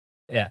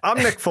Yeah. I'm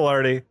Nick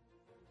Filardi.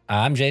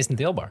 I'm Jason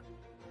Thielbar.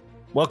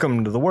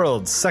 Welcome to the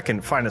world's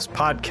second finest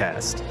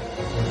podcast.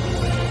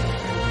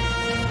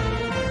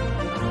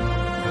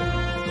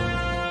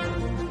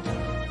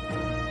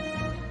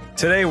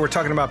 Today we're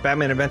talking about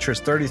Batman Adventures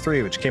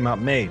 33, which came out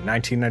May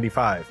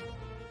 1995.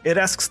 It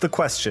asks the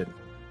question,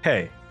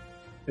 hey,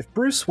 if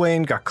Bruce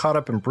Wayne got caught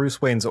up in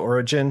Bruce Wayne's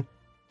origin,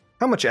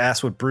 how much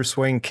ass would Bruce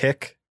Wayne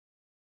kick?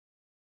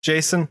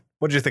 Jason,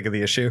 what did you think of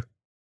the issue?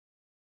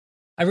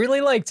 I really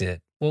liked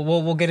it.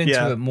 We'll get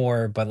into it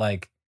more, but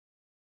like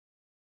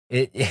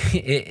it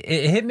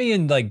hit me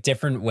in like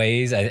different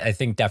ways. I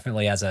think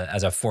definitely as a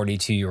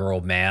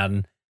 42-year-old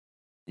man,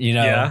 you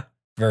know,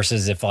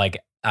 versus if like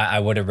I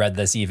would have read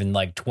this even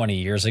like 20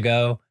 years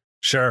ago.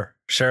 Sure.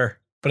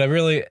 But I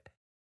really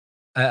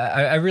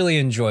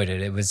enjoyed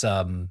it. It was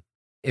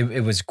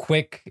it was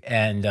quick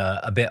and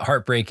a bit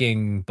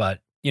heartbreaking, but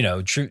you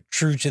know, true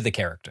to the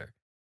character.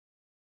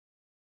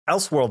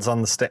 Elseworlds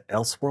on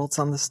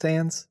the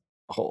stands.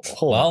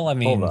 Hold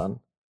on.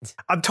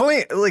 I'm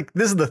toying, like,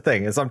 this is the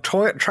thing, is I'm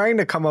trying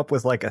to come up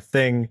with like a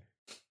thing,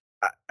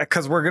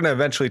 because we're going to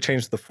eventually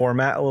change the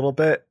format a little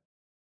bit.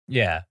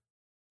 Yeah.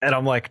 And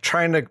I'm like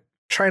trying to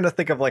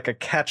think of like a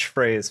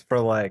catchphrase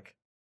for like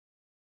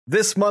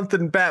this month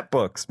in Bat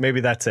books. Maybe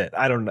that's it.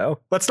 I don't know.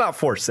 Let's not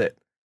force it.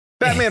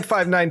 Batman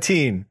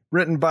 519,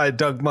 written by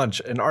Doug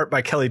Munch and art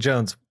by Kelly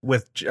Jones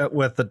with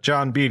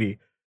John Beatty.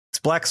 It's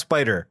Black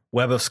Spider,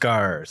 Web of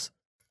Scars.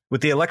 With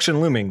the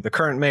election looming, the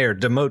current mayor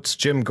demotes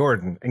Jim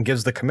Gordon and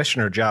gives the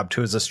commissioner job to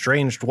his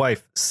estranged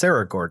wife,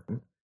 Sarah Gordon.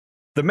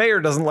 The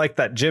mayor doesn't like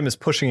that Jim is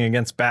pushing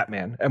against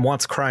Batman and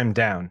wants crime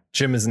down.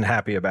 Jim isn't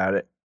happy about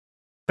it.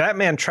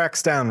 Batman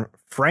tracks down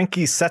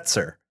Frankie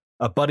Setzer,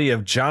 a buddy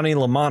of Johnny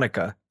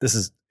LaMonica. This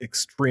is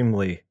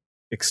extremely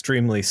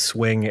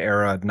swing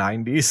era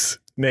 90s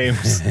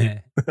names.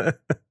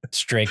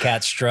 Stray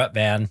Cat Strut,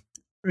 man.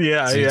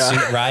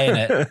 Suit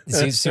Riot,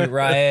 Suit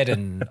Riot,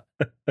 and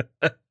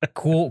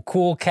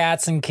cool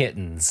cats and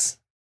kittens.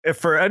 If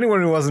for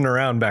anyone who wasn't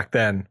around back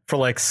then, for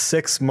like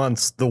 6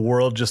 months, the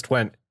world just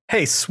went,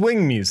 hey,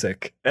 swing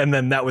music. And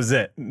then that was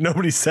it.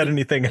 Nobody said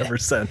anything ever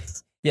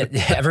since. Yeah,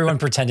 everyone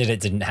pretended it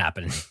didn't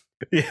happen.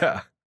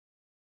 Yeah.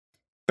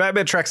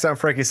 Batman tracks down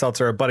Frankie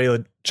Seltzer, a buddy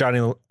of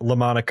Johnny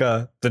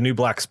LaMonica, the new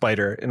Black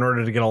Spider, in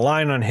order to get a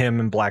line on him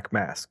and Black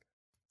Mask.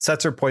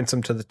 Setzer points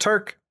him to the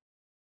Turk.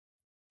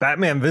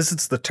 Batman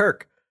visits the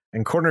Turk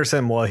and corners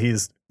him while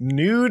he's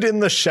nude in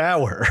the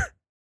shower.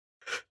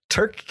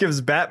 Turk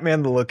gives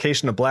Batman the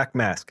location of Black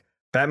Mask.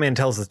 Batman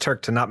tells the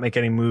Turk to not make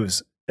any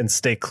moves and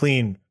stay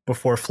clean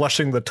before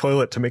flushing the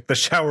toilet to make the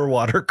shower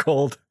water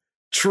cold.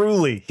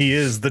 Truly, he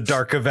is the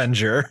Dark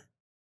Avenger.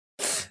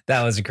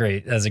 That was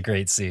great. That was a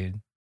great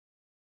scene.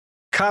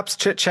 Cops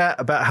chit-chat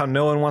about how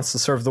no one wants to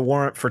serve the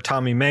warrant for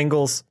Tommy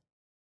Mangles.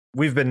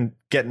 We've been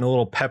getting a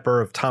little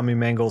pepper of Tommy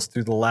Mangles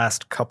through the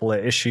last couple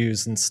of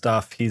issues and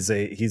stuff. He's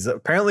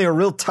apparently a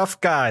real tough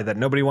guy that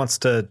nobody wants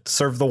to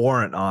serve the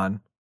warrant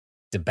on.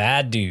 The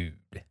bad dude.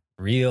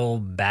 Real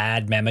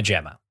bad mamma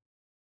jamma.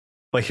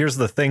 But here's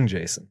the thing,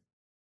 Jason.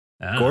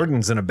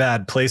 Gordon's in a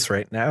bad place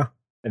right now,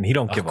 and he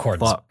don't give a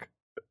fuck.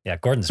 Yeah,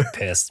 Gordon's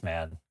pissed,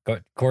 man.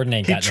 Gordon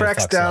ain't got no fucks left. He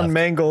tracks down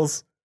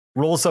Mangles,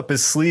 rolls up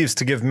his sleeves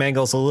to give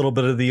Mangles a little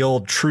bit of the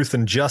old truth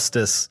and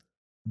justice,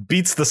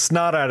 beats the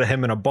snot out of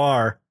him in a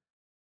bar.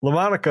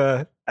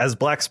 LaMonica, as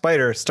Black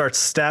Spider, starts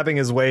stabbing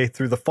his way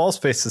through the False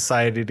Face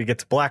Society to get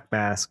to Black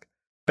Mask.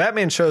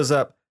 Batman shows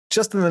up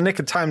just in the nick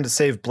of time to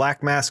save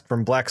Black Mask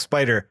from Black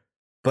Spider,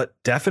 but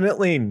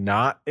definitely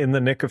not in the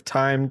nick of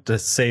time to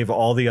save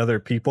all the other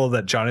people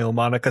that Johnny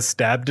LaMonica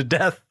stabbed to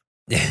death.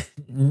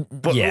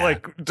 But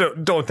like,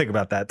 don't think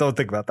about that. Don't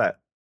think about that.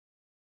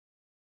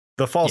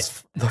 The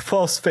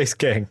False Face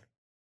Gang,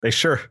 they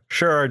sure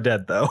are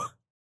dead though.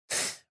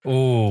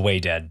 Ooh, way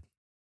dead.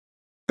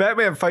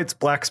 Batman fights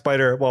Black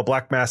Spider while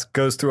Black Mask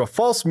goes through a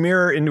false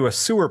mirror into a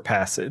sewer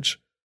passage.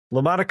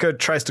 LaMonica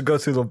tries to go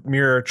through the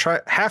mirror,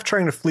 half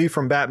trying to flee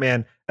from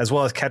Batman as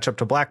well as catch up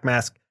to Black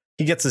Mask.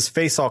 He gets his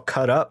face all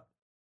cut up.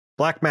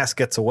 Black Mask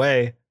gets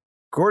away.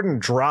 Gordon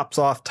drops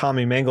off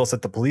Tommy Mangles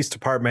at the police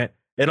department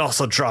and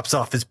also drops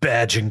off his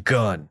badge and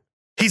gun.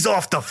 He's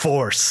off the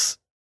force.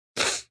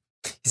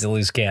 He's a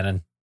loose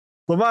cannon.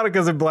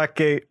 LaMonica's in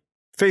Blackgate,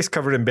 face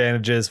covered in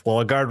bandages, while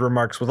a guard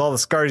remarks, with all the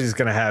scars he's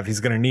going to have,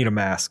 he's going to need a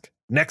mask.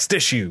 Next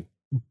issue,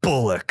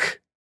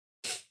 Bullock.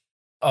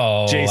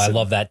 Oh, Jason. I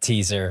love that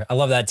teaser. I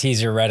love that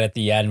teaser right at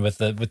the end with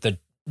the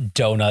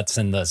donuts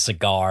and the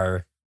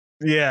cigar.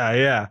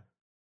 Yeah.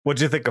 What'd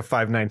you think of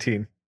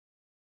 519?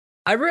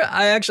 I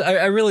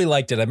really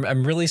liked it.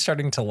 I'm really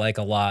starting to like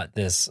a lot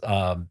this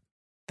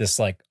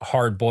like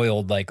hard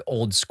boiled, like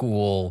old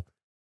school,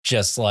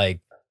 just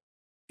like,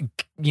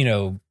 you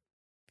know,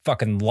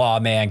 fucking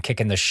lawman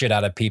kicking the shit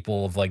out of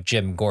people of like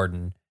Jim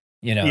Gordon.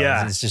 You know,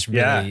 it's just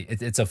really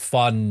it's a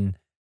fun,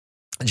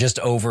 just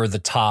over the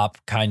top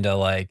kind of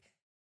like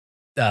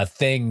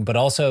thing. But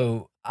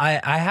also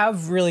I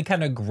have really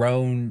kind of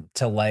grown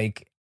to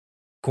like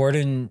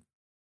Gordon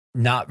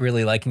not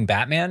really liking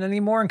Batman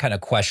anymore and kind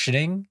of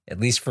questioning, at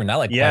least for now,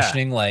 like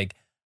questioning like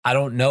I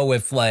don't know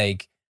if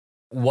like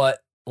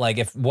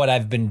if what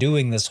I've been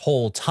doing this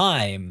whole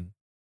time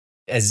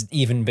has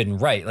even been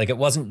right. Like it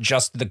wasn't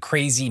just the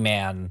crazy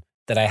man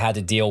that I had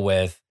to deal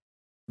with,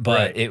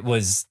 but it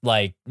was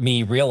like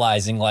me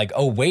realizing like,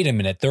 oh, wait a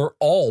minute, they're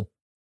all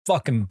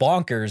fucking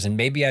bonkers, and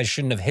maybe I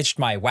shouldn't have hitched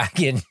my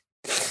wagon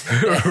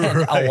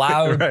and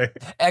allowed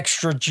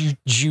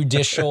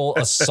extrajudicial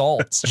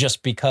assaults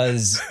just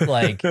because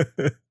like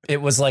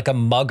it was like a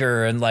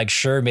mugger, and like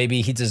sure,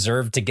 maybe he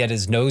deserved to get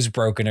his nose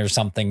broken or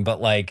something,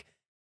 but like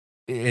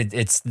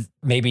it's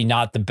maybe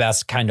not the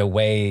best kind of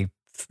way,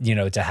 you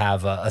know, to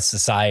have a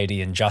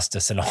society and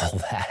justice and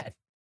all that.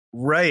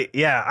 Right.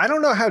 Yeah. I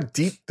don't know how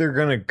deep they're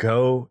going to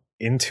go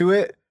into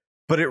it,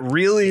 but it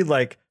really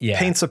like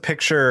paints a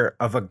picture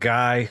of a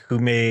guy who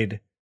made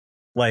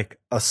like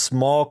a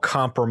small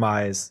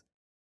compromise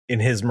in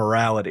his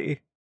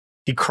morality.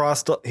 He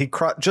crossed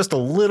just a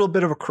little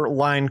bit of a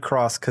line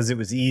cross because it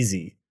was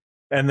easy.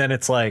 And then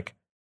it's like,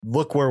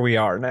 look where we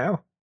are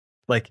now.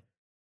 Like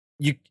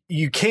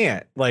you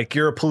can't, like,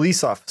 you're a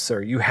police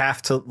officer. You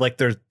have to, like,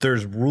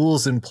 there's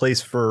rules in place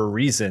for a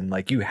reason.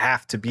 Like you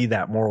have to be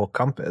that moral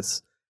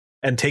compass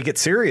and take it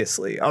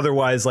seriously.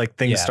 Otherwise, like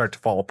things start to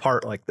fall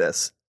apart like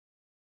this.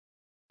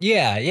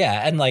 Yeah.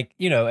 Yeah. And like,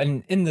 you know,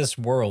 and in this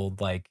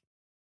world, like,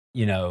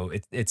 you know,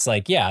 it's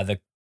like, yeah, the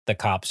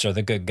cops are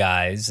the good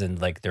guys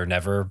and like they're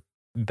never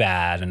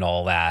bad and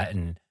all that.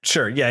 And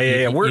sure.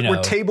 Yeah. We're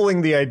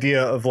tabling the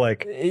idea of like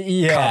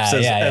cops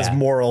as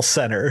moral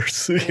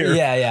centers here.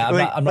 Yeah.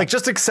 I'm like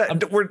just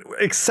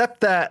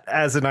accept that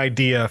as an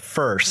idea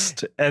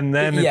first. And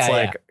then it's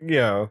like, you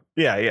know,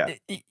 yeah.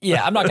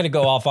 I'm not going to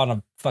go off on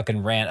a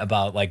fucking rant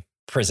about like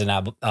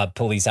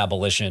police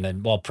abolition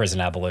and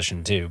prison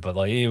abolition too, but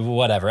like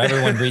whatever.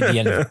 Everyone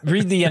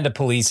read the end of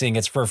policing.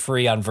 It's for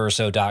free on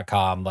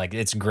verso.com. Like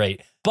it's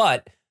great,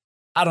 but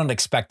I don't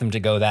expect them to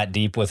go that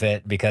deep with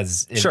it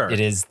because it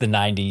is the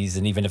 90s.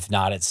 And even if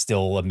not, it's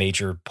still a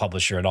major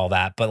publisher and all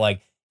that. But like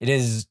it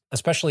is,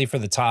 especially for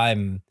the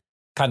time,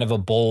 kind of a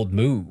bold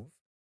move,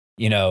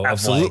 you know,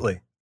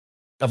 absolutely.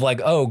 Of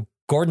like, oh,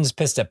 Gordon's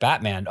pissed at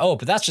Batman. Oh,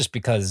 but that's just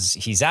because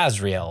he's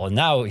Azrael. And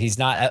now he's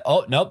not.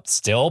 Oh, nope.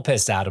 Still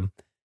pissed at him,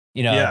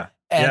 you know? Yeah.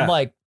 And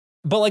like,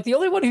 but like the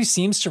only one who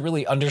seems to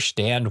really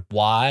understand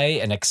why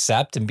and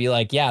accept and be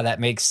like, yeah, that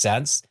makes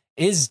sense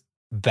is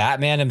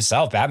Batman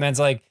himself. Batman's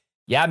like,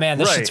 yeah, man,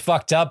 this shit's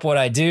fucked up what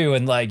I do.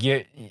 And like,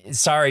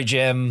 sorry,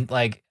 Jim,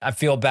 like I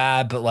feel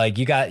bad, but like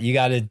you got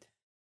to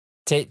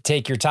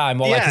take your time.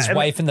 While like his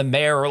wife and the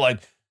mayor are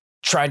like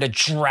trying to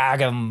drag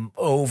him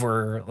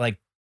over. Like,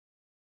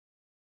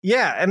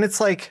 yeah. And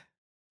it's like,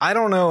 I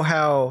don't know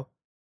how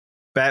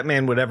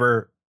Batman would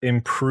ever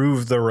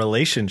improve the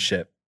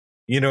relationship.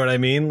 You know what I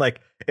mean?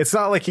 Like, it's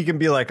not like he can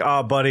be like,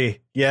 oh,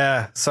 buddy,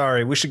 yeah,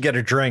 sorry, we should get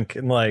a drink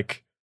and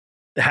like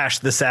hash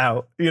this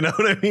out. You know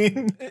what I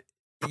mean?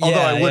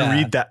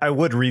 Although I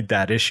would read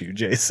that issue,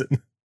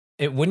 Jason.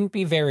 It wouldn't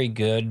be very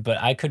good, but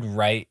I could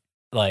write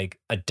like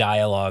a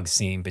dialogue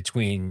scene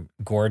between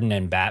Gordon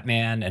and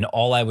Batman. And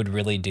all I would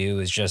really do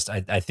is just,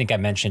 I think I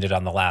mentioned it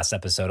on the last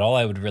episode. All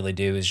I would really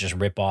do is just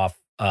rip off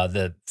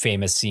the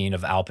famous scene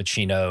of Al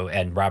Pacino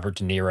and Robert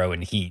De Niro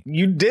in Heat.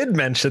 You did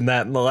mention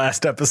that in the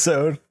last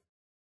episode.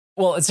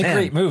 Well, it's a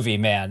great movie,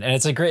 man. And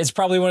it's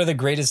probably one of the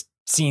greatest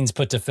scenes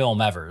put to film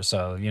ever.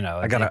 So, you know,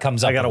 it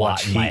comes up a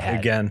lot in my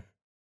head. Again.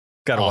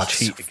 Gotta watch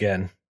Heat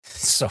again.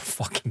 So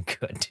fucking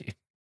good,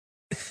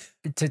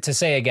 dude. To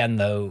say again,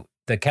 though,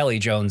 the Kelly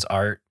Jones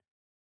art,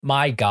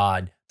 my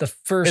God, the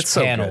first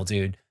panel,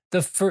 dude,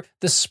 the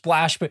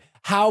splash, but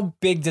how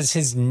big does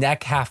his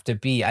neck have to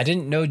be? I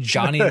didn't know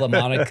Johnny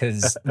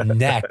LaMonaco's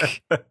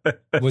neck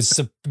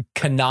was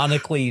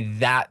canonically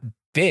that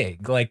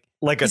big. Like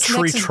a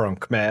tree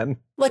trunk, man.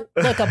 Like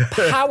a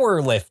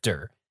power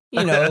lifter,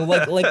 you know,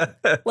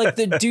 like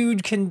the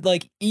dude can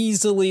like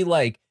easily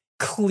like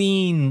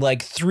clean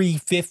like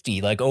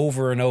 350 like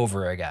over and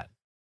over again.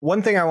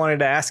 One thing I wanted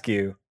to ask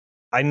you,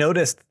 I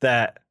noticed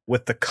that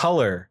with the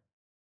color,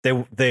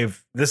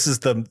 this is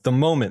the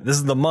moment, this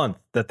is the month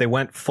that they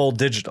went full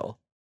digital.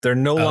 They're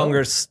no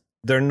longer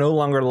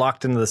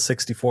locked into the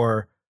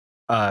 64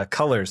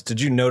 colors.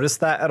 Did you notice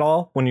that at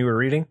all when you were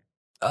reading?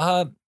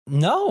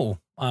 No,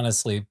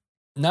 honestly,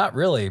 not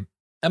really.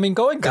 I mean,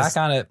 going back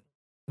on it,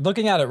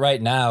 looking at it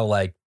right now,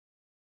 like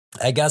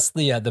I guess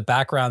the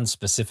backgrounds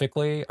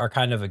specifically are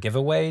kind of a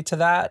giveaway to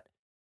that,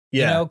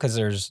 you know, because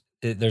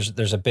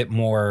there's a bit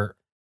more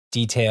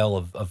detail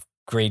of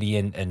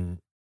gradient and,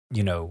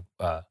 you know,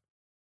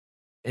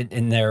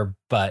 in there,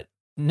 but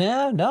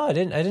no, I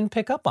didn't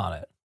pick up on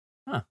it.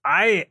 Huh.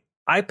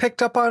 I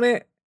picked up on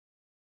it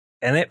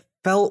and it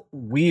felt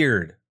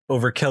weird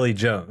over Kelly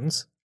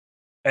Jones.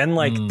 And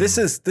like, this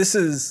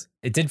is,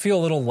 it did feel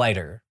a little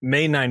lighter.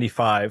 May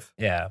 95.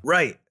 Yeah.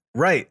 Right.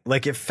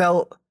 Like it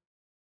felt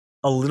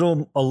a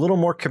little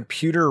more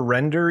computer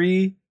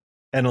rendery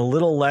and a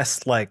little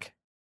less like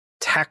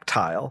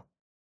tactile,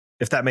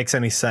 if that makes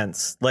any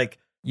sense. Like,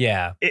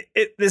 yeah,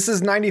 this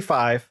is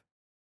 95.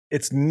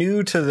 It's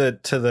new to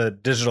the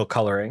digital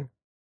coloring.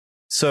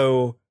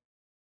 So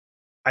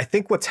I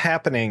think what's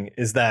happening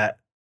is that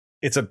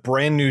it's a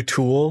brand new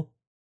tool.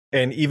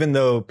 And even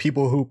though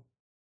people who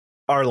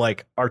are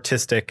like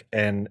artistic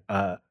and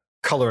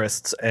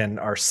colorists and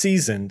are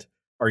seasoned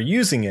are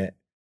using it,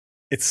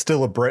 it's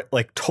still a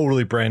like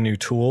totally brand new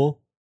tool.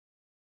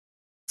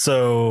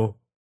 So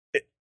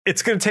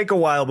it's going to take a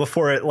while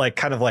before it like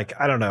kind of like,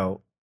 I don't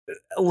know,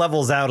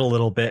 levels out a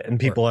little bit and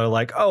people are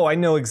like, oh, I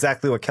know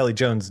exactly what Kelly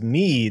Jones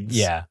needs.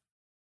 Yeah.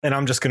 And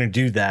I'm just going to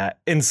do that.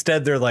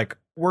 Instead, they're like,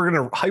 we're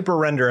going to hyper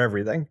render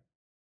everything.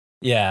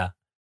 Yeah.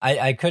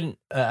 I couldn't,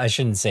 I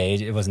shouldn't say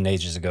it wasn't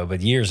ages ago,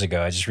 but years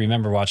ago, I just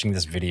remember watching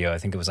this video. I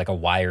think it was like a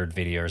Wired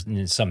video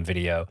or some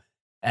video.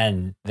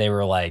 And they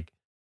were like,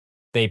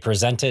 they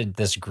presented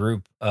this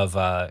group of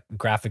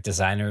graphic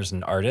designers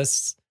and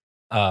artists.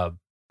 It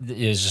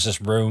was just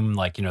this room,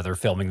 like, you know, they're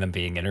filming them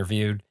being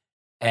interviewed.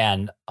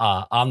 And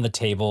on the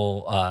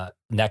table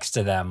next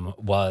to them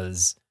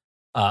was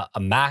a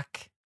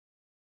Mac,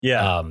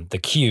 the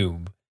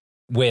Cube,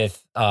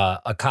 with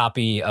a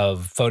copy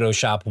of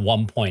Photoshop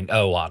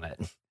 1.0 on it.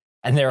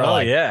 And they were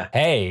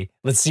hey,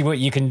 let's see what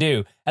you can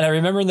do. And I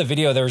remember in the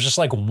video, there was just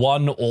like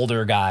one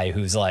older guy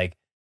who's like,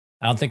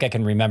 I don't think I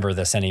can remember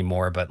this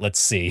anymore, but let's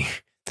see.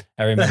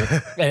 I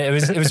remember and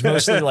it was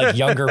mostly like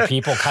younger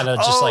people kind of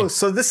just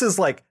so this is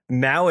like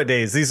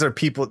nowadays, these are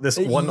people, this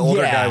one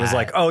older guy was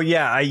like, oh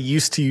yeah, I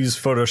used to use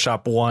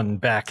Photoshop 1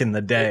 back in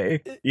the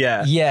day.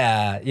 Yeah.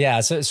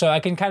 Yeah. So I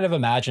can kind of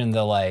imagine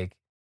the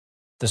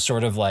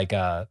sort of like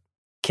a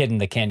kid in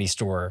the candy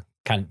store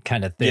kind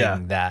of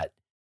thing that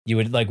you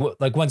would like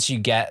once you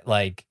get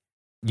like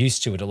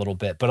used to it a little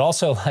bit, but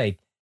also like,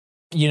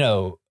 you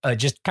know,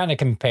 just kind of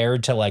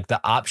compared to like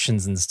the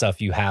options and stuff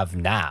you have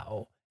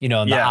now, you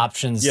know, and the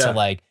options to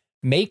like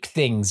make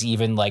things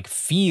even like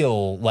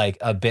feel like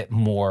a bit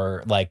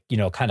more like, you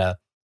know, kind of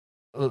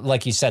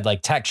like you said,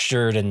 like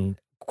textured and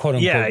quote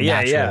unquote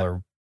natural.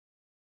 Or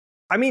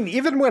I mean,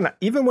 even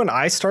when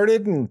I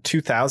started in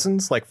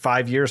 2000s, like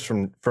 5 years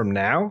from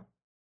now,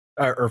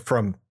 or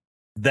from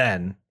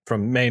then,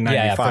 from May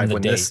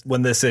 95,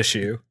 when this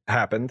issue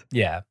happened.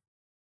 Yeah.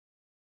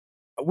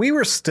 We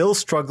were still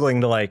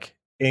struggling to like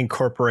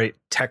incorporate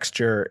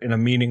texture in a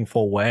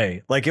meaningful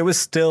way. Like it was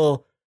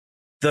still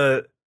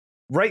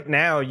right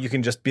now you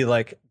can just be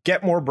like,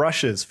 get more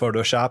brushes,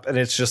 Photoshop. And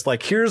it's just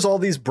like, here's all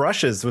these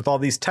brushes with all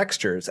these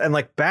textures. And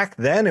like back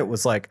then it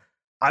was like,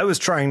 I was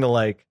trying to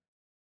like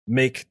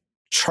make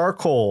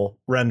charcoal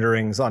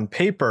renderings on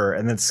paper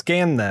and then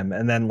scan them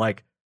and then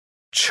like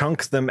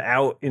chunk them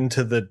out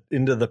into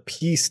the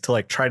piece to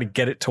like try to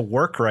get it to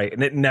work right.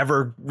 And it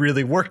never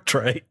really worked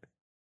right.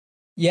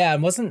 Yeah.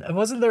 And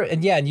wasn't there?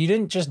 And yeah. And you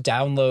didn't just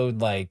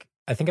download like,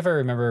 I think if I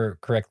remember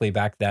correctly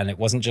back then, it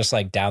wasn't just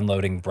like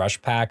downloading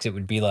brush packs. It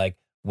would be like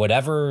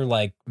whatever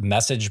like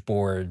message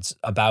boards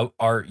about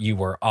art you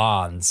were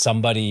on,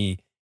 somebody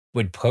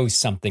would post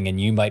something and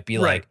you might be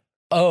like,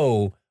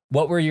 oh,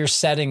 what were your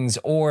settings?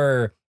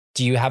 Or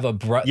do you have a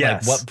brush?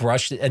 Like what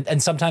brush?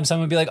 And sometimes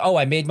someone would be like, oh,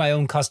 I made my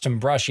own custom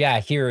brush. Yeah,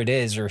 here it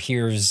is. Or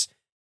here's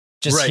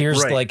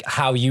like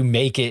how you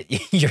make it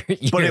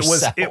but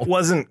yourself. It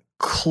wasn't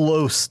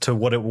close to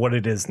what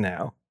it is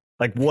now.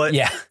 Like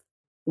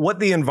what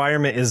the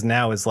environment is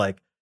now is like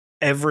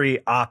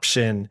every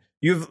option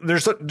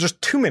there's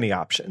just too many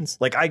options.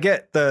 Like I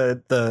get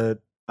the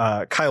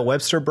Kyle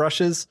Webster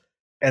brushes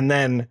and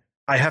then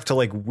I have to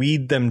like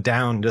weed them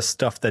down to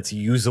stuff that's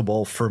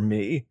usable for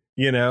me,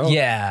 you know?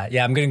 Yeah.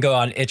 I'm going to go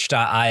on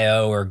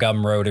itch.io or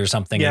Gumroad or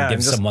something and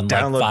give someone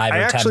like $5 or $10 I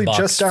actually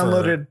just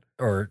downloaded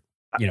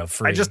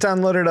free. I just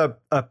downloaded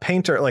a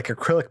painter, like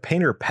acrylic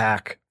painter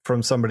pack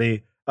from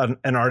somebody,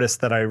 an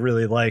artist that I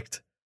really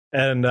liked.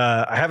 And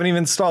I haven't even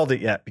installed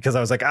it yet because I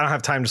was like, I don't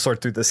have time to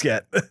sort through this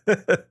yet.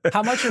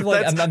 How much of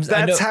like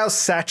that's how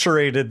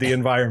saturated the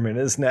environment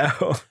is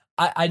now.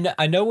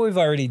 I know we've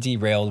already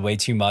derailed way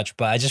too much,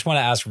 but I just want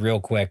to ask real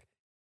quick,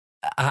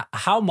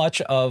 how much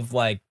of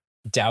like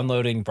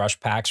downloading brush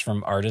packs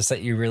from artists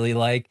that you really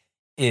like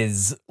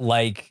is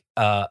like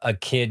a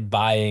kid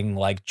buying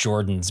like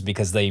Jordans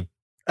because a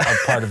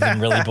part of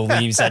them really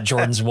believes that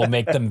Jordans will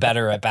make them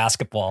better at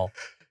basketball.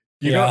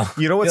 You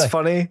know what's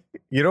funny?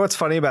 You know what's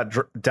funny about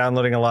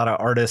downloading a lot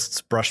of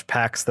artists' brush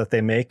packs that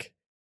they make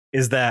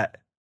is that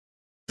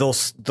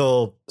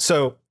they'll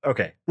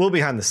okay, a little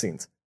behind the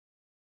scenes.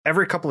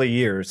 Every couple of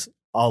years,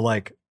 I'll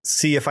like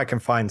see if I can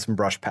find some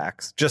brush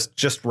packs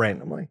just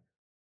randomly,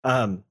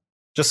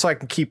 just so I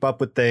can keep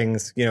up with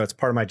things. You know, it's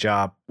part of my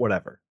job.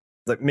 Whatever.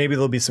 Like maybe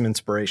there'll be some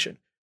inspiration.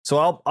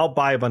 So I'll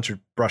buy a bunch of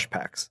brush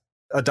packs,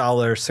 $1,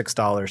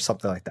 $6,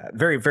 something like that.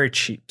 Very, very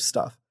cheap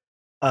stuff.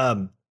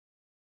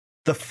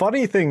 The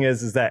funny thing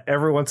is that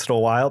every once in a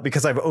while,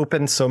 because I've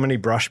opened so many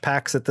brush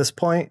packs at this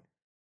point,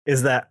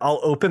 is that I'll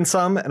open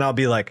some and I'll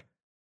be like,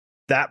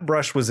 that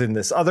brush was in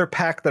this other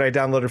pack that I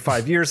downloaded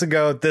 5 years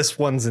ago. This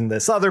one's in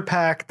this other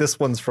pack. This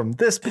one's from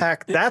this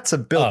pack. That's a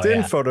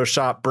built-in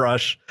Photoshop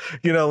brush.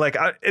 You know, like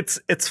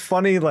it's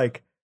funny,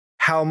 like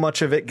how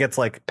much of it gets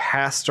like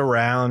passed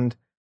around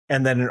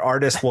and then an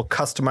artist will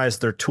customize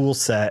their tool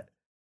set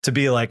to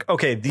be like,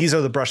 okay, these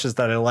are the brushes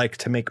that I like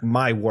to make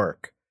my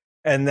work.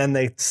 and then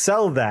they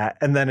sell that,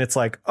 and then it's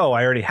like, oh,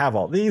 I already have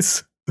all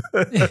these.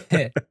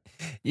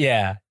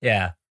 Yeah.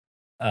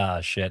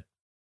 Shit.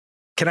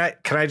 Can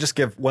I just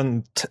give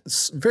one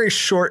very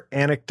short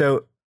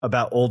anecdote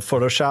about old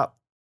Photoshop?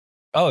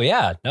 Oh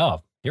yeah,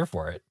 no, here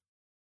for it.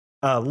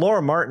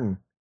 Laura Martin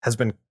has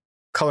been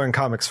coloring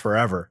comics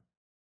forever.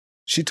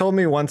 She told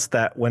me once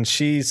that when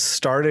she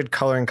started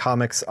coloring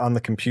comics on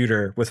the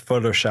computer with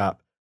Photoshop,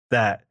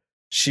 that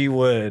she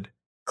would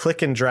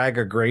click and drag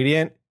a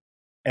gradient,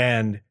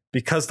 and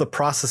because the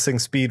processing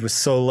speed was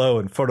so low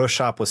and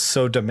Photoshop was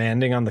so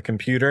demanding on the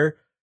computer,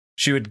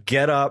 she would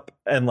get up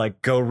and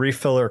like go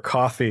refill her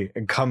coffee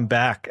and come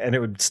back, and it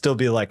would still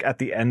be like at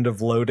the end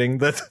of loading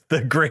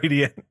the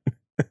gradient.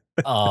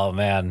 Oh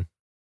man.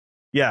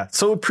 Yeah.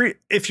 So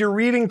if you're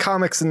reading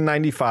comics in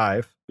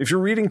 95, if you're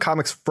reading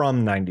comics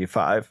from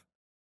 95,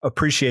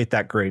 appreciate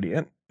that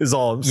gradient is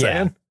all I'm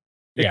saying.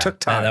 It took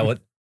time.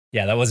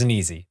 That wasn't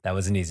easy.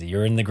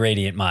 You're in the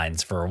gradient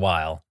mines for a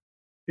while.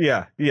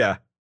 Yeah.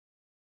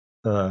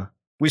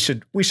 We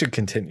should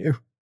continue.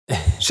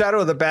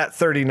 Shadow of the Bat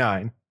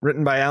 39,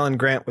 written by Alan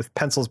Grant with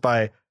pencils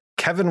by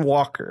Kevin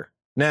Walker.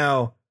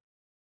 Now,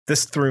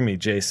 this threw me,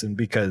 Jason,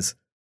 because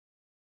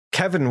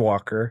Kevin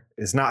Walker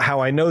is not how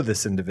I know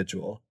this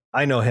individual.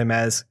 I know him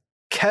as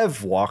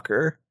Kev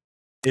Walker.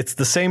 It's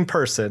the same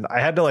person. I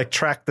had to like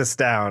track this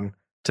down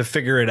to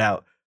figure it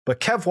out.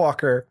 But Kev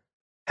Walker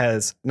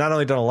has not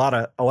only done a lot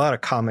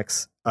of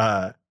comics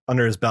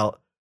under his belt,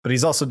 but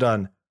he's also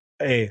done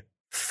a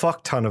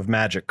fuck ton of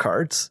Magic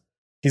cards.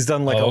 He's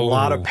done like a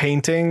lot of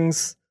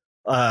paintings.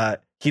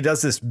 He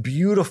does this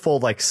beautiful,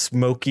 like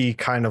smoky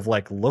kind of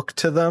like look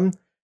to them.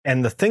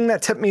 And the thing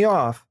that tipped me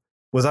off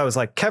was I was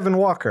like, Kevin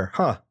Walker,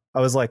 huh?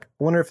 I was like,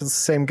 I wonder if it's the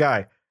same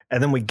guy.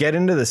 And then we get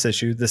into this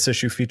issue. This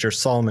issue features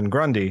Solomon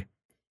Grundy.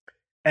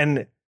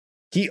 And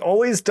he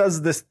always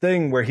does this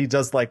thing where he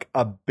does like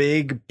a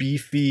big,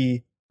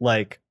 beefy,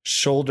 like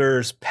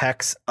shoulders,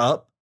 pecs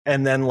up,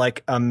 and then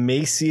like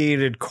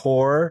emaciated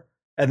core,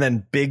 and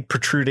then big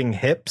protruding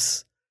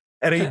hips.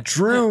 And he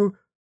drew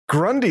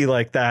Grundy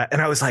like that.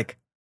 And I was like,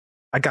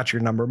 I got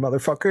your number,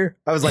 motherfucker.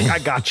 I was like, I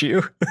got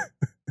you.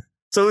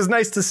 So it was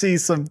nice to see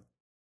some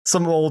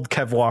old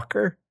Kev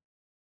Walker.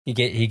 He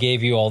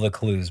gave you all the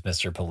clues,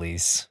 Mr.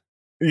 Police.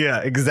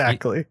 Yeah,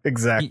 exactly.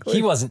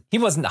 He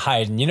wasn't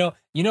hiding. You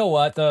know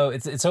what though?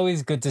 It's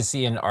always good to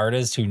see an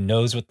artist who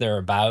knows what they're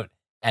about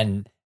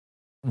and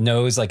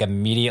knows like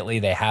immediately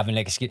they have an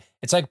excuse.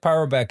 It's like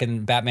Pyrobeck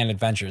in Batman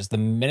Adventures. The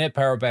minute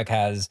Pyrobeck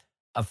has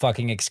a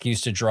fucking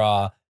excuse to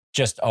draw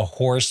just a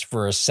horse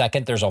for a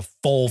second, there's a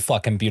full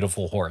fucking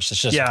beautiful horse.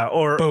 It's just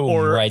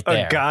boom, right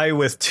there. A guy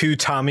with two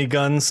Tommy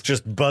guns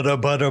just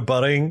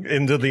butting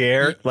into the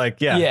air.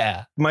 Like,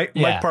 Mike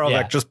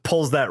Pyrobeck just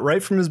pulls that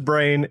right from his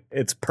brain.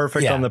 It's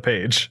perfect on the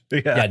page.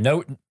 Yeah.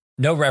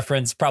 No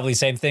reference. Probably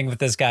same thing with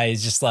this guy.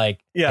 He's just like,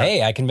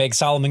 hey, I can make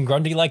Solomon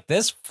Grundy like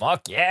this.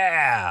 Fuck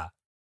yeah.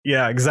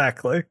 Yeah,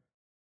 exactly.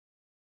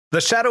 The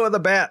shadow of the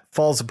bat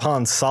falls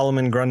upon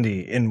Solomon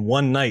Grundy in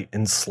one night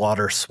in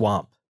Slaughter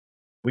Swamp.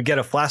 We get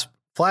a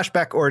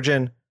flashback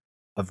origin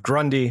of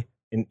Grundy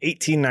in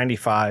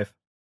 1895.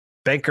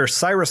 Banker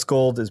Cyrus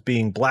Gold is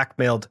being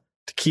blackmailed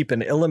to keep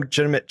an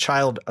illegitimate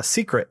child a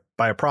secret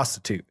by a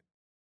prostitute.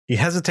 He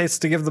hesitates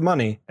to give the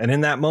money, and in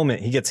that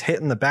moment, he gets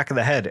hit in the back of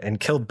the head and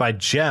killed by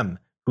Jem,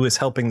 who is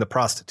helping the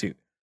prostitute.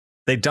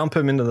 They dump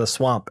him into the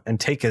swamp and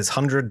take his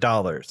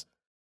 $100.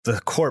 The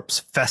corpse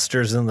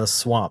festers in the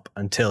swamp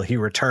until he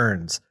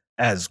returns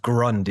as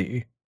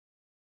Grundy.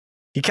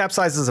 He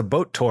capsizes a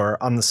boat tour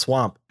on the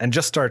swamp and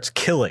just starts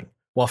killing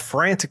while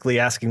frantically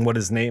asking what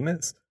his name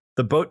is.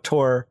 The boat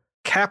tour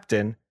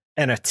captain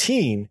and a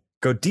teen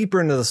go deeper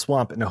into the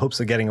swamp in the hopes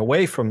of getting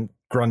away from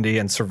Grundy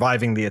and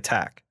surviving the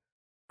attack.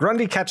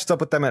 Grundy catches up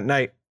with them at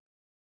night.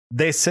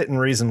 They sit and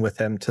reason with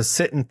him to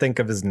sit and think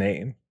of his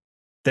name.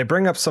 They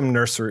bring up some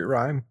nursery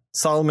rhyme.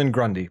 Solomon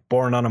Grundy,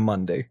 born on a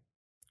Monday.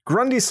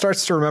 Grundy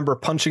starts to remember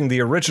punching the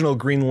original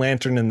Green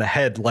Lantern in the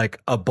head like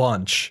a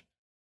bunch.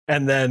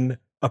 And then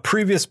a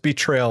previous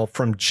betrayal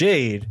from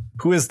Jade,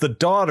 who is the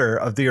daughter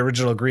of the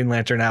original Green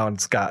Lantern, Alan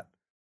Scott.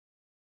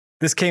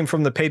 This came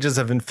from the pages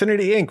of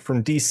Infinity Inc.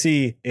 from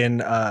DC in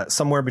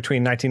somewhere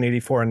between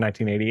 1984 and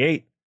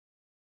 1988.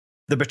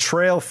 The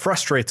betrayal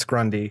frustrates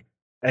Grundy,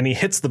 and he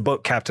hits the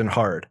boat captain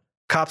hard.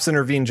 Cops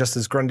intervene just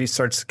as Grundy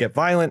starts to get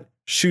violent,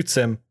 shoots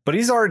him, but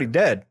he's already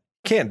dead.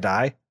 Can't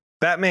die.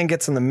 Batman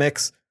gets in the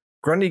mix.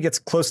 Grundy gets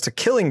close to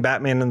killing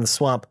Batman in the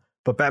swamp,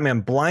 but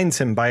Batman blinds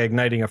him by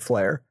igniting a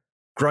flare.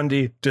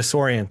 Grundy,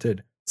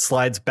 disoriented,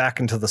 slides back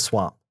into the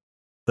swamp.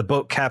 The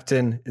boat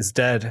captain is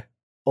dead.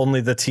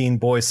 Only the teen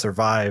boy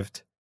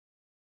survived.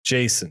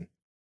 Jason,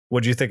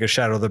 what'd you think of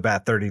Shadow of the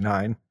Bat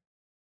 39?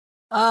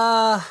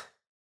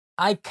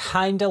 I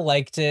kind of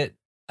liked it.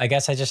 I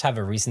guess I just have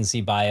a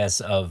recency bias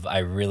of I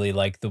really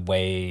like the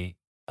way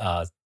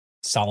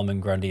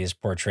Solomon Grundy is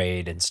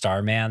portrayed in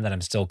Starman that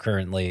I'm still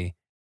currently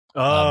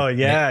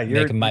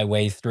making my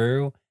way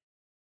through.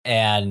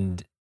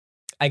 And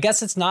I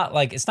guess it's not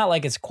like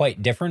it's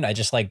quite different. I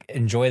just like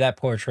enjoy that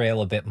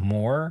portrayal a bit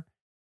more.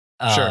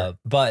 Sure.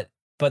 But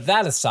but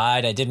that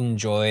aside, I did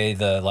enjoy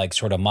the like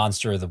sort of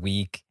monster of the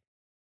week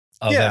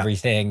of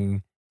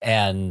everything.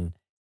 And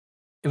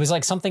it was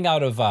like something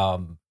out of,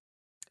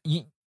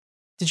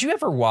 did you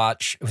ever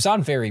watch, it was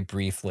on very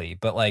briefly,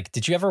 but like,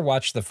 did you ever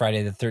watch the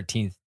Friday the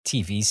 13th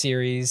TV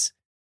series?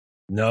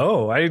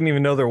 No, I didn't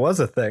even know there was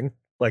a thing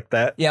like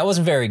that. Yeah, it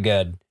wasn't very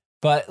good,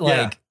 but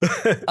like,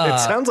 it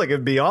sounds like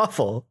it'd be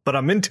awful, but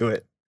I'm into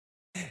it.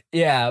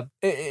 Yeah,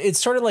 it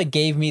sort of like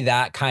gave me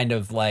that kind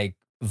of like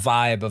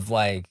vibe of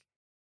like,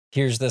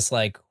 here's this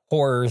like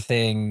horror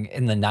thing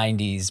in the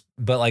 90s,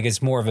 but like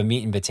it's more of a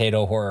meat and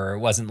potato horror. It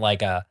wasn't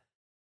like a,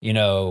 you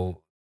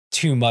know,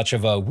 too much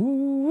of a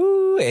woo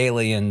woo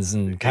aliens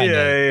and kind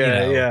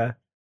of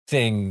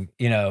thing,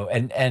 you know,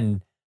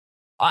 and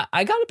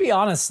I gotta be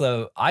honest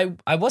though, I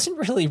wasn't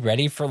really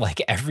ready for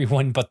like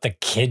everyone but the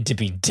kid to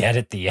be dead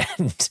at the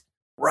end.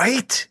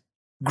 Right?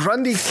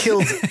 Grundy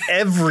kills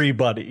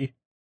everybody.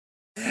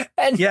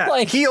 And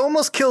like he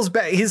almost kills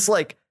he's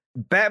like,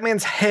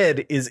 Batman's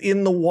head is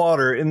in the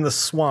water in the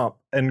swamp,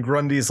 and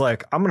Grundy's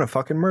like, I'm gonna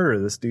fucking murder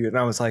this dude. And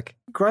I was like,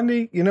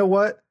 Grundy, you know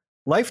what?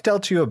 Life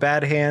dealt you a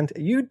bad hand.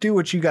 You do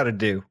what you gotta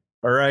do.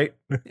 All right.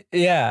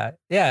 Yeah.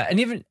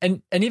 And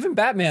even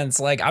Batman's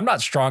like, I'm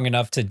not strong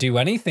enough to do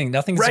anything.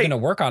 Nothing's gonna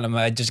work on him.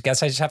 I just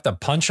have to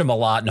punch him a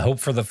lot and hope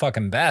for the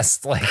fucking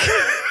best. Like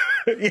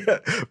yeah.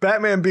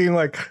 Batman being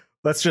like,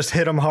 let's just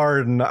hit him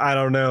hard and I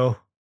don't know.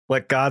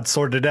 Let God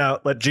sort it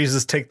out. Let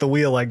Jesus take the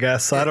wheel, I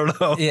guess. I don't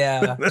know.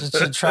 Yeah.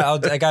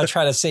 I gotta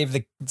try to save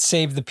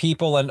the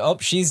people,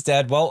 and she's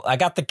dead. Well, I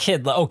got the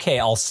kid. Okay,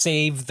 I'll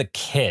save the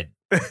kid.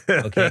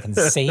 Okay, I can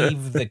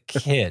save the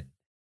kid.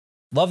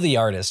 Love the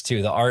artist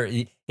too. The art,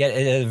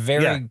 a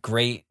very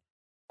great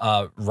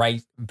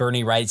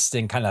Bernie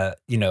Wrightson kind of,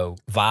 you know,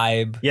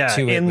 vibe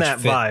to it. In that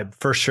vibe,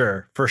 for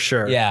sure.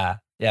 Yeah.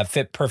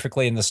 Fit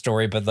perfectly in the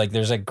story, but like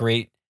there's a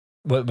great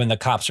when the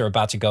cops are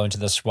about to go into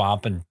the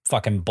swamp and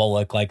fucking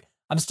Bullock, like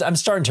I'm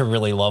starting to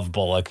really love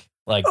Bullock.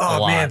 Like, a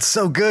lot. Man,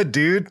 so good,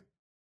 dude.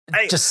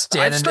 I've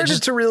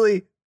started to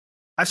really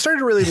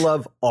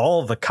love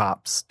all the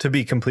cops, to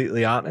be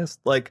completely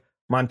honest. Like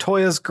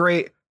Montoya's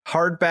great.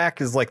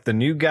 Hardback is like the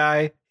new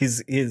guy.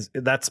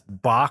 That's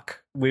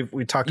Bach. We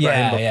talked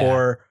about him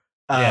before.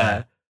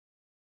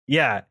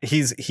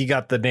 He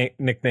got the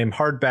nickname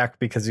Hardback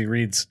because he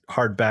reads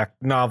hardback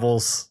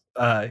novels.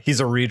 He's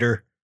a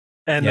reader.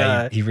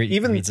 And he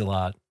reads a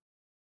lot.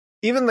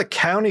 Even the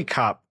county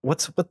cop,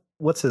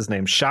 what's his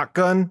name?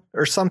 Shotgun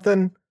or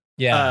something?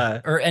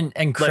 Yeah. And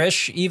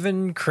Krish,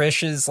 even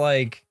Krish is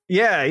like,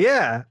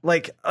 yeah.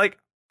 Like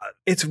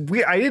it's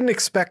weird. I didn't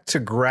expect to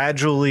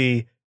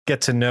gradually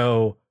get to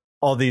know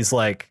all these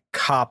like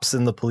cops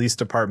in the police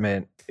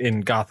department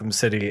in Gotham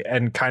City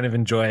and kind of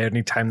enjoy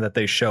any time that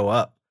they show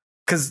up.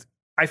 Cause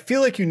I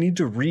feel like you need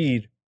to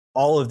read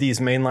all of these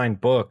mainline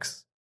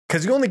books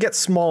because you only get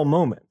small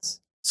moments.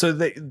 So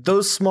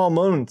those small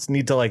moments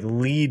need to like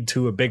lead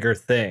to a bigger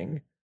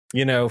thing,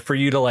 you know, for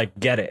you to like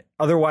get it.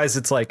 Otherwise,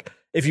 it's like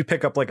if you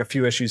pick up like a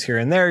few issues here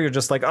and there, you're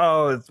just like,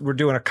 oh, we're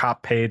doing a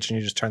cop page, and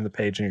you just turn the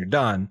page and you're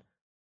done.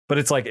 But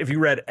it's like if you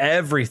read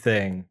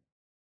everything,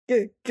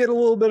 get a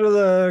little bit of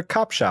the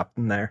cop shop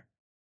in there.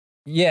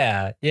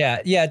 Yeah.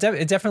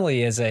 It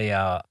definitely is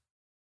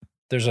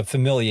there's a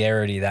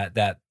familiarity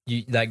that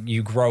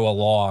you grow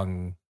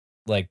along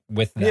like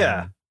with them.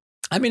 Yeah.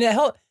 I mean, it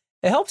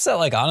helps that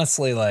like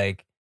honestly,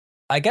 like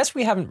I guess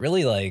we haven't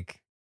really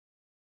like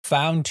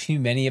found too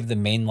many of the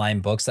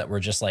mainline books that were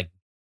just like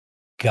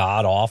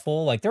god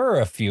awful. Like there were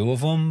a few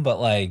of them,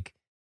 but like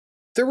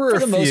there were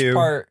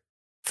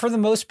for the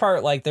most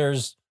part, like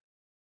there's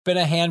been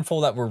a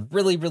handful that were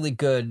really, really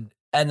good,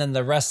 and then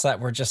the rest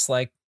that were just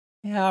like,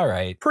 yeah, all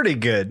right, pretty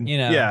good, you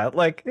know? Yeah,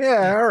 like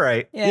all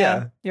right,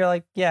 yeah. You're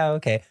like, yeah,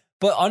 okay,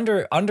 but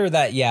under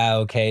that, yeah,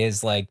 okay,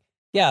 is like,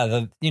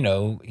 yeah,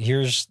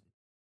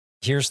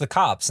 here's the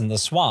cops in the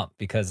swamp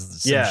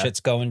because some shit's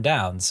going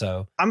down.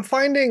 So I'm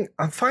finding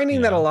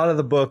that a lot of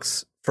the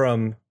books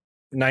from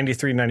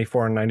 93,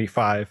 94, and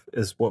 95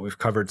 is what we've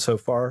covered so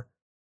far,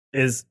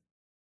 is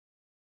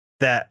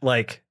that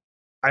like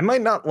I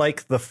might not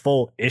like the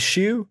full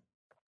issue,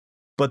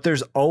 but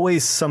there's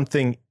always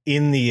something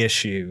in the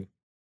issue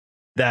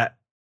that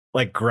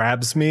like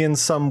grabs me in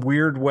some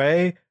weird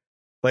way.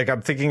 Like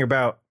I'm thinking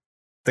about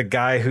the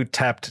guy who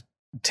taped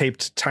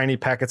tiny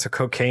packets of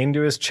cocaine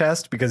to his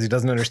chest because he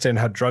doesn't understand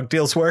how drug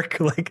deals work.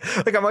 Like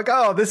I'm like,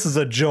 oh, this is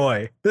a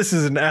joy. This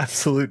is an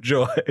absolute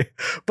joy.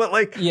 But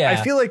like, I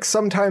feel like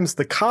sometimes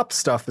the cop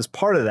stuff is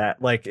part of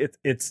that. Like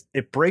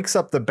it breaks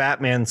up the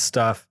Batman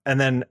stuff. And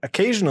then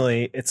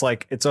occasionally it's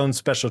like its own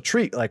special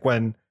treat. Like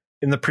when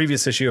in the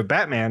previous issue of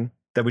Batman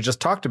that we just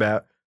talked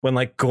about, when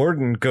like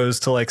Gordon goes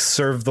to like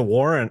serve the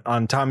warrant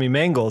on Tommy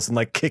Mangles and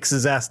like kicks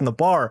his ass in the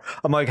bar.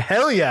 I'm like,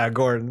 hell yeah,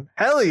 Gordon.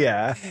 Hell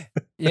yeah.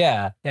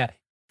 Yeah.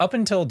 Up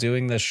until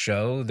doing this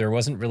show, there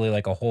wasn't really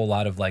like a whole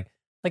lot of like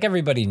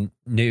everybody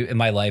knew in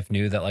my life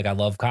knew that like I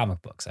love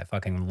comic books. I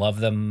fucking love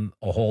them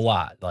a whole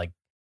lot. Like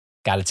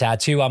got a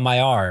tattoo on my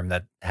arm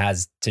that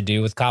has to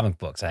do with comic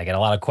books. I get a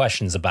lot of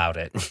questions about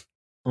it.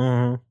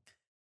 Mm-hmm.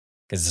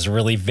 Because it's a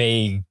really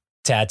vague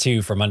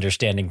tattoo from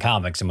understanding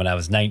comics. And when I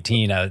was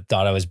 19, I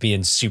thought I was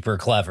being super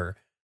clever.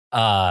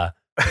 But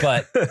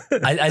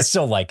I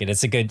still like it.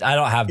 It's a good, I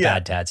don't have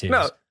bad tattoos.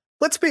 No,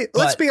 let's be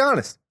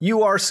honest.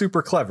 You are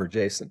super clever,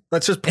 Jason.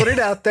 Let's just put it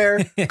out there.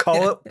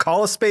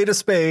 Call a spade a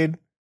spade.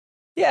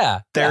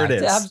 Yeah. There it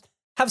is.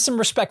 Have some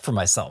respect for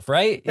myself,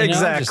 right?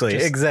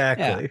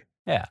 Exactly.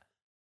 Yeah.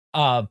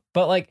 But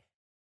like,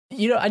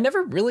 I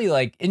never really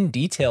like in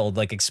detail,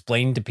 like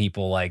explained to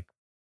people like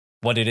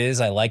what it is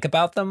I like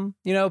about them,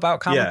 about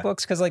comic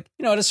books. Cause like,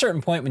 at a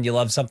certain point when you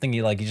love something,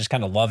 you just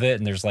kind of love it.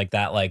 And there's like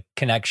that like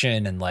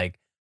connection and like,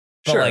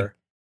 but like,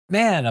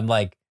 man, I'm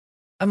like,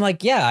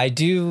 yeah, I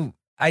do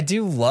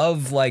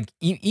love like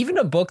even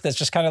a book that's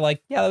just kind of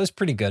like, yeah, that was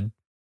pretty good.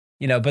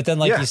 But then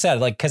like you said,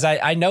 like, cause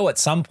I know at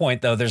some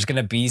point though, there's going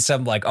to be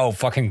some like, oh,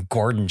 fucking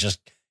Gordon just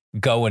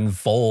going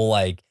full,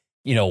 like,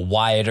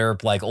 Wyatt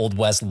Earp, like Old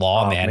West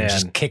lawman, and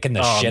just kicking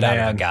the shit out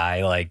of a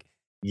guy. Like,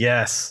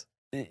 yes,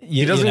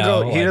 he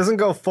doesn't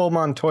go full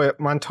Montoya.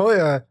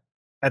 Montoya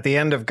at the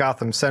end of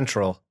Gotham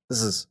Central.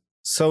 This is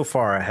so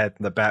far ahead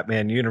in the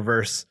Batman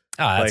universe.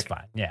 Oh, that's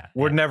fine. Yeah.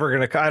 We're never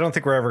going to, I don't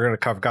think we're ever going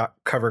to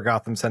cover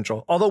Gotham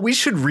Central. Although we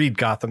should read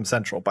Gotham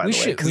Central, by the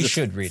way. We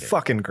should read it.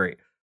 Fucking great.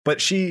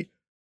 But she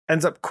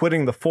ends up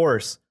quitting the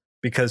force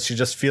because she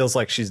just feels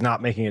like she's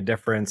not making a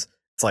difference.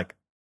 It's like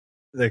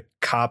the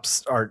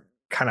cops are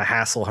kind of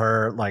hassle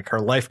her, like her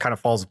life kind of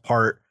falls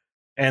apart.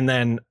 And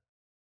then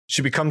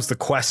she becomes the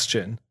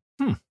question.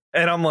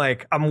 And I'm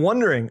like, I'm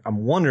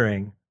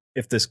wondering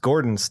if this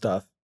Gordon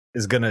stuff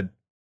is going to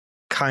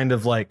kind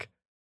of like,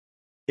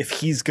 if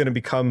he's going to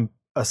become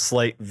a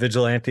slight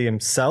vigilante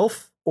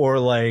himself, or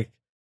like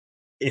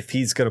if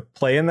he's going to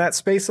play in that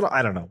space.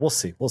 I don't know. We'll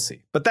see.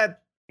 But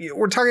that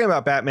we're talking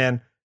about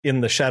Batman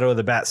in the Shadow of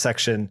the Bat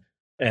section.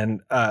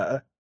 And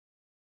I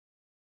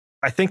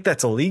think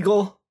that's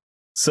illegal.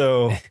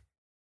 So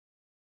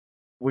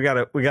we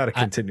gotta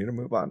continue to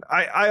move on.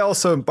 I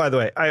also, by the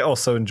way, I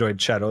also enjoyed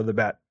Shadow of the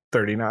Bat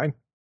 39.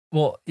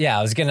 Well, yeah,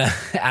 I was going to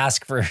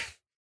ask for.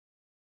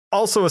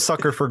 Also a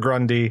sucker for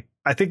Grundy.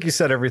 I think you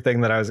said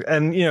everything that I was,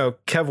 and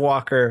Kev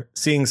Walker,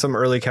 seeing some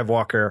early Kev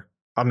Walker,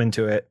 I'm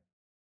into it.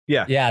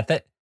 Yeah. Yeah.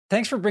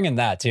 Thanks for bringing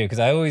that too. Cause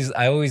I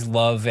always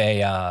love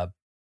a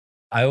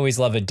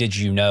did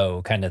you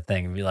know kind of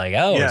thing. Be like,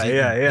 oh,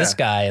 this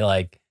guy,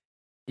 like,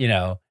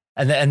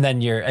 and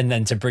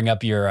then to bring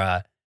up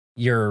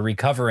your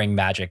recovering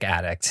magic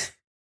addict.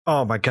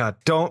 Oh my God.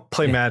 Don't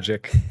play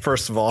Magic.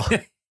 First of all,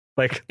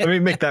 like, let me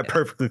make that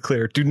perfectly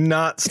clear. Do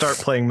not start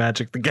playing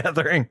Magic the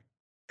Gathering.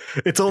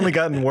 It's only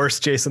gotten worse,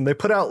 Jason. They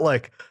put out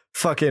like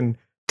fucking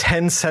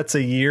 10 sets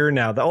a year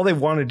now. All they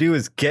want to do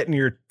is get in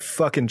your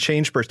fucking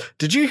change purse.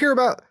 Did you hear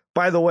about,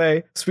 by the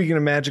way, speaking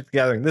of Magic the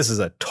Gathering, this is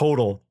a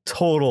total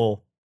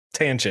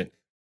tangent,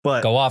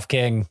 but go off,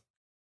 King.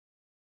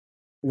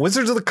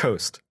 Wizards of the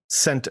Coast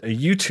sent a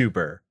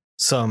YouTuber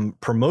some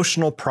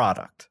promotional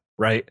product,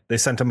 right? They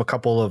sent him a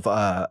couple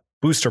of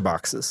booster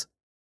boxes,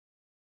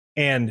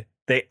 and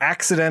they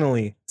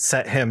accidentally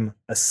sent him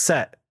a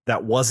set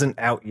that wasn't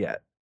out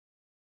yet.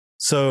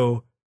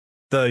 So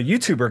the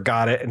YouTuber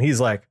got it and he's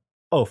like,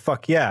 oh,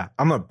 fuck yeah,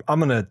 I'm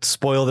going to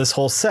spoil this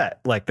whole set.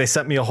 Like, they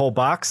sent me a whole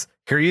box.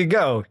 Here you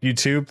go,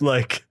 YouTube.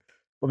 Like,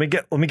 let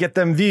me get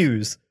them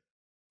views.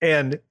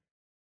 And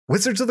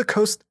Wizards of the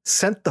Coast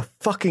sent the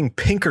fucking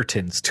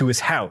Pinkertons to his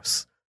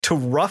house to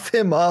rough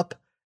him up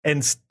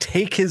and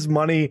take his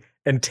money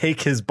and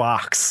take his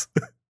box.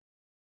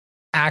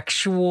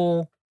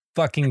 Actual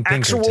fucking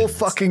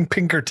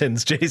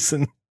Pinkertons,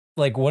 Jason.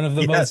 Like one of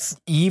the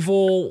most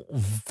evil,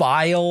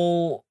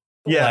 vile,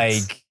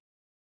 like,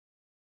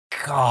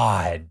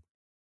 God,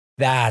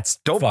 that's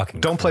don't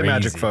crazy. Play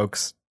Magic,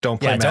 folks. Don't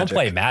play Magic. Don't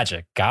play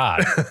Magic.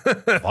 God,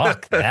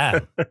 fuck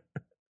that.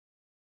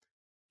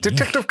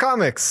 Detective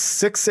Comics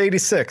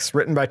 686,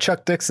 written by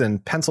Chuck Dixon,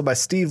 penciled by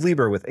Steve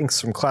Lieber with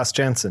inks from Klaus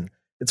Janson.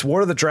 It's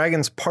War of the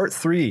Dragons Part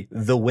 3,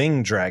 The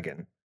Winged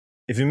Dragon.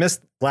 If you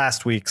missed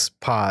last week's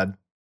pod,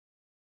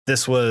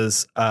 this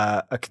was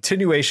a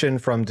continuation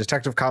from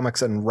Detective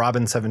Comics and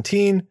Robin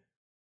 17.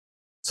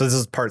 So this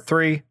is part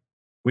 3.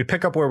 We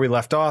pick up where we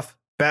left off.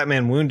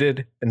 Batman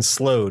wounded and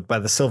slowed by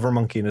the Silver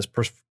Monkey in his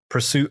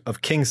pursuit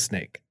of King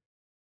Snake.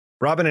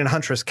 Robin and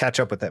Huntress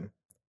catch up with him.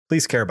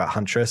 Please care about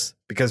Huntress,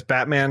 because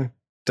Batman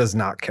does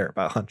not care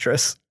about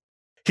Huntress.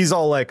 He's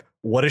all like,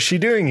 what is she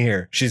doing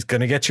here? She's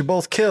going to get you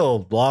both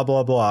killed, blah,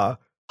 blah, blah.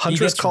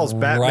 Huntress calls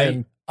Batman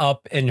right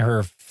up in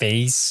her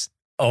face.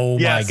 Oh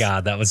my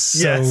God, that was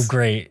so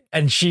great.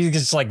 And she's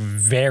just like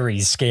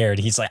very scared.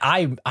 He's like,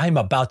 I'm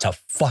about to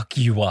fuck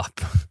you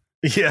up.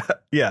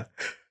 Yeah.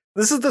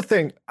 This is the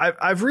thing.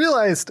 I've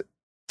realized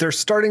they're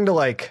starting to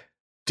like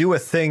do a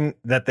thing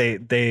that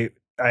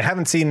I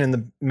haven't seen in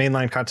the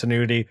mainline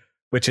continuity,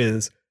 which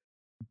is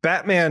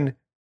Batman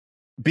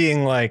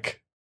being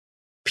like,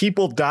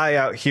 people die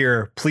out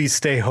here, please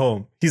stay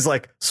home. He's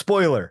like,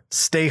 spoiler,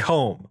 stay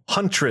home.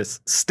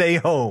 Huntress, stay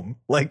home.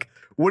 Like,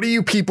 what are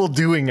you people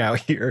doing out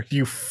here?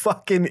 You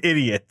fucking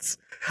idiots.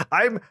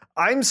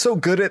 I'm so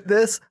good at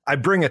this. I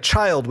bring a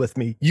child with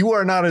me. You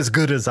are not as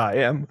good as I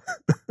am.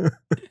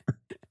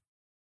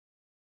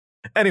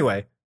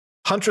 Anyway,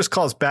 Huntress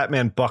calls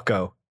Batman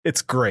Bucko.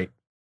 It's great.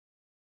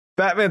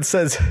 Batman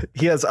says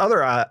he has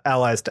other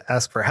allies to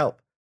ask for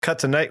help. Cut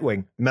to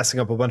Nightwing, messing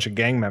up a bunch of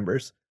gang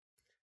members.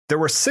 There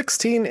were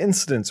 16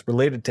 incidents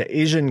related to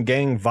Asian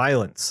gang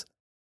violence.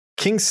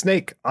 King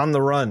Snake on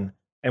the run,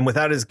 and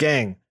without his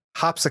gang,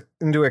 hops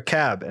into a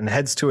cab and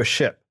heads to a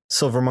ship.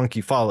 Silver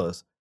Monkey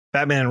follows.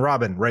 Batman and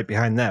Robin right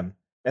behind them.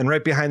 And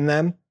right behind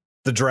them,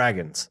 the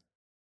Dragons.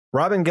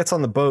 Robin gets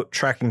on the boat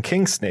tracking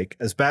King Snake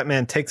as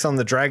Batman takes on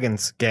the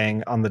Dragons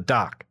gang on the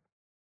dock.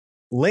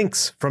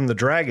 Lynx from the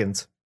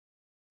Dragons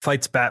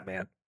fights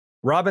Batman.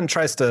 Robin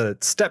tries to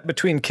step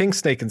between King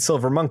Snake and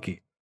Silver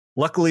Monkey.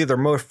 Luckily, they're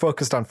more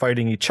focused on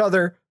fighting each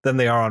other than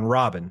they are on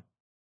Robin.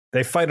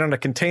 They fight on a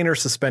container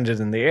suspended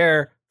in the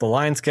air. The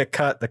lines get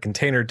cut. The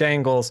container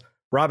dangles.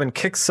 Robin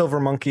kicks Silver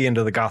Monkey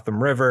into the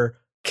Gotham River.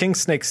 King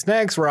Snake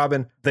snags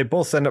Robin. They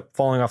both end up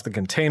falling off the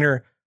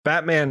container.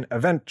 Batman,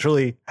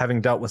 eventually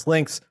having dealt with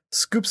Lynx,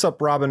 scoops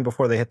up Robin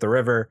before they hit the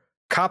river.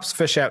 Cops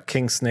fish out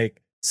King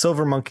Snake.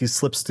 Silver Monkey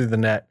slips through the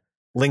net.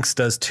 Lynx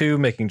does too,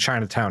 making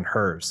Chinatown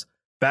hers.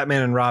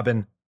 Batman and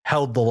Robin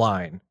held the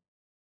line.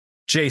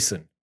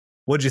 Jason,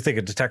 what'd you think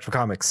of Detective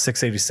Comics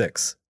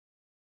 686?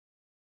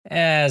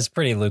 It's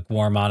pretty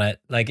lukewarm on it.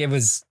 Like it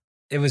was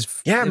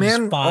yeah, it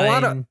man. was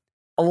fine.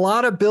 A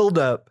lot of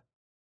buildup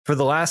for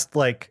the last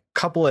like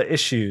couple of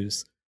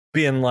issues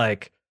being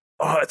like,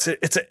 oh, it's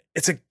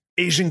a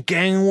Asian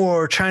gang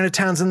war.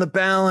 Chinatown's in the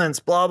balance.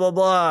 Blah blah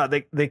blah.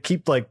 They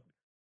keep like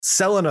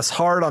selling us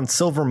hard on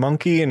Silver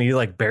Monkey, and he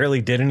like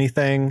barely did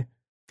anything.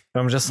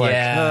 And I'm just like,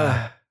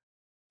 yeah,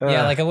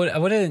 like I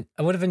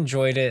would have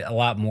enjoyed it a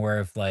lot more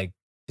if like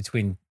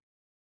between.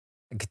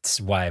 It's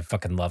why I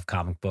fucking love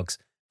comic books.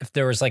 If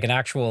there was like an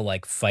actual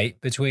like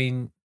fight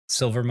between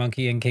Silver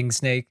Monkey and King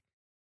Snake.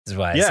 This is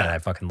why I said I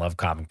fucking love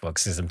comic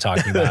books, because I'm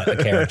talking about a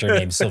character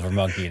named Silver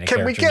Monkey and a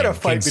Can we get a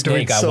fight King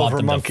between Snake.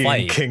 Silver Monkey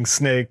and King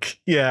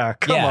Snake? Yeah,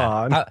 come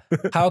on.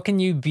 How can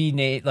you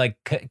be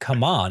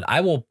come on?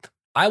 I will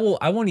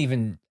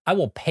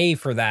pay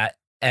for that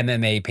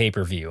MMA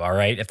pay-per-view, all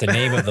right? If the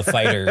name of the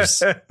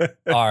fighters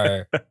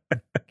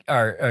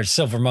are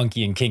Silver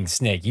Monkey and King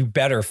Snake, you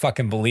better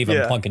fucking believe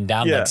I'm plunking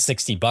down like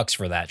 $60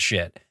 for that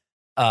shit.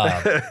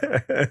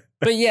 But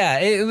yeah,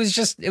 it was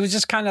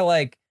just kind of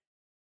like,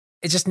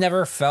 it just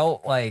never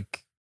felt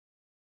like,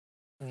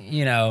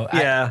 you know.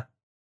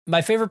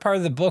 My favorite part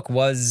of the book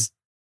was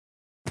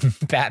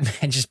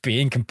Batman just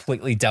being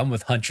completely done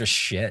with Huntress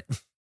shit.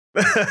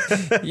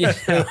 You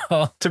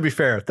know? To be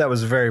fair, that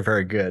was very,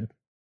 very good.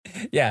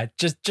 Yeah,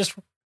 just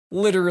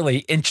literally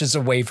inches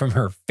away from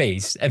her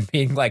face and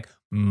being like,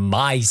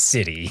 my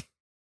city.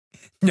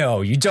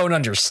 No, you don't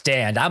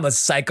understand. I'm a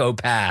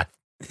psychopath.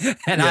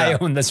 And I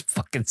own this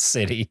fucking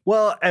city.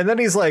 Well, and then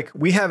he's like,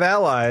 we have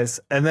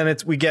allies. And then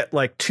we get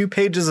like 2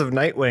 pages of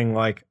Nightwing,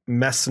 like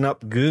messing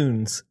up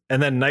goons.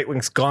 And then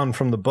Nightwing's gone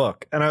from the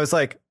book. And I was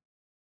like,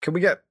 can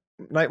we get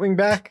Nightwing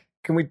back?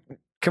 Can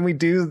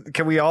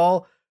we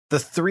all, the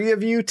 3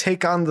 of you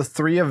take on the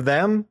 3 of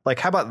them? Like,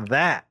 how about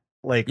that?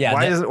 Like,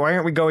 why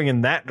aren't we going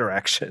in that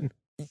direction?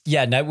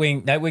 Yeah.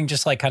 Nightwing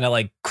just like kind of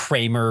like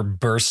Kramer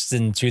bursts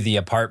into the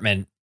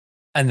apartment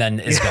and then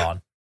is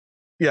gone.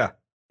 Yeah.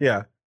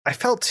 Yeah. I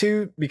felt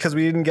too, because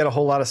we didn't get a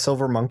whole lot of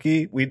Silver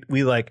Monkey.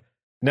 We like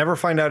never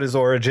find out his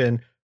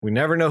origin. We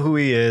never know who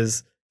he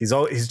is.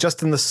 He's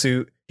just in the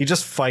suit. He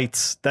just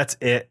fights. That's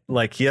it.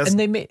 Like he has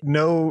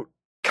no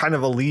kind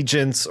of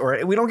allegiance,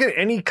 or we don't get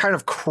any kind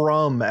of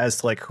crumb as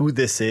to like who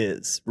this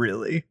is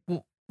really.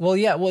 Well,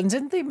 yeah. Well, and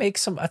didn't they make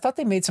I thought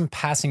they made some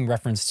passing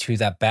reference to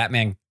that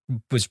Batman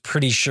was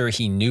pretty sure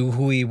he knew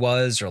who he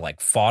was, or like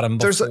fought him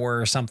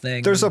before or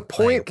something. There's a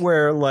point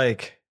where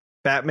like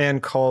Batman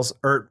calls,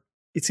 or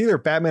it's either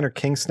Batman or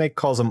King Snake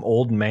calls him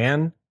old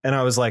man. And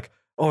I was like,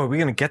 oh, are we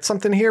going to get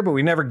something here? But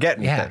we never get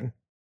anything.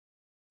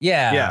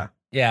 Yeah.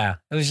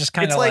 It was just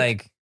kind of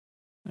like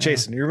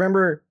Jason, you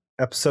remember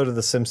episode of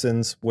The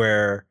Simpsons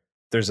where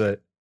there's a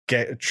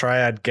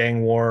triad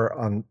gang war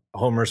on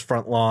Homer's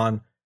front lawn,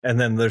 and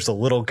then there's a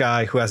little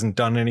guy who hasn't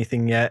done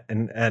anything yet,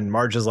 and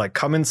Marge is like,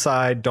 come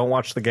inside, don't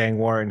watch the gang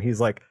war, and he's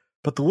like,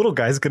 but the little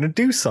guy's gonna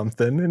do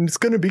something and it's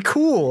gonna be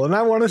cool and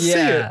I want to see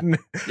it. And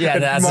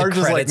Marge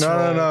is like,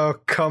 no,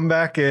 come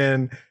back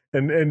in.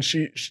 And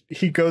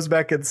he goes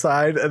back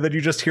inside, and then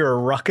you just hear a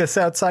ruckus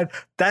outside.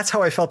 That's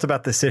how I felt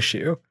about this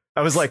issue.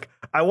 I was like,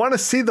 I want to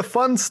see the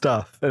fun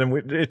stuff,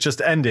 and it just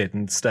ended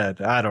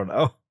instead. I don't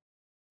know.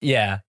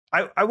 Yeah,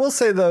 I will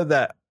say though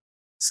that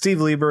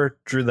Steve Lieber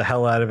drew the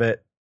hell out of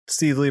it.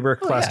 Steve Lieber,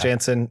 Klaus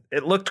Janson,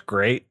 it looked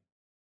great.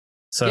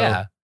 So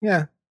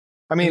yeah.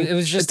 I mean,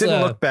 it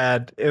didn't look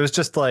bad. It was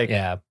just like,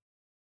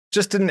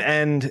 just didn't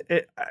end.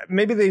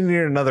 Maybe they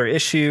needed another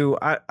issue.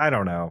 I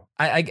don't know.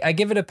 I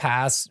give it a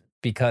pass,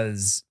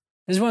 because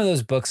this is one of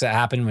those books that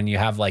happen when you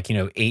have like,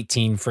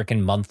 18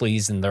 freaking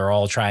monthlies and they're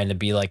all trying to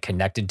be like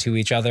connected to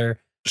each other.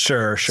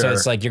 Sure. So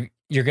it's like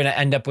you're going to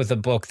end up with a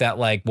book that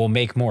like will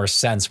make more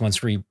sense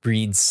once we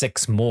read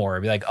 6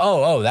 more. Be like,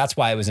 oh, that's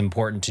why it was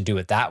important to do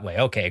it that way.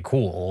 Okay,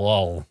 cool.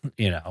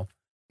 Well,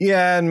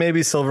 Yeah, and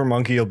maybe Silver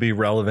Monkey will be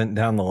relevant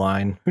down the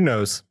line. Who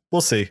knows?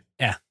 We'll see.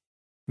 Yeah.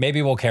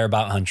 Maybe we'll care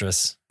about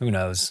Huntress. Who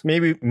knows?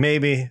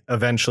 Maybe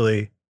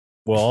eventually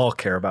we'll all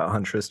care about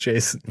Huntress,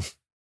 Jason.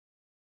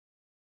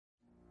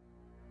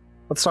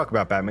 Let's talk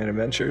about Batman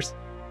Adventures.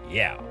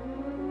 Yeah.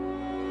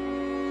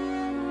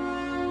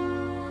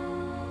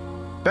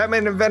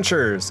 Batman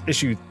Adventures,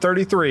 issue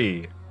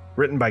 33,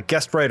 written by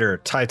guest writer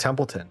Ty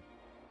Templeton.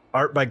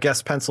 Art by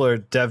guest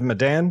penciler Dev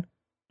Madan.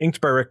 Inked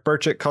by Rick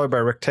Burchett, colored by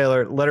Rick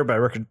Taylor, letter by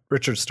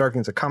Richard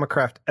Starkings of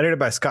Comicraft, edited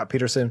by Scott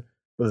Peterson,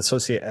 with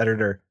associate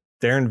editor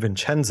Darren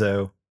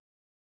Vincenzo.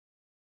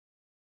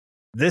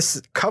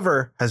 This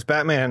cover has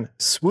Batman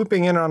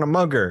swooping in on a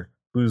mugger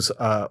who's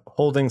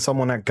holding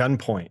someone at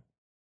gunpoint.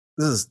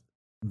 This is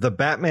the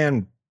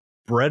Batman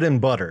bread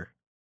and butter.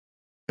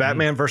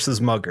 Batman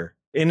versus mugger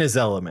in his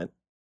element.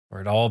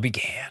 Where it all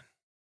began.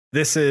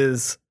 This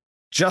is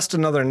Just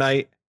Another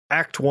Night,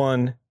 Act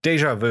 1,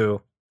 Deja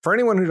Vu. For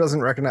anyone who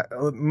doesn't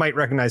might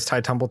recognize Ty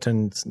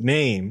Templeton's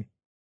name,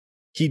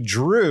 he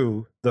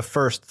drew the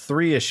first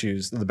 3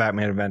 issues of the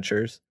Batman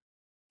Adventures.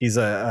 He's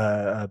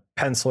a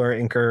penciler,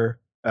 inker,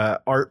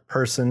 art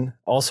person,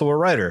 also a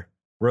writer.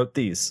 Wrote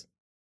these.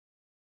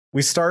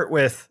 We start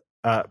with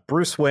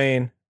Bruce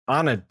Wayne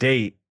on a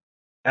date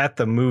at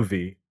the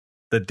movie.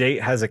 The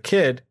date has a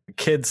kid. The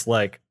kid's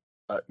like,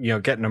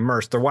 getting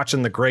immersed. They're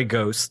watching The Grey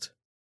Ghost,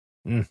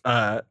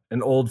 an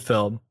old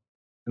film,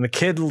 and the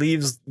kid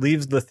leaves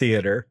the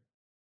theater,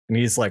 and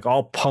he's like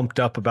all pumped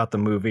up about the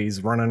movie.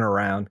 He's running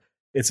around.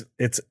 It's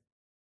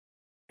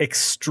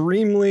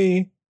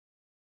extremely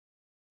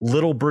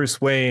little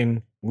Bruce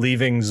Wayne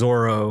leaving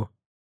Zorro,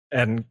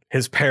 and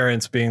his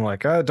parents being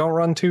like, "Oh, don't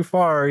run too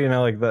far,"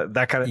 like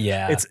that kind of.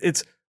 Yeah,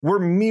 we're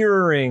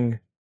mirroring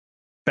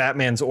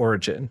Batman's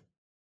origin.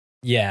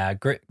 Yeah,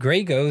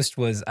 Grey Ghost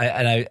was,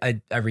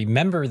 I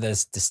remember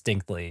this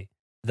distinctly.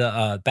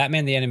 The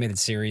Batman the Animated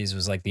Series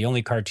was like the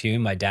only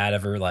cartoon my dad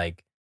ever,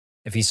 like,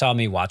 if he saw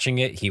me watching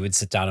it, he would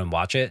sit down and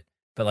watch it.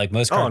 But like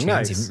most cartoons,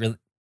 nice. he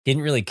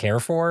didn't really care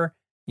for.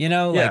 Like,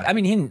 Yeah. I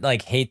mean, he didn't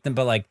like hate them,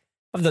 but like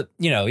of the,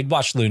 he'd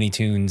watch Looney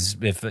Tunes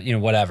if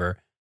whatever.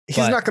 He's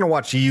not going to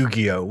watch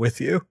Yu-Gi-Oh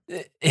with you.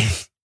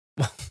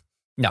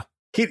 No,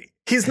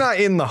 he's not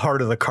in the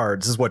heart of the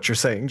cards, is what you're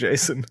saying,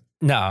 Jason.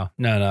 No.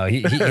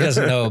 He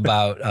doesn't know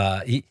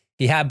about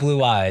he had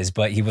blue eyes,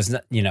 but he was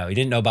not, he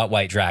didn't know about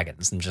white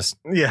dragons and just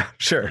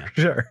sure.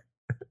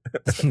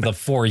 The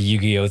 4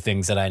 Yu-Gi-Oh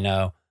things that I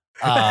know.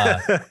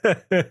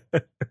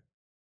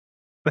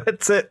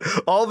 That's it.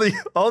 All the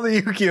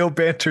Yu-Gi-Oh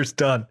banter's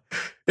done.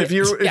 If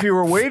you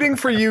were waiting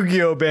for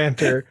Yu-Gi-Oh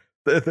banter,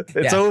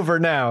 it's over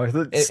now.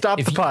 Stop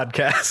the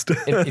podcast.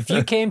 if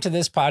you came to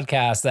this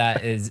podcast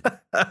that is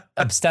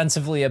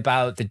ostensibly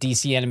about the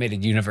DC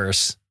animated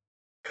universe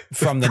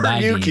from the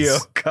 90s. Yu-Gi-Oh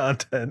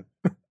content.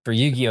 For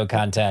Yu-Gi-Oh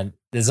content,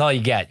 this is all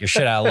you get. You're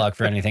shit out of luck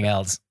for anything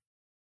else.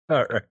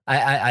 All right.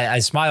 I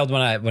smiled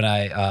when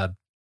I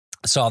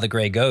saw The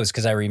Grey Ghost,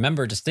 because I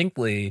remember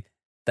distinctly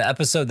the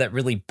episode that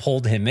really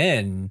pulled him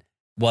in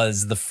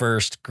was the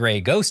first Grey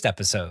Ghost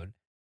episode.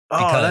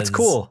 Oh, that's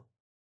cool.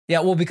 Yeah,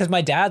 well, because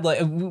my dad, like,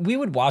 we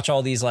would watch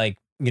all these, like,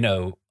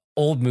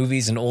 old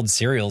movies and old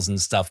serials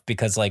and stuff,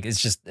 because like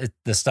it's just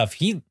the stuff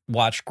he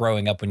watched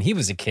growing up when he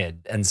was a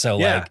kid, and so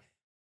like.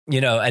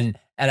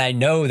 And I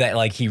know that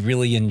like he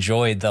really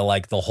enjoyed the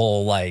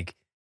whole like,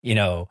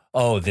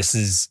 oh, this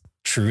is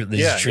true.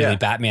 This is truly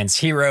Batman's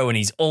hero, and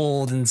he's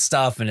old and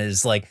stuff, and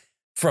is like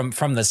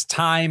from this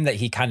time that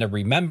he kind of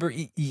remember.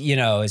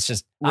 It's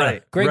just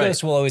right. Grey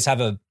Ghost will always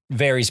have a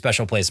very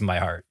special place in my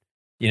heart.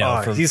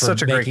 He's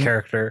such a great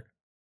character.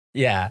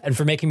 Yeah, and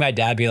for making my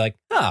dad be like,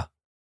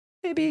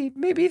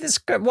 maybe this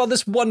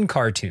one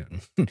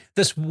cartoon,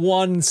 this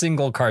one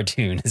single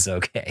cartoon is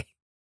okay.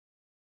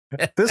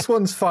 This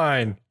one's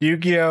fine.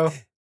 Yu-Gi-Oh,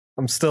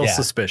 I'm still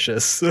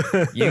suspicious.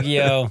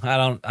 Yu-Gi-Oh, I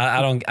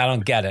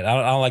don't get it.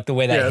 I don't like the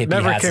way that hippie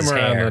never has came his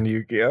around hair. on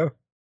Yu-Gi-Oh.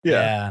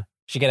 Yeah.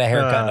 She get a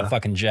haircut and a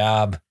fucking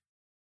job.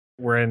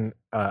 We're in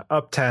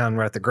Uptown.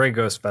 We're at the Grey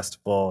Ghost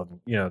Festival,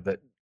 and that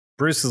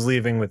Bruce is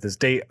leaving with his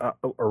date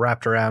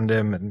wrapped around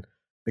him, and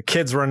the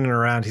kid's running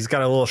around. He's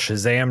got a little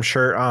Shazam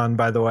shirt on,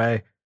 by the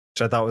way,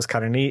 which I thought was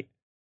kind of neat.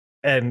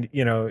 And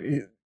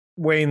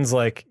Wayne's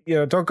like,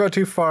 don't go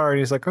too far. And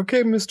he's like,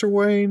 okay, Mr.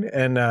 Wayne.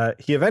 And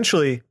he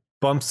eventually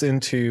bumps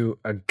into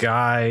a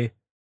guy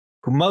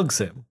who mugs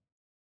him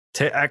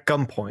at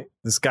gunpoint.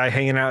 This guy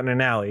hanging out in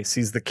an alley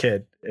sees the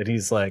kid, and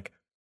he's like,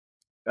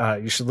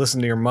 you should listen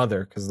to your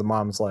mother, because the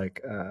mom's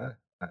like,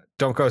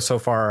 don't go so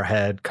far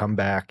ahead, come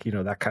back,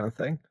 that kind of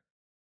thing.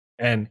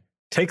 And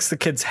takes the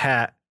kid's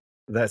hat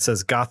that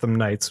says Gotham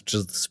Knights, which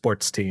is the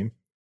sports team,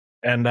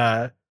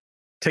 and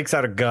takes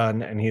out a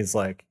gun, and he's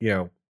like,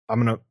 I'm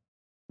going to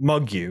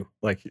mug you.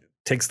 Like,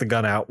 takes the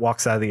gun out,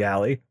 walks out of the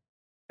alley,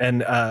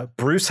 and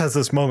Bruce has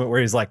this moment where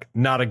he's like,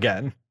 not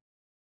again.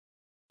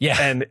 Yeah.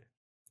 And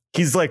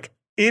he's like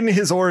in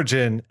his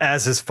origin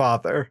as his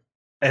father,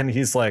 and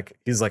he's like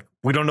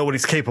we don't know what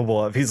he's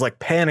capable of. He's like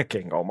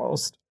panicking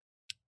almost.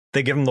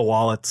 They give him the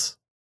wallets.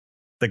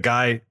 The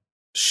guy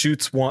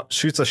shoots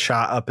a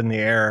shot up in the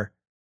air.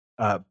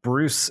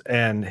 Bruce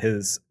and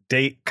his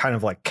date kind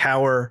of like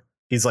cower.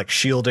 He's like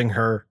shielding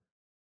her.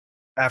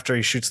 After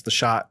he shoots the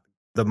shot,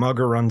 the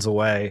mugger runs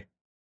away.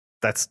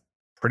 That's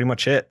pretty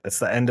much it. That's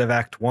the end of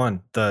Act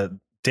 1. The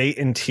date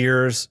in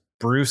tears.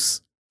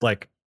 Bruce,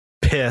 like,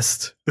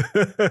 pissed.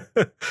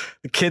 The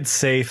kid's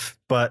safe,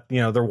 but, you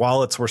know, their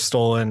wallets were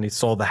stolen. He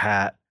stole the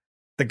hat.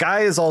 The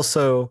guy is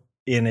also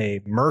in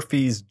a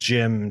Murphy's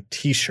Gym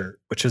t-shirt,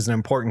 which is an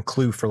important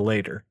clue for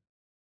later.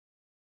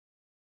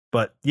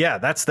 But yeah,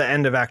 that's the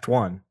end of Act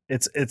 1.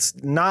 It's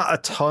not a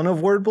ton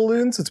of word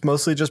balloons. It's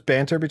mostly just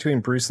banter between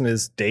Bruce and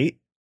his date.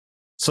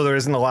 So there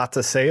isn't a lot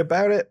to say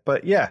about it.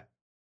 But yeah,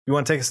 you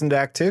want to take us into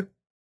Act 2?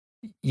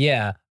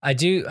 Yeah, I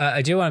do.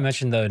 I do want to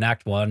mention though in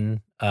Act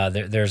 1,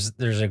 there's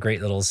a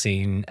great little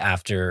scene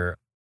after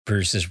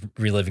Bruce is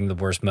reliving the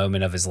worst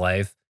moment of his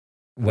life,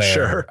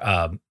 where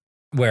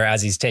where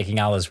as he's taking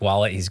out his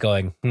wallet, he's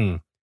going,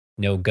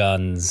 no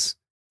guns.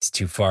 He's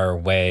too far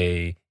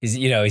away. He's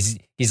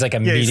like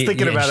he's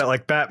thinking about it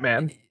like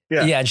Batman.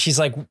 Yeah. Yeah. And she's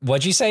like,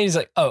 what'd you say? He's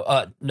like,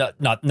 no,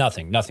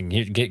 nothing.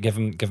 Here, give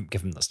him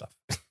the stuff.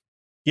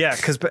 Yeah.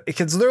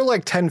 Because they're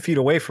like 10 feet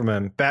away from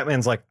him.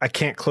 Batman's like, I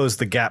can't close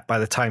the gap by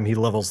the time he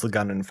levels the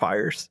gun and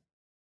fires.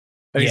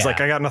 And he's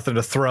like, I got nothing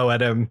to throw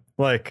at him.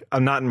 Like,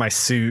 I'm not in my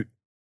suit.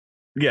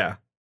 Yeah.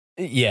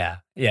 Yeah.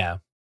 Yeah.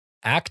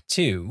 Act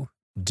 2,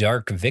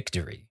 Dark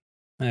Victory.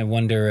 I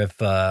wonder if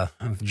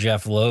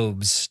Jeff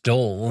Loeb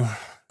stole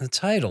the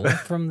title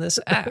from this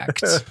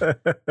act.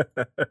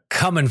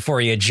 Coming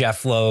for you,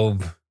 Jeff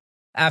Loeb.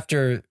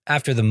 After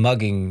the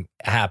mugging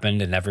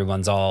happened and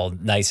everyone's all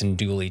nice and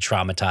duly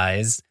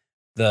traumatized,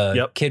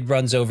 the kid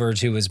runs over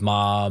to his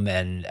mom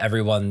and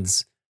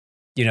everyone's,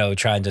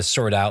 trying to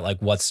sort out like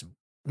what's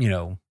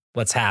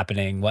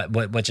happening,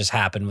 what just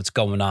happened, what's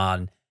going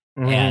on.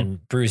 Mm-hmm.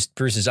 And Bruce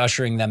is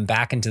ushering them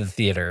back into the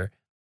theater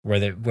where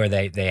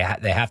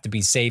they have to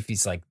be safe.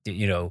 He's like,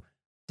 go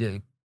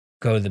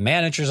to the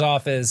manager's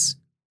office,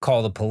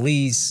 call the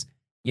police,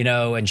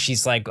 and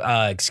she's like,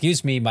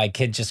 excuse me, my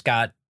kid just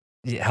got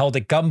held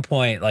at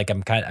gunpoint. Like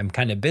I'm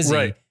kind of busy.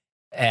 Right.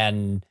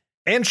 And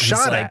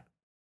shot like, at.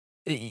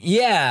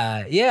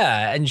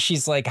 Yeah. And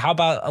she's like, how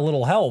about a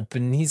little help?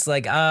 And he's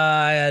like,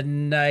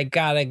 I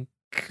gotta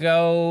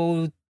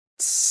go,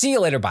 see you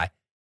later. Bye.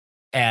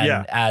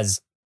 And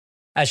as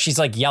she's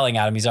like yelling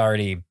at him, he's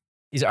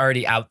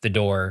already out the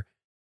door,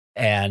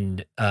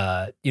 and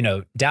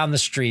down the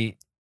street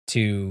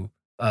to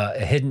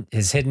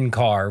his hidden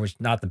car, which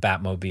not the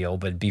Batmobile,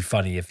 but it'd be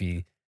funny if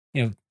he,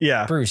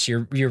 Bruce,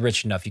 you're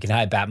rich enough, you can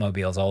hide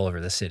Batmobiles all over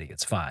the city.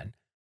 It's fine.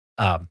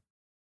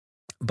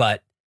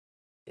 But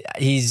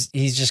he's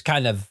just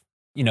kind of,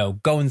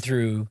 going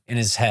through in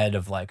his head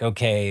of like,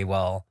 okay,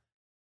 well,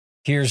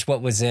 here's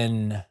what was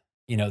in,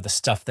 the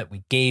stuff that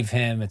we gave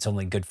him. It's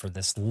only good for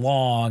this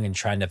long, and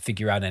trying to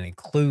figure out any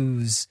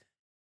clues.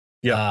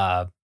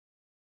 Yeah.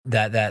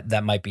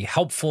 That might be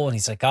helpful. And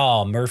he's like,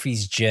 oh,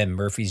 Murphy's Gym.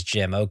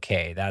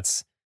 Okay.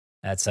 That's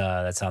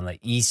on the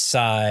east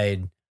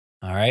side.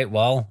 All right.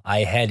 Well, I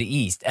head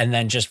east, and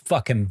then just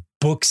fucking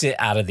books it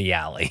out of the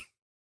alley.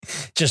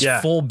 Just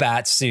full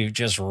bat suit,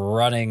 just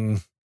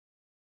running.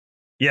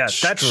 Yeah.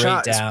 That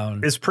shot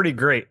down is pretty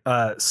great.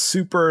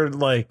 Super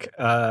like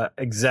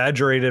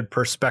exaggerated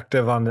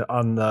perspective on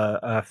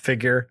the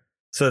figure.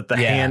 So that the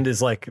hand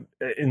is like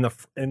in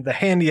the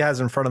hand he has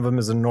in front of him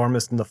is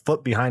enormous, and the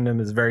foot behind him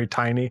is very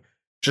tiny,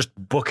 just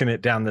booking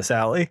it down this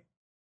alley.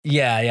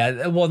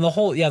 Yeah. Well, the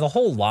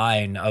whole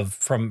line of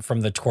from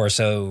the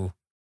torso,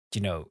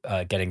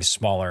 getting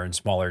smaller and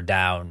smaller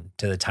down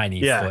to the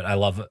tiny foot. I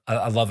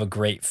love a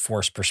great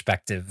force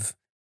perspective.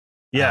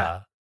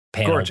 Yeah.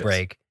 Panel gorgeous.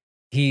 Break.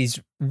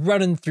 He's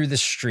running through the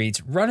streets,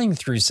 running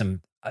through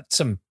some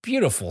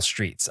beautiful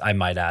streets, I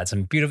might add,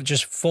 some beautiful,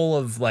 just full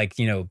of like,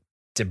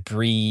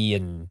 debris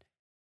and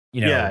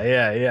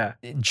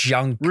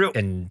junk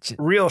and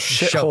real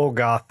shithole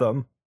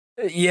Gotham.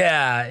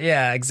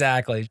 Yeah,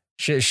 exactly.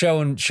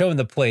 Showing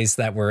the place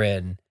that we're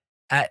in,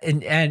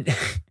 and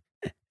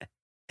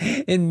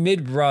in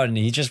mid run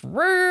he just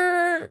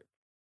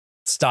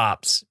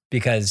stops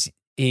because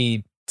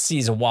he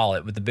sees a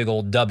wallet with a big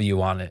old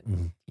W on it,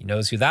 and he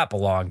knows who that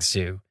belongs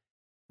to.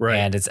 Right,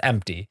 and it's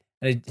empty.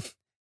 And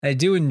I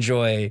do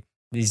enjoy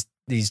these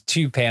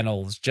two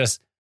panels,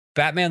 just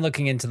Batman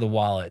looking into the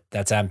wallet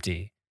that's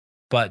empty,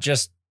 but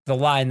just the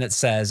line that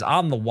says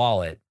on the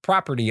wallet,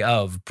 property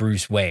of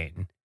Bruce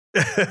Wayne.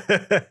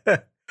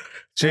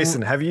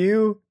 Jason, have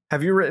you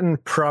written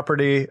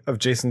property of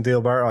Jason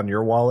Thielbar on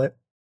your wallet?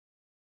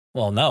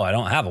 Well, no, I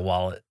don't have a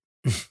wallet.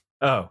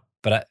 Oh,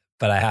 but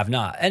I have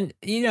not. And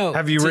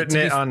have you written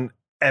it on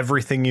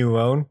everything you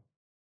own?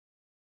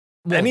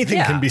 Well,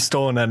 anything can be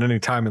stolen at any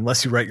time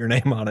unless you write your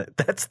name on it.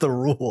 That's the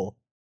rule.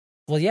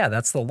 Well, yeah,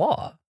 that's the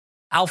law.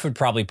 Alfred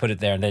probably put it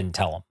there and didn't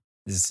tell him.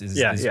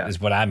 Is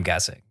what I'm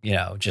guessing.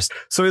 Just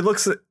so he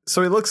looks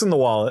in the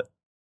wallet.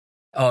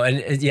 Oh,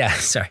 and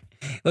sorry.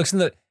 He looks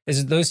in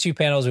those two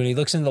panels when he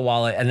looks in the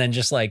wallet, and then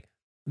just like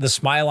the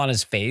smile on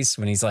his face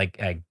when he's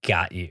like, "I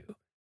got you,"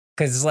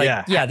 because it's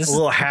like, this a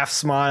little half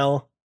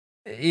smile.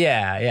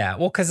 Yeah.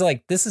 Well, because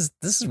like this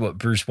is what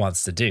Bruce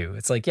wants to do.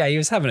 It's like, yeah, he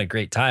was having a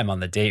great time on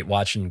the date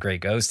watching Grey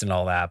Ghost and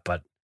all that,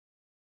 but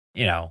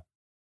you know,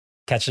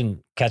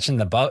 catching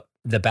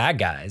the bad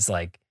guys,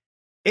 like,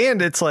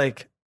 And it's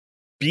like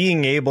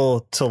being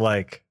able to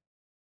like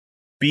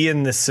be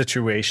in this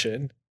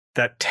situation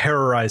that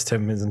terrorized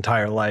him his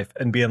entire life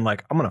and being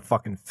like, I'm gonna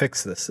fucking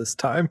fix this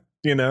time,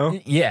 you know?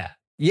 yeah.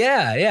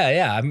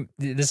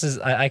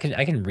 I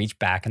can reach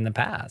back in the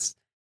past.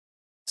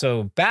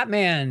 So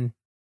Batman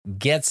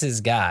gets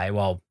his guy.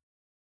 Well,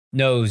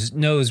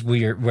 knows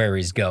where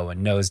he's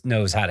going.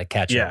 Knows how to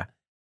catch him.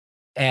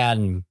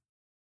 And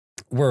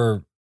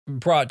we're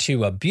brought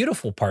to a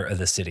beautiful part of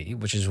the city,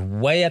 which is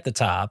way at the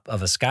top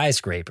of a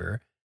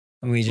skyscraper.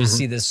 And we just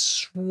see the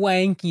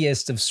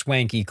swankiest of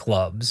swanky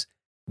clubs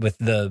with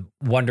the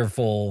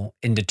wonderful,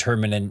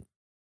 indeterminate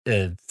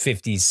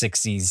 50s,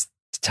 60s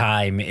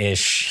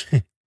time-ish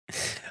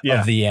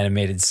of the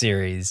animated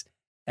series.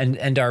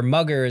 And our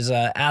mugger is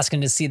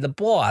asking to see the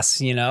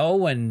boss, you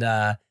know,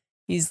 and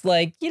he's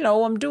like, you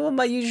know, I'm doing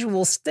my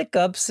usual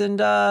stick-ups and,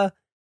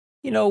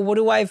 you know, what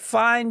do I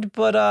find?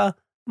 But I'm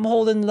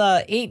holding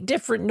 8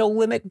 different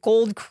no-limit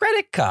gold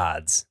credit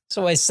cards.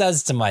 So I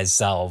says to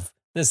myself,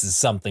 this is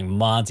something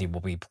Monty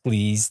will be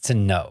pleased to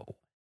know.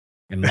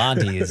 And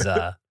Monty is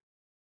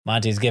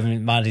Monty's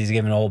giving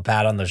an old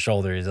pat on the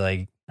shoulder. He's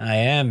like, I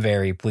am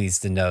very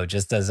pleased to know.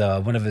 Just as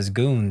one of his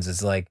goons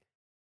is like,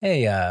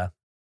 hey,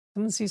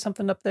 someone see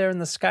something up there in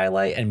the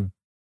skylight? And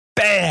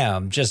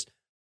bam, just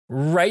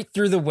right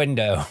through the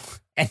window.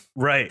 And,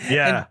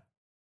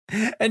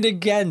 and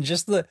again,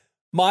 just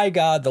my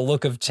God, the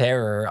look of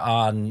terror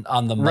on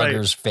the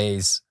mugger's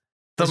face.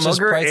 The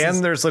mugger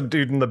and there's a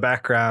dude in the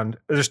background.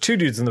 There's 2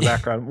 dudes in the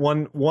background.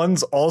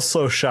 One's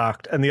also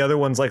shocked, and the other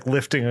one's like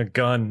lifting a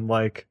gun,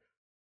 like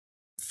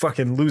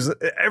fucking losing.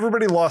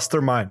 Everybody lost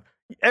their mind.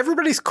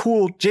 Everybody's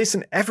cool,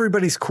 Jason.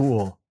 Everybody's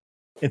cool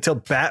until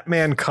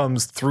Batman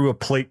comes through a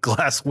plate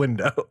glass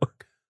window.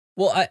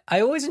 Well,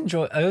 I always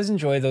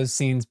enjoy those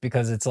scenes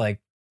because it's like,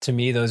 to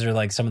me, those are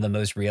like some of the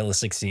most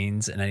realistic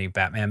scenes in any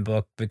Batman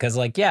book. Because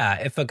like, yeah,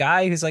 if a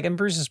guy who's like, and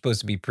Bruce is supposed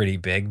to be pretty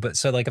big, but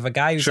so like if a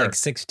guy who's like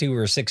 6'2"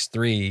 or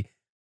 6'3"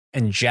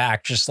 and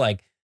Jack just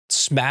like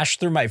smashed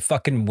through my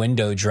fucking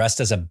window dressed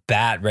as a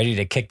bat, ready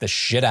to kick the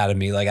shit out of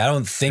me, like I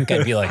don't think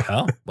I'd be like,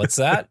 huh, what's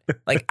that?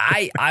 Like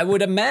I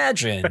would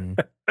imagine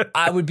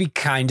I would be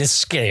kind of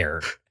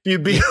scared.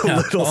 You'd be a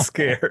little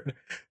scared.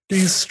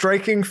 He's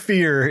striking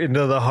fear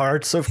into the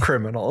hearts of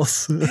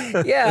criminals.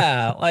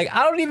 Yeah, like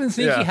I don't even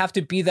think you have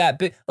to be that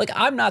big. Like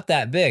I'm not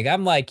that big.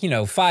 I'm like, you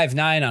know,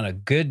 5'9" on a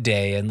good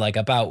day and like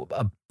about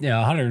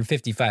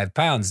 155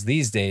 pounds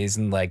these days.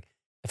 And like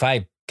if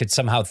I could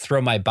somehow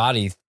throw my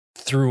body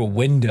through a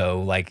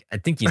window, like I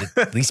think you'd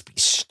at least be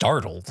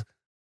startled.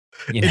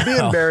 It'd be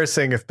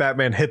embarrassing if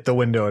Batman hit the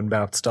window and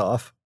bounced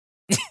off.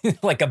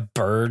 Like a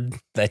bird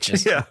that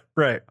just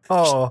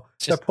Oh,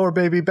 that poor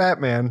baby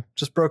Batman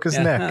just broke his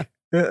neck.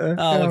 Look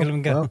at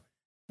him go.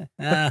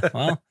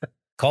 Well,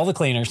 call the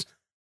cleaners.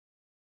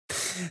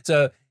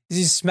 So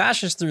he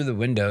smashes through the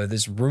window,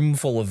 this room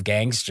full of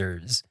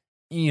gangsters.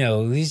 You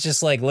know, he's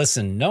just like,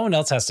 listen, no one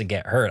else has to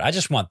get hurt. I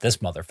just want this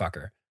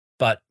motherfucker.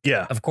 But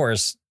of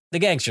course, the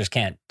gangsters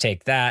can't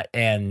take that.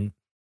 And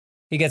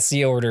he gets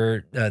the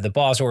order. The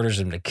boss orders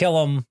him to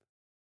kill him.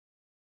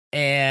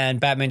 And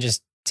Batman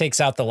just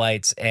takes out the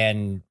lights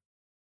and,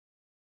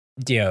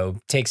 you know,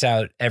 takes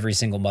out every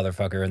single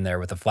motherfucker in there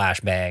with a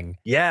flashbang.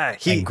 Yeah,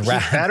 he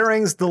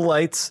batarangs the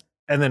lights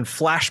and then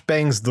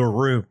flashbangs the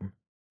room.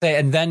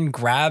 And then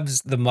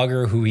grabs the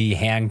mugger who he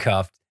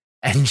handcuffed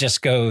and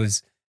just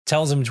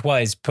tells him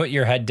twice, put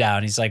your head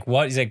down. He's like,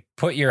 what? He's like,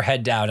 put your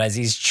head down as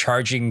he's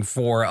charging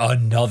for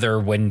another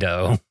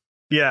window.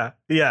 Yeah.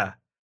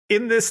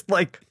 In this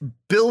like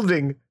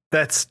building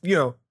that's, you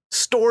know,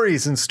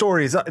 stories and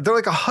stories. They're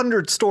like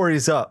 100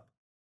 stories up.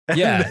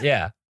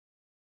 Yeah.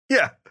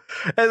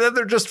 And then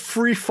they're just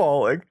free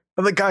falling.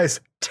 And the guy's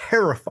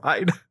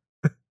terrified.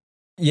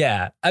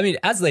 Yeah. I mean,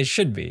 as they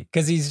should be,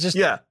 because he's just,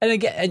 and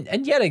again,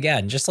 and yet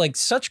again, just like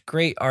such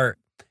great art.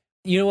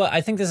 You know what?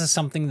 I think this is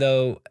something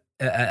though,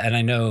 and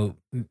I know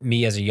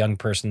me as a young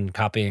person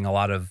copying a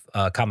lot of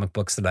comic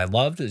books that I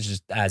loved, is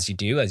just as you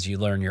do, as you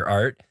learn your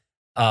art.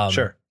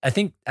 Sure. I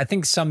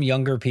think some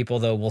younger people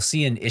though will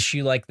see an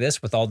issue like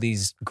this with all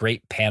these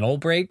great panel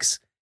breaks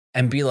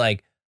and be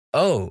like,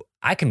 oh,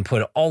 I can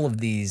put all of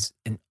these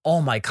in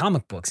all my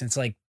comic books. And it's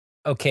like,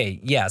 okay,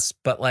 yes,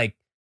 but like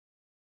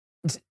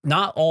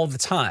not all the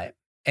time.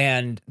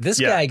 And this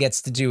guy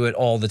gets to do it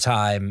all the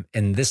time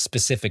in this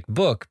specific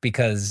book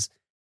because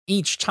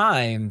each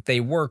time they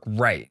work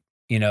right.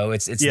 You know,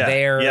 it's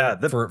there. Yeah,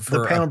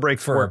 the panel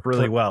breaks work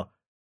really well.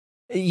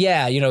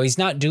 Yeah, you know, he's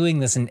not doing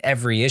this in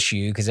every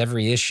issue because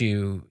every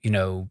issue, you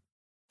know,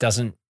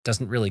 doesn't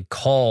really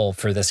call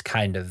for this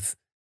kind of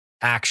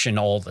action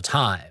all the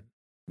time.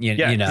 You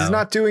know, he's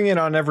not doing it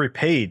on every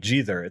page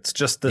either. It's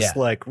just this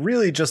like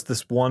really just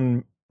this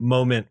one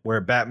moment where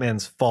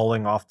Batman's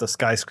falling off the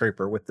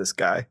skyscraper with this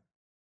guy.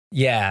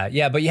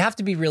 Yeah, but you have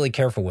to be really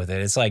careful with it.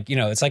 It's like,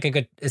 it's like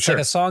it's Sure.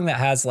 like a song that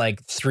has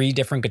like 3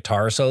 different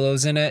guitar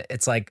solos in it.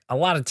 It's like a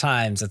lot of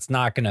times it's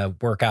not going to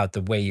work out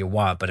the way you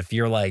want. But if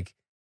you're like,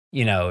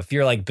 if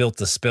you're like Built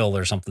to Spill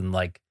or something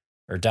like,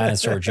 or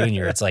Dinosaur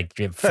Jr., it's like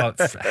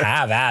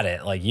have at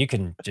it. Like you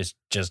can just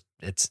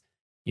it's,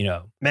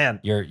 Man,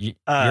 you're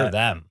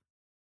them.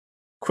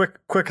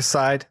 quick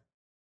aside.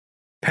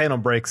 Panel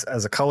breaks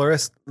as a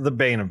colorist, the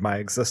bane of my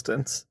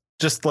existence.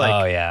 Just like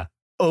Oh yeah.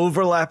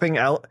 overlapping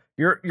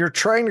you're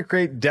trying to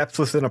create depth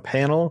within a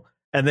panel,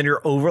 and then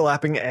you're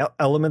overlapping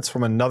elements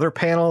from another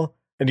panel,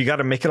 and you got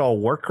to make it all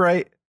work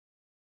right.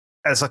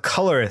 As a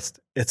colorist,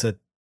 it's a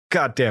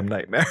goddamn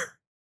nightmare.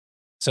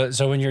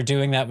 So when you're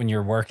doing that, when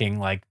you're working,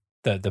 like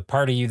the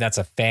part of you that's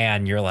a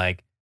fan, you're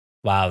like,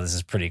 wow, this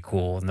is pretty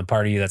cool. And the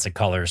part of you that's a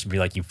colorist would be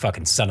like, you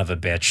fucking son of a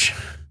bitch.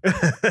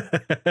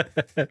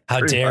 How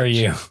dare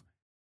you?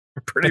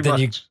 Pretty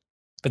much.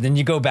 But then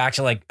you go back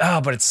to like, oh,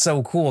 but it's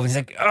so cool. And he's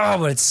like, oh,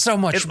 but it's so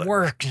much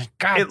work.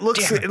 God It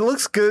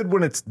looks good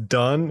when it's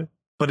done,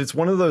 but it's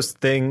one of those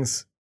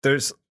things.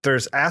 There's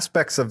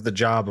aspects of the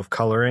job of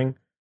coloring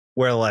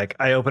where like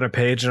I open a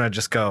page and I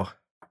just go,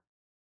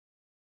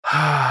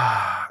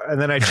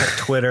 and then I check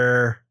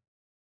Twitter,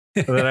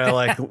 and then I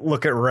like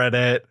look at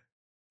Reddit,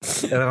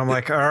 and then I'm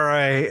like, all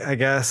right, I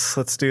guess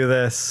let's do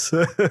this.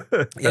 And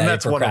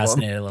that's one of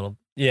them. A little.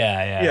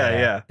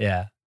 Yeah.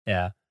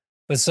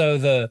 But so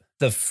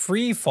the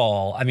free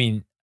fall, I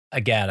mean,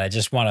 again, I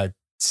just want to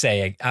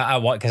say I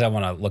want, because I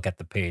want to look at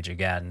the page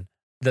again.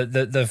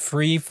 The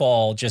free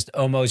fall just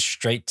almost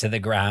straight to the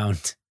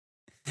ground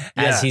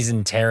as he's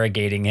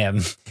interrogating him.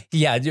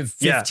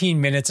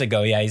 15 minutes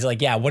ago. Yeah. He's like,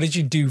 yeah, what did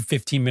you do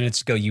 15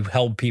 minutes ago? You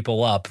held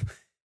people up.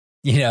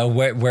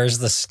 Where's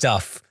the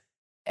stuff?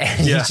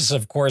 And he just,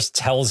 of course,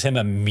 tells him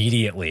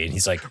immediately. And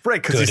he's like,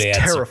 right, because he's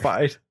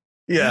terrified.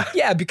 Yeah.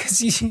 Yeah, because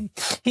he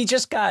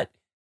just got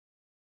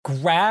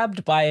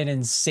grabbed by an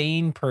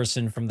insane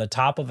person from the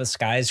top of a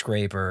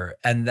skyscraper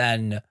and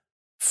then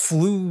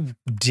flew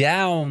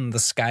down the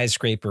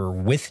skyscraper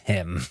with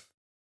him.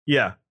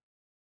 Yeah.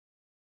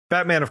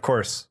 Batman, of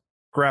course,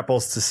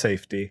 grapples to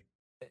safety.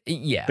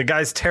 Yeah. The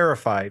guy's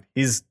terrified.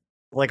 He's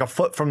like a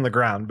foot from the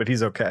ground, but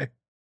he's okay.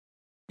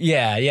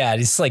 Yeah. And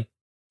he's like,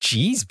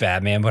 geez,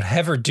 Batman,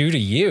 whatever do to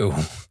you?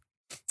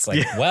 It's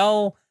like,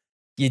 well,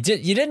 you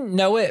didn't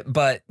know it,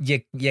 but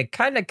you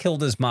kind of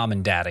killed his mom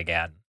and dad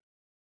again.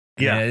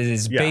 Yeah. It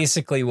is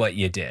basically what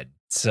you did.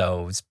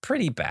 So it's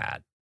pretty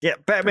bad. Yeah,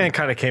 Batman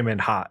kind of came in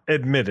hot,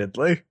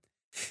 admittedly.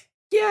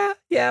 Yeah,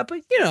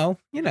 but all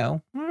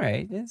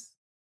right. It's,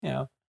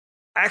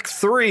 Act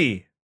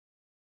 3,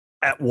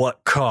 at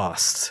what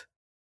cost?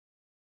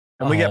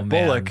 And we get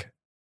Bullock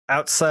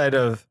outside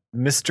of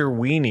Mr.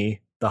 Weenie,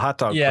 the hot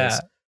dog place.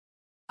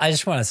 I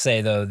just want to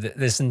say, though,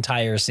 this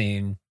entire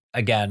scene,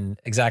 again,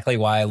 exactly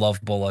why I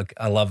love Bullock.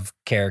 I love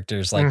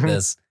characters like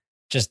this.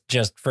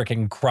 Just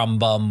freaking crumb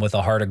bum with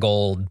a heart of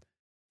gold.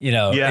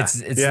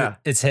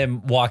 It's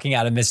him walking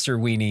out of Mr.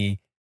 Weenie,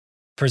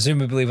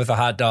 presumably with a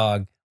hot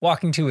dog,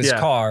 walking to his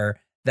car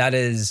that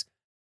is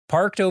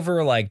parked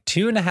over like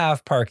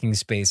 2.5 parking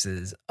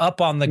spaces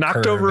up on the curb.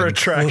 Knocked over a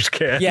trash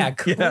can. Yeah,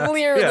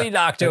 clearly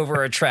knocked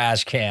over a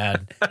trash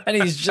can. And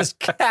he's just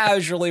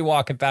casually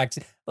walking back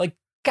to, like,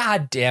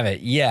 God damn it.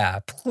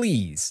 Yeah,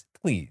 please.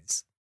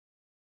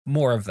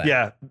 More of that.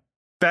 Yeah.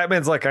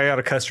 Batman's like, I got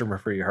a customer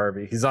for you,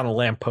 Harvey. He's on a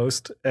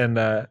lamppost, and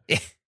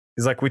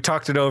he's like, we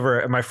talked it over,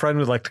 and my friend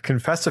would like to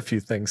confess a few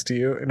things to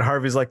you. And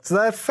Harvey's like, is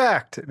that a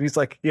fact? And he's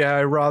like, yeah,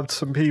 I robbed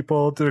some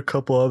people, did a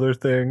couple other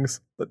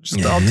things. But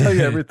I'll tell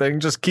you everything.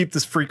 Just keep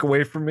this freak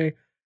away from me.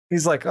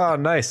 He's like, oh,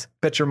 nice.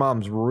 Bet your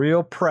mom's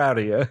real proud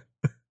of you.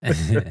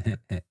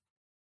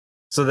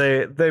 So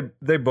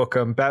they book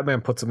him.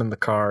 Batman puts him in the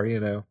car,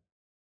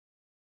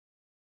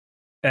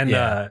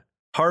 And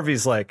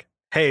Harvey's like,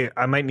 hey,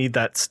 I might need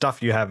that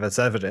stuff you have as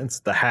evidence,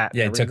 the hat.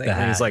 Yeah, he took the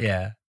hat. And he's like,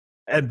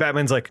 and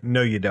Batman's like,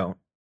 no, you don't.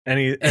 And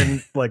he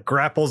like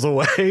grapples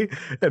away,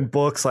 and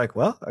Bullock's like,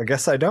 well, I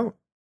guess I don't.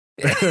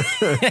 Yeah,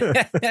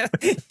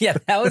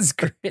 that was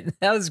great.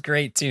 That was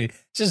great too.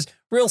 Just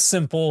real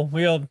simple.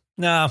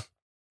 No,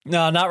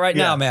 not right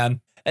now, man.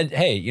 And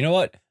hey, you know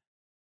what?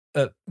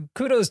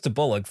 Kudos to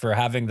Bullock for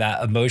having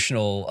that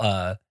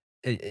emotional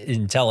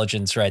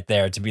intelligence right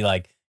there to be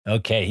like,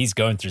 okay, he's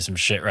going through some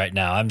shit right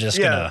now. I'm just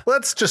gonna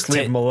let's just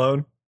leave him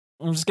alone.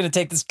 I'm just gonna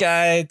take this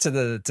guy to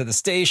the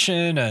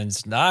station, and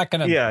it's not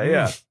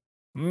gonna.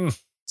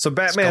 So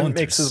Batman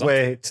makes his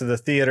way to the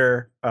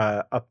theater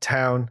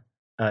uptown.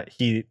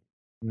 He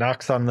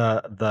knocks on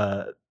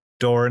the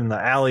door in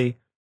the alley.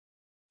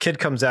 Kid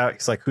comes out.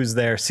 He's like, "Who's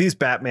there?" Sees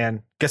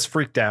Batman, gets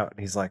freaked out, and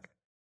he's like,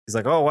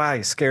 "Oh wow,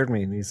 you scared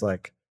me." And he's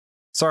like,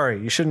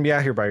 sorry, you shouldn't be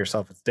out here by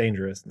yourself. It's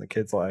dangerous. And the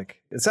kid's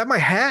like, is that my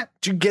hat?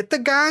 Did you get the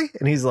guy?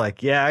 And he's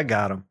like, yeah, I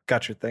got him.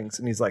 Got your things.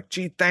 And he's like,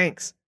 gee,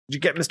 thanks. Did you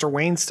get Mr.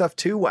 Wayne's stuff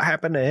too? What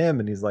happened to him?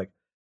 And he's like,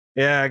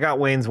 yeah, I got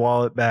Wayne's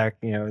wallet back.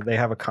 They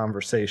have a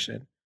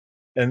conversation.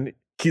 And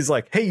he's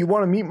like, hey, you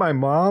want to meet my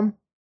mom?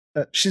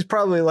 She's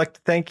probably like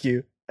to thank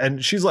you.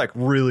 And she's like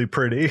really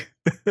pretty.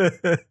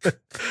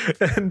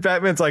 And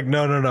Batman's like,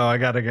 no, I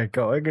gotta get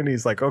going. And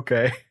he's like,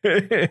 okay.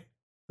 This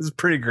is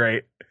pretty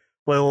great.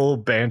 Little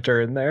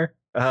banter in there.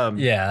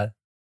 Yeah.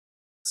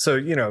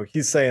 So,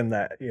 he's saying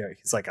that,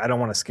 he's like, I don't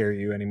want to scare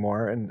you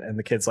anymore. And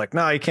the kid's like,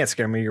 no, you can't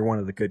scare me. You're one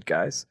of the good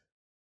guys.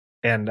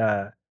 And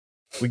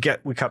we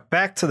cut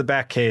back to the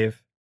Batcave,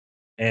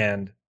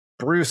 and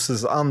Bruce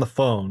is on the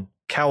phone,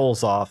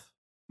 cowls off,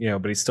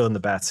 but he's still in the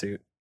bat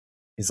suit.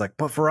 He's like,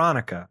 but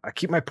Veronica, I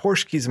keep my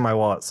Porsche keys in my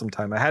wallet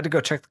sometime. I had to go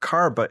check the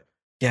car, but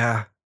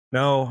yeah,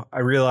 no,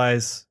 I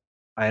realize,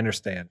 I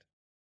understand.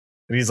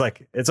 And he's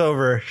like, it's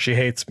over. She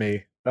hates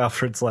me.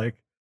 Alfred's like,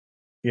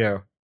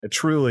 the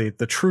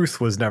truth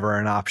was never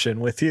an option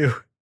with you.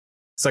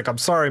 It's like, I'm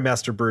sorry,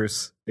 Master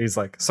Bruce. He's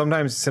like,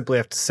 sometimes you simply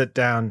have to sit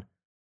down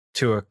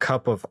to a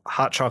cup of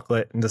hot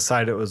chocolate and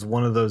decide it was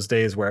one of those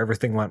days where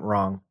everything went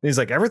wrong. And he's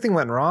like, everything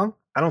went wrong?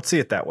 I don't see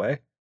it that way.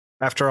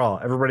 After all,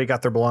 everybody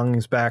got their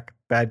belongings back.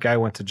 Bad guy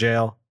went to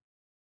jail.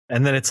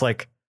 And then it's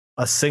like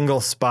a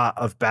single spot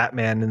of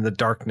Batman in the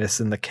darkness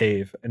in the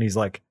cave. And he's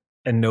like,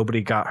 and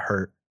nobody got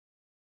hurt.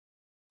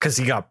 Because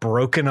he got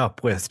broken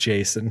up with,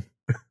 Jason.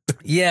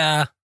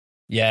 Yeah.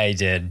 Yeah, he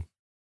did.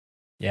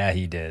 Yeah,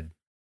 he did.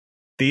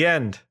 The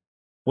end.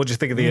 What'd you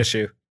think of the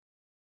issue?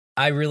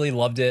 I really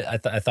loved it.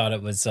 I thought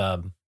it was, I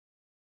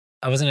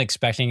wasn't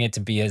expecting it to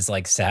be as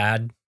like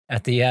sad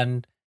at the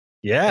end.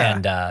 Yeah.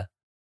 And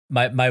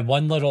my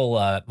one little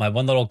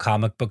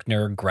comic book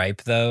nerd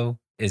gripe though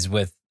is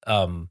with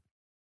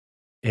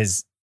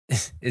is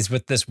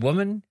with this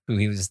woman who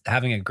he was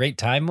having a great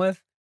time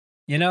with,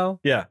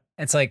 Yeah.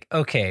 It's like,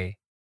 okay,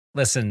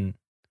 listen,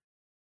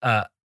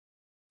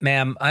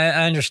 ma'am, I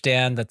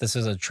understand that this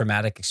is a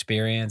traumatic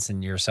experience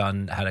and your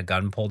son had a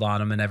gun pulled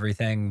on him and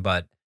everything,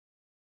 but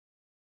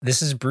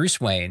this is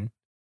Bruce Wayne.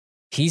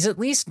 He's at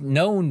least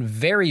known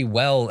very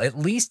well, at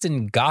least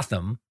in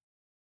Gotham.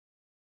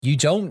 You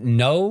don't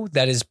know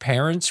that his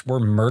parents were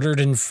murdered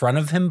in front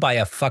of him by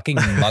a fucking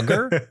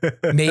mugger?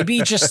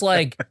 Maybe just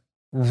like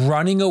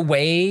running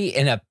away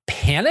in a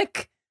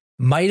panic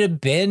might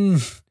have been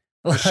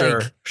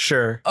like,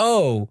 sure.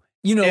 Oh,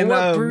 you know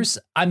what, Bruce?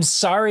 I'm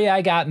sorry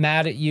I got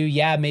mad at you.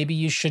 Yeah, maybe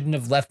you shouldn't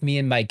have left me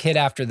and my kid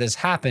after this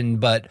happened,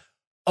 but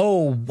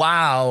oh,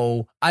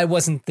 wow. I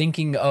wasn't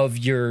thinking of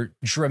your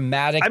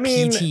dramatic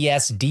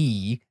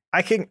PTSD.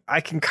 I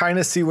can kind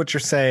of see what you're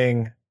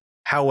saying.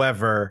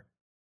 However,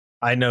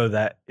 I know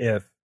that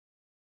if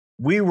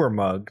we were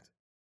mugged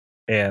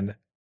and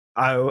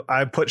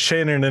I put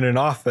Shannon in an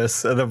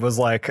office and it was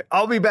like,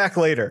 I'll be back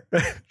later,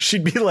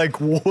 she'd be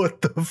like,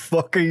 what the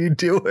fuck are you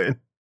doing?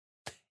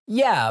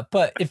 Yeah,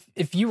 but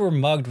if you were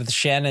mugged with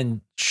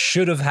Shannon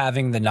should have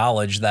having the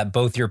knowledge that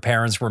both your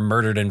parents were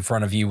murdered in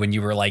front of you when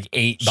you were like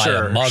 8 by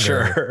a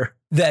mugger,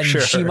 then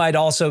she might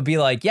also be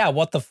like, yeah,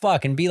 what the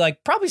fuck? And be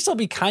like, probably still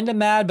be kind of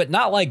mad, but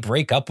not like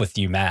break up with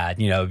you mad,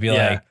 be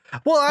like,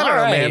 well, I don't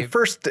know, man.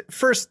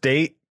 First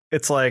date,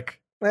 it's like,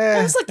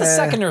 it was like the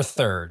second or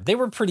third. They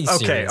were pretty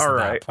serious. Okay,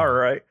 all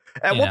right.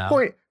 At what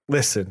point,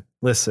 listen,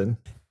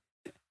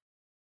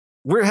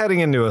 we're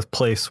heading into a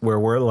place where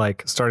we're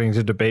like starting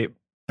to debate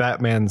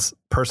Batman's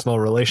personal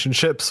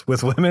relationships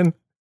with women.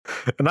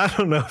 And I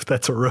don't know if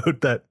that's a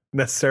road that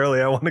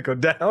necessarily I want to go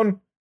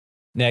down.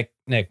 Nick,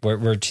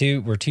 we're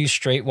two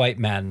straight white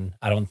men.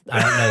 I don't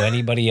know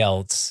anybody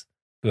else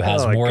who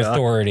has more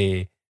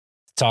authority to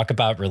talk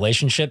about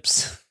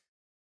relationships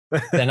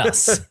than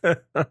us.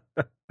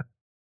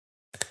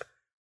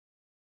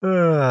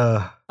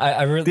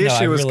 I really, the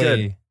issue was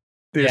good.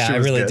 I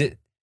really did.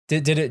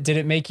 Did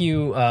it make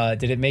you?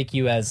 Did it make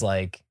you as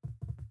like,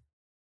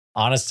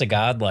 honest to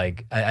God,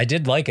 like I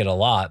did like it a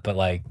lot, but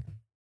like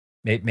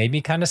it made me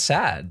kind of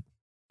sad,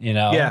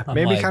 Yeah,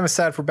 made me kind of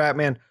sad for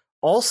Batman.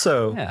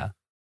 Also, yeah,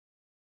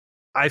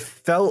 I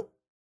felt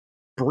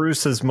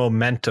Bruce's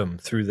momentum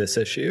through this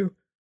issue.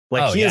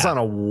 Like he is on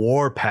a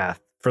war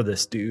path for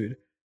this dude.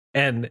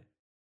 And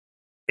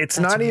it's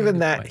That's not even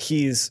that point.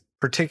 He's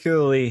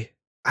particularly,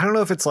 I don't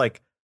know if it's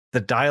like the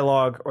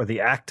dialogue or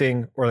the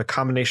acting or the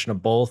combination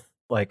of both,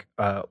 like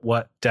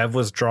what Dev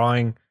was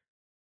drawing,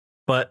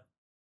 but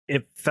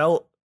it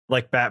felt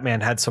like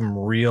Batman had some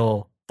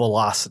real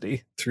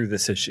velocity through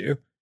this issue.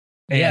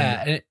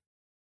 And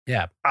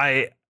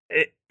I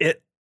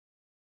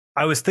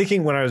was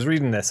thinking when I was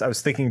reading this, I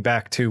was thinking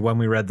back to when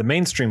we read the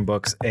mainstream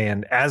books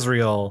and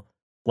Azrael,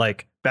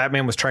 like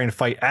Batman was trying to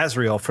fight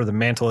Azrael for the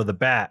mantle of the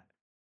Bat.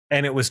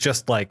 And it was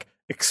just like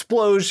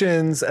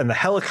explosions and the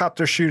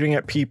helicopter shooting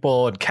at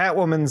people and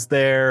Catwoman's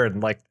there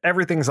and like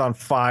everything's on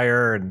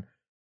fire. And,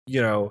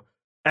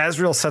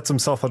 Azrael sets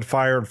himself on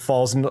fire and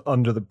falls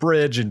under the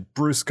bridge, and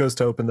Bruce goes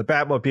to open the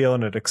Batmobile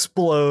and it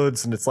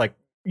explodes. And it's like,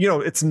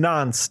 it's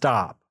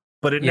nonstop,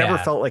 but it never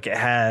felt like it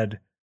had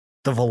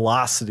the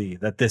velocity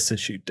that this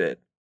issue did.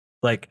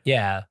 Like,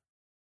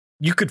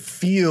 you could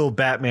feel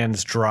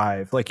Batman's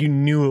drive. Like you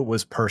knew it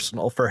was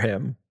personal for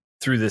him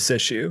through this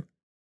issue.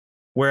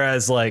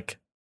 Whereas like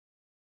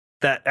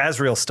that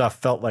Azrael stuff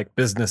felt like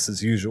business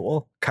as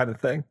usual kind of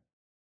thing.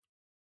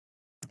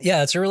 Yeah,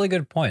 that's a really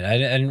good point. I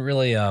didn't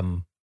really,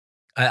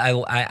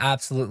 I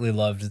absolutely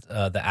loved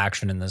the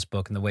action in this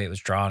book and the way it was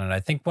drawn. And I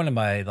think one of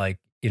my like,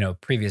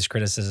 previous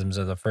criticisms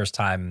of the first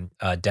time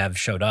Dev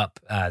showed up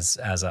as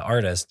an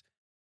artist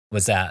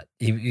was that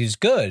he was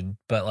good,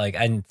 but like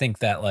I didn't think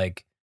that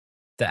like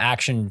the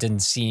action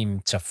didn't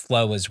seem to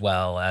flow as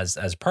well as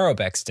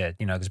Parobex did,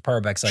 because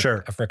Parobex like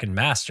Sure. a freaking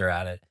master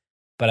at it.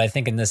 But I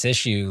think in this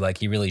issue, like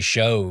he really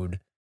showed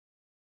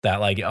that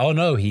like, oh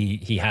no,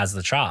 he has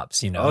the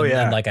chops, Oh,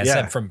 yeah. And like I Yeah.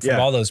 said, from Yeah.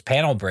 all those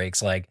panel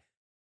breaks, like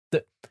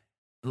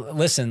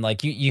listen,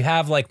 like you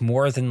have like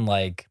more than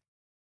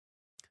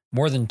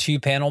 2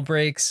 panel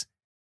breaks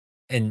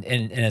in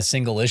a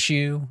single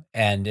issue.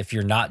 And if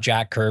you're not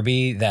Jack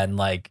Kirby, then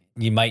like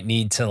you might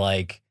need to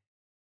like,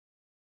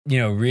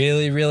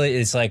 really, really,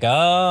 it's like, oh,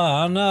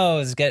 I don't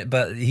know.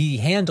 But he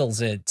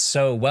handles it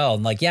so well.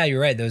 And like, yeah,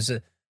 you're right.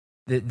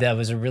 That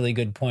was a really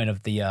good point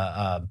of the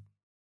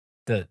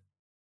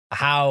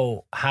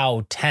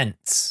how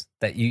tense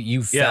that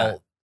you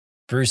felt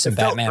Bruce and It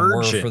felt Batman were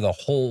urgent. for the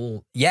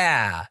whole.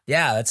 Yeah.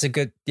 That's a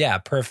good,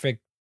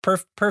 perfect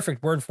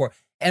word for it.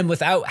 And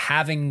without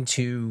having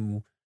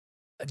to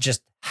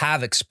just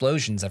have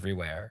explosions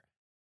everywhere,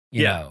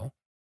 you know,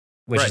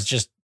 which is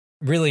just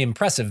really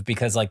impressive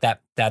because like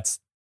that's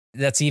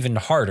even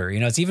harder.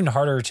 It's even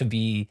harder to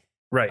be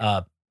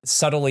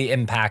subtly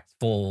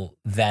impactful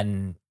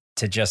than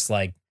to just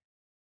like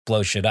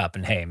blow shit up.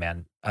 And hey,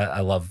 man,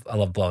 I love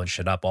blowing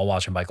shit up. I'll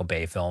watch a Michael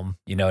Bay film.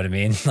 You know what I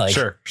mean? Like,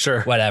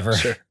 sure, whatever.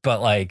 Sure.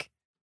 But like,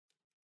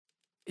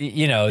 they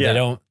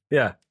don't.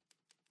 Yeah.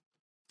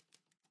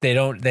 They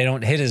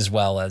don't hit as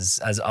well as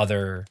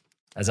other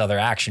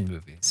action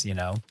movies.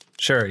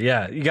 Sure.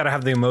 Yeah. You got to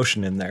have the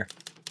emotion in there.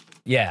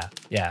 Yeah.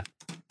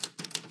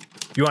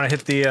 You want to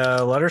hit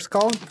the letters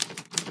column?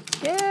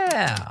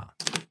 Yeah.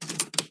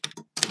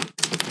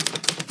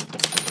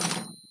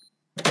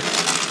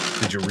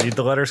 Did you read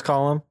the letters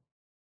column?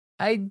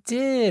 I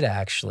did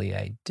actually.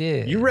 I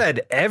did. You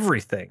read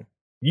everything.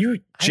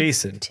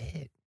 Jason. I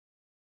did.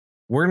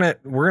 We're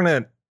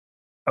gonna.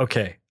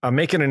 Okay, I'm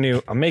making a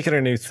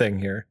new thing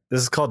here.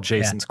 This is called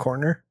Jason's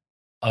Corner.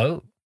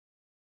 Oh.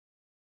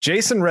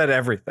 Jason read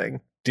everything,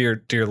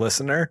 dear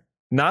listener.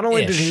 Not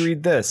only did he Ish.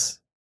 read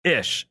this,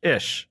 ish,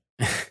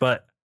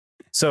 but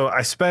so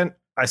I spent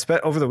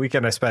over the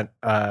weekend. I spent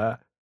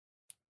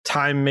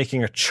time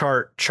making a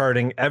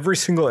charting every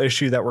single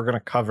issue that we're going to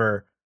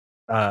cover,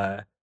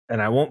 and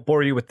I won't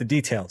bore you with the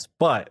details.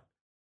 But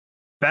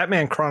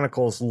Batman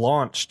Chronicles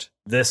launched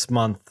this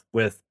month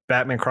with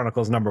Batman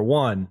Chronicles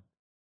 #1,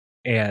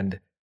 and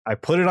I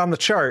put it on the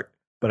chart,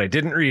 but I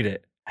didn't read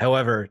it.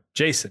 However,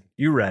 Jason,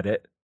 you read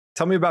it.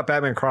 Tell me about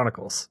Batman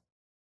Chronicles.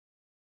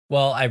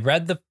 Well, I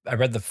read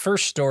the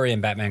first story in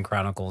Batman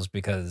Chronicles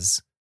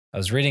because I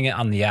was reading it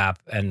on the app,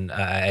 and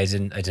I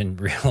didn't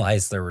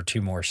realize there were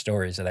 2 more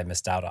stories that I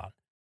missed out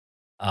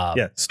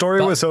on.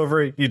 Story was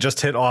over. You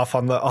just hit off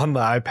on the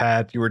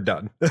iPad. You were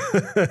done.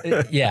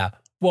 Yeah.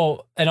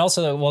 Well, and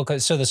also,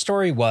 so the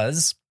story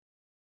was,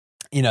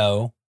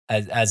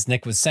 as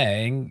Nick was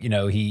saying,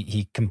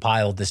 he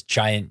compiled this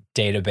giant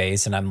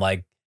database, and I'm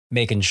like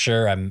making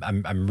sure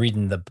I'm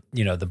reading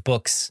the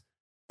books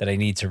that I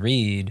need to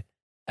read.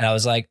 And I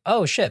was like,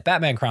 oh shit,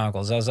 Batman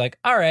Chronicles. I was like,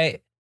 all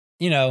right,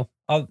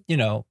 I'll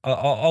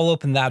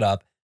open that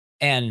up.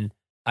 And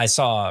I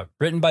saw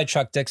written by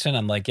Chuck Dixon.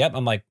 I'm like, yep.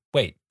 I'm like,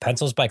 wait,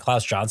 pencils by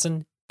Klaus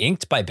Johnson,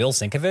 inked by Bill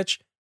Sinkovich,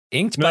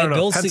 inked by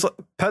Bill.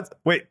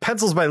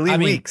 Pencils by Lee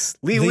Weeks.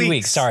 Lee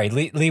Weeks. Sorry,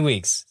 Lee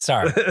Weeks.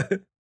 Sorry,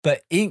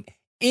 but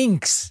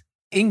inks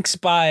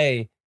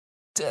by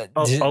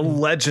a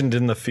legend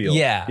in the field.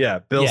 Yeah,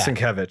 Bill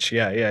Sinkovich.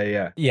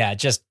 Yeah. Yeah,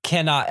 just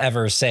cannot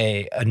ever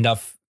say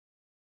enough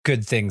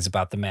good things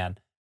about the man.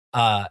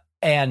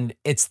 And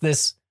it's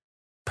this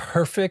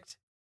perfect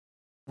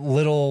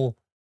little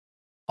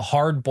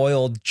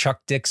hard-boiled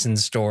Chuck Dixon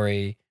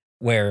story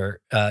where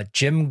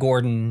Jim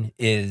Gordon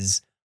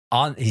he's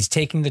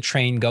taking the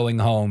train going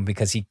home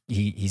because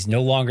he's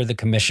no longer the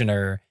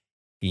commissioner.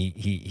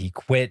 He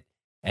quit,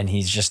 and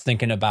he's just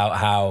thinking about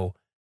how,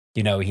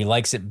 he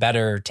likes it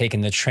better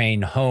taking the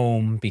train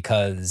home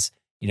because,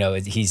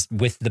 he's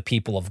with the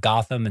people of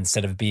Gotham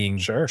instead of being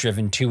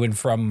driven to and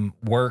from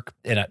work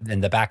in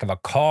the back of a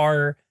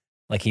car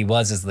like he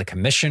was as the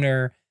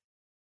commissioner.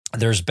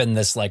 There's been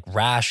this like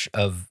rash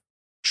of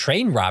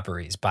train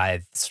robberies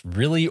by this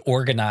really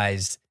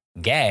organized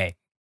gang.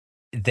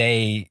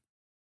 They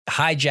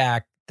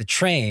hijack the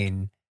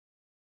train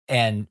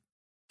and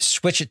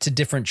switch it to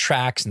different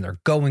tracks, and they're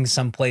going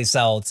someplace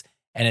else.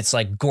 And it's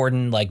like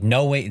Gordon, like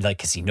knowing, like,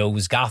 cause he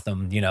knows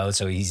Gotham,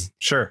 so he's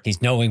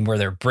knowing where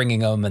they're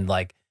bringing them, and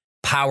like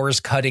powers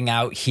cutting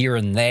out here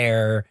and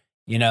there,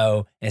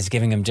 and it's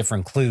giving him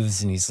different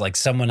clues. And he's like,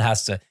 someone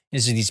has to,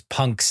 these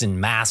punks in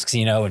masks,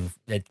 and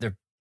they're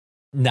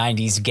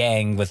 90s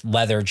gang with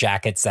leather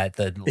jackets that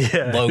the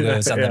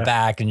logos on the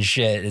back and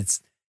shit.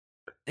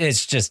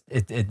 It's just,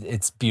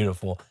 it's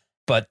beautiful.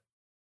 But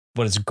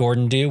what does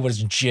Gordon do? What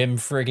does Jim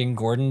friggin'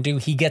 Gordon do?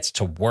 He gets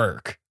to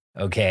work.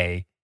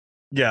 Okay.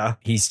 Yeah.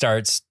 He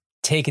starts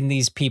taking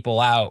these people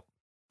out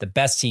the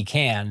best he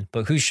can,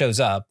 but who shows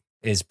up?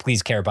 is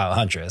please care about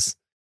Huntress.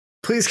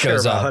 Please care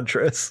Shows about up.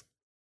 Huntress.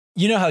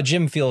 You know how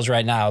Jim feels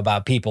right now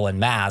about people in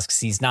masks.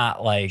 He's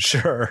not like,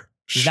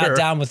 he's not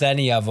down with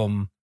any of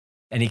them.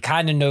 And he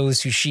kind of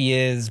knows who she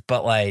is,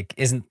 but like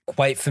isn't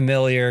quite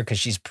familiar because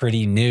she's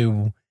pretty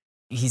new.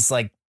 He's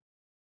like,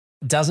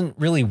 doesn't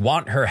really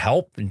want her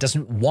help and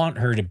doesn't want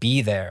her to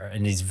be there.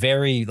 And he's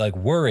very like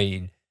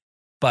worried,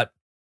 but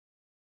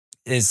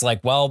is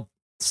like, well,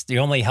 it's the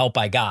only help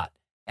I got.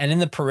 And in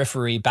the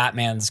periphery,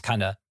 Batman's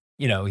kind of,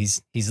 you know,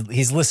 he's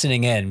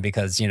listening in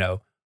because, you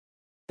know,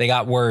 they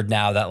got word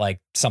now that like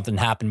something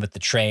happened with the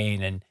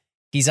train and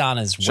he's on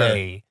his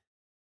way.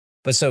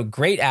 But so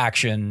great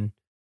action.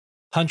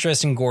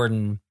 Huntress and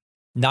Gordon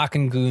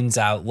knocking goons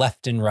out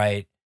left and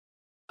right.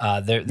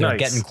 They're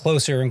getting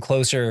closer and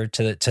closer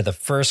to the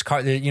first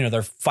car. You know,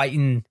 they're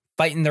fighting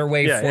their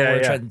way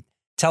forward,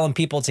 telling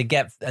people to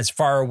get as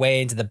far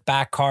away into the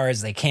back car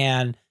as they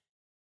can.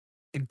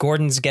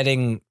 Gordon's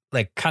getting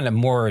like kind of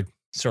more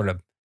sort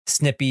of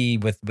snippy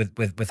with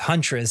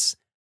Huntress.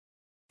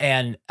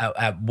 And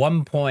at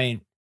one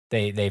point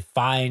they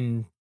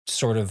find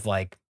sort of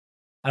like,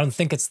 I don't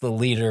think it's the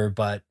leader,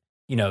 but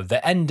you know,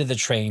 the end of the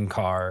train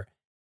car.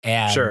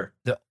 And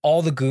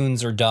all the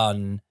goons are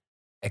done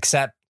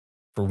except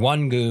for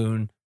one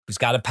goon who's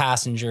got a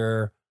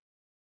passenger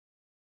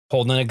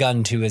holding a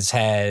gun to his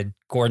head.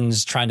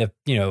 Gordon's trying to,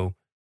 you know,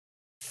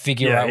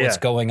 figure out what's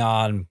going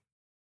on.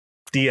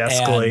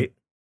 De-escalate.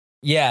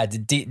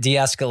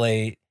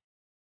 De-escalate.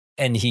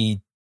 And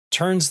he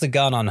turns the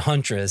gun on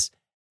Huntress.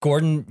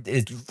 Gordon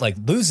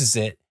loses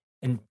it,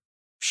 and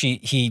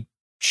he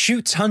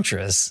shoots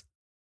Huntress.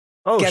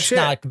 Gets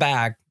knocked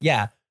back.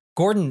 Yeah.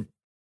 Gordon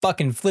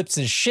fucking flips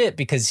his shit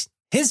because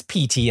his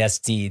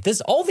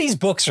PTSD. All these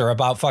books are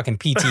about fucking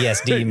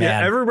PTSD, man.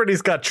 Yeah,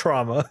 everybody's got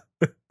trauma.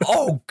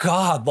 Oh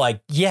God,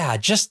 like, yeah,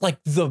 just like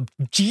the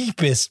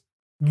deepest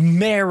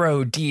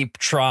marrow deep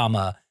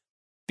trauma.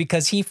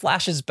 Because he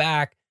flashes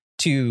back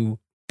to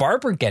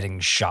Barbara getting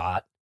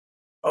shot.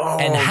 Oh,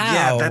 and how,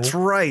 yeah, that's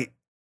right.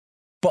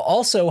 But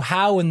also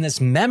how in this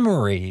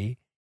memory,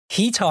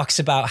 he talks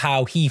about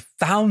how he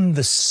found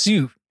the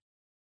suit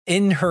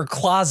in her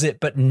closet,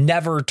 but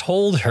never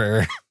told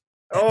her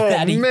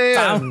that he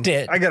found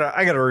it. I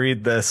gotta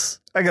read this.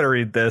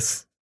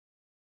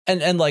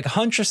 And like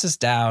Huntress is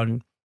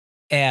down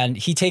and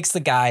he takes the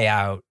guy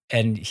out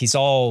and he's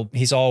all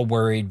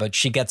worried, but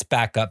she gets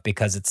back up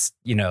because it's,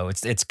 you know,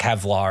 it's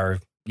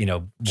Kevlar, you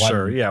know,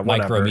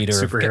 micrometer,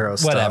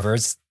 superhero whatever.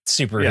 It's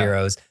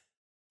superheroes. Yeah.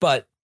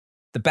 But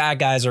the bad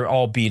guys are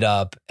all beat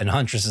up and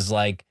Huntress is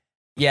like,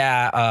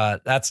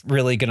 that's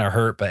really going to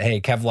hurt. But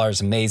hey, Kevlar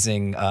is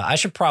amazing. I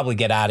should probably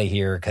get out of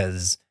here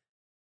because,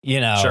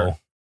 you know,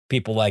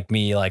 people like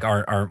me like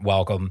aren't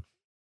welcome.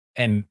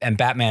 And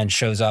Batman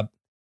shows up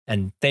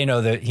and they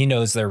know that he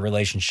knows their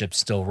relationship's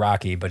still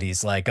rocky, but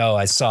he's like, oh,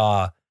 I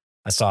saw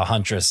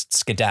Huntress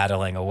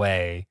skedaddling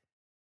away.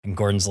 And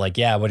Gordon's like,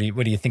 yeah, what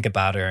do you think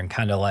about her? And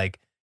kind of like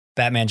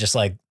Batman just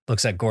like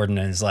looks at Gordon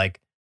and is like,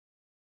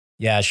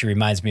 yeah, she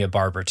reminds me of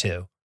Barbara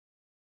too.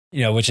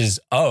 You know, which is,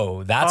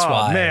 that's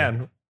why,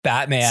 man.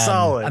 Batman.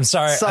 Solid. I'm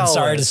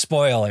sorry to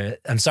spoil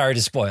it. I'm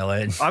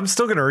I'm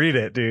still gonna read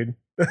it, dude.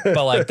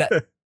 But like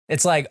that,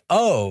 it's like,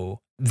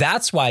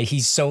 that's why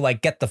he's so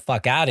like, get the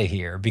fuck out of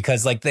here,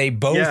 because like they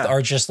both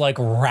are just like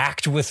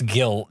racked with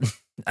guilt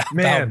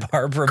about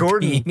Barbara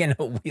Gordon being in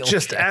a wheelchair.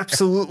 Just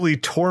absolutely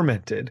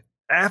tormented.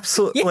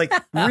 Absolutely, like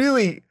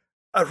really.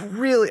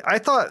 I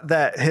thought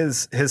that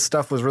his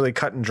stuff was really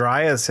cut and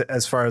dry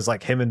as far as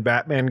like him and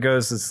Batman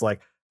goes. It's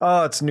like,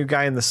 oh, it's a new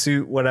guy in the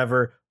suit,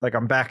 whatever. Like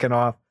I'm backing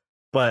off.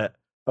 But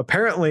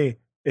apparently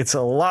it's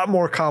a lot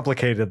more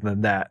complicated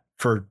than that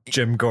for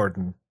Jim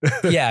Gordon.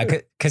 Yeah,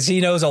 because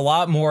he knows a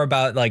lot more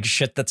about like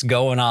shit that's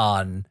going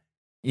on,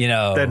 you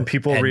know, than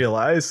people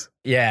realize.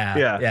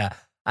 Yeah.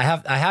 I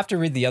have to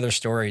read the other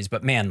stories,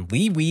 but man,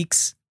 Lee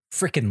Weeks,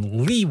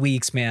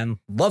 man,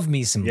 love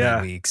me some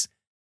Lee Weeks.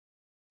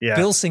 Yeah,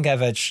 Bill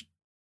Sienkiewicz,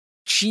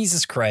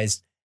 Jesus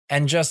Christ,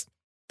 and just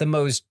the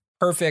most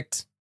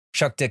perfect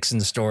Chuck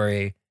Dixon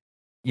story.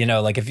 You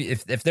know, like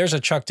if there's a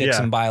Chuck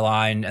Dixon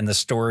byline and the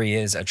story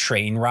is a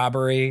train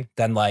robbery,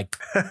 then like,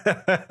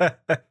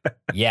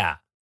 yeah.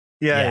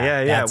 We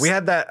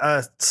had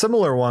that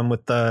similar one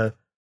with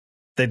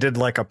they did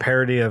like a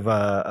parody of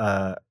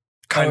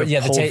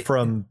pulled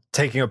from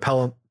Taking a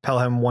Pelham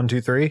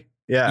 1-2-3.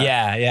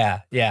 Yeah.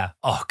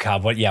 Oh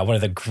God, one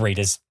of the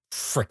greatest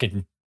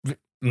freaking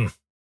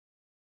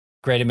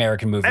great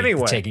American movie.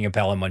 Anyway, Taking a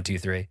Pelham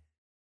 1-2-3.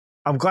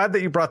 I'm glad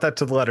that you brought that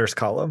to the letters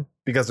column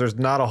because there's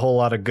not a whole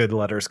lot of good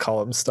letters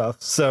column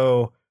stuff.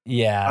 So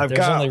I've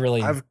got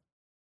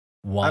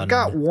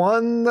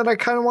one that I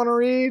kind of want to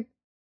read.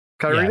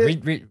 Can I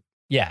read it?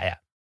 Yeah.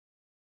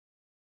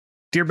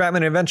 Dear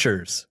Batman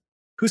Adventures,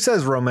 who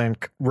says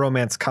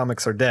romance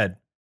comics are dead?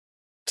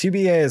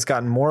 TBA has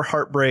gotten more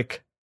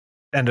heartbreak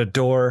and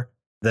adore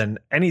than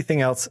anything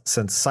else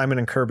since Simon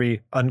and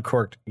Kirby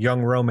uncorked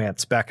Young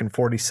Romance back in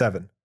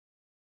 47.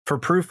 For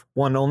proof,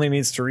 one only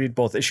needs to read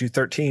both issue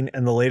 13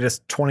 and the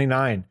latest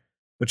 29,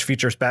 which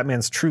features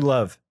Batman's true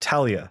love,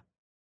 Talia.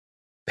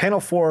 Panel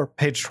 4,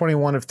 page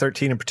 21 of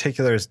 13 in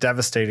particular, is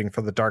devastating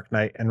for the Dark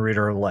Knight and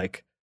reader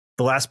alike.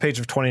 The last page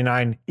of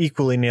 29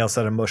 equally nails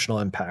that emotional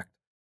impact.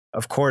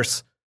 Of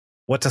course,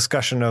 what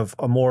discussion of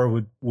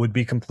Amor would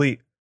be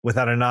complete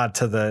without a nod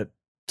to the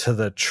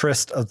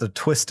tryst of the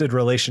twisted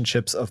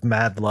relationships of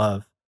mad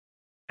love?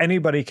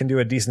 Anybody can do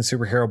a decent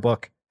superhero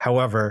book.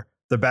 However,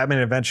 The Batman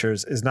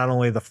Adventures is not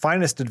only the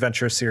finest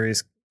adventure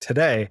series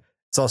today,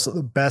 it's also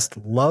the best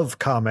love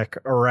comic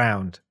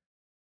around.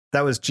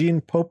 That was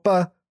Gene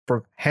Popa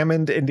from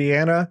Hammond,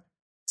 Indiana.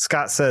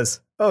 Scott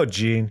says, "Oh,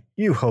 Gene,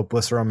 you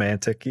hopeless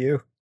romantic,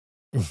 you."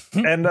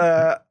 And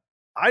I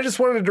just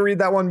wanted to read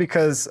that one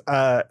because,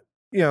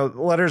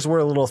 letters were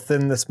a little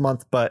thin this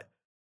month, but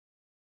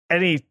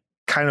any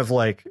kind of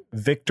like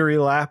victory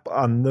lap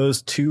on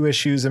those two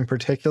issues in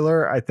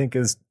particular, I think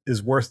is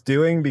worth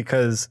doing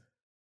because,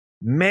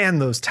 man,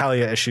 those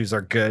Talia issues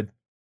are good.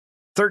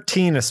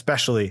 13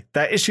 especially.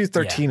 That issue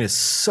 13 is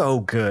so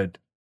good.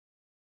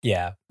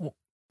 Yeah.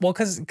 Well,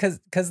 because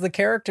the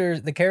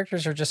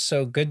characters are just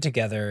so good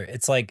together.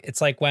 It's like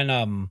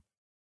when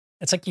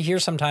it's like you hear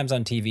sometimes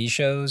on TV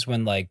shows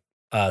when like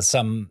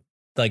some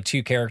like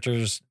two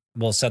characters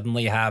will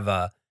suddenly have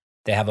a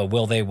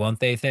will they won't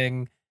they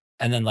thing,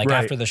 and then like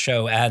after the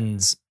show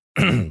ends,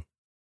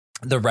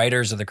 the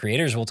writers or the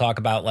creators will talk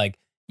about like,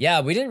 yeah,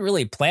 we didn't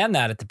really plan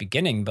that at the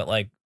beginning, but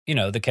like,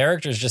 the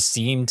characters just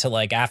seemed to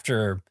like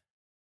after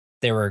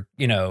they were,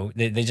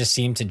 they just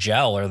seemed to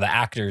gel, or the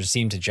actors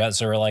seemed to gel.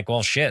 So we're like,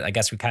 well, shit, I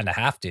guess we kind of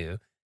have to,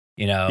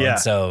 Yeah. And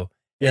so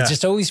it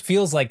just always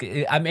feels like,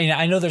 I mean,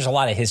 I know there's a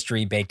lot of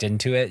history baked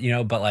into it,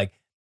 but like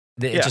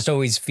it just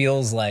always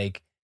feels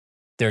like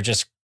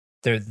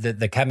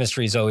the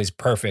chemistry is always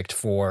perfect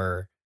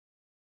for,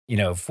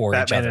 for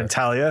Batman each other. And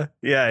Talia.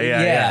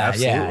 Yeah.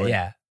 Absolutely.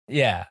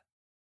 Yeah.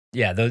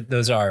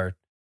 Those are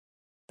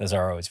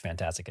always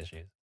fantastic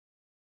issues.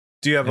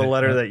 Do you have a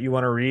letter that you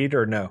want to read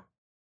or no?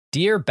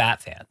 Dear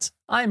Bat fans,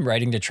 I'm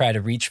writing to try to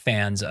reach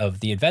fans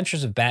of the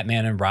Adventures of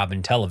Batman and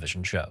Robin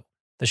television show.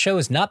 The show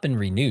has not been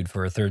renewed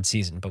for a third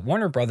season, but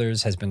Warner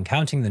Brothers has been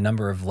counting the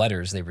number of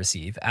letters they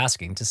receive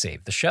asking to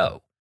save the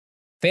show.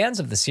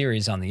 Fans of the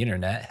series on the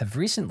internet have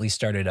recently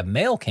started a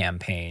mail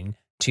campaign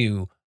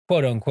to,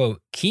 quote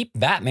unquote, keep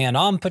Batman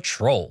on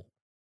patrol.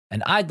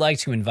 And I'd like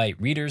to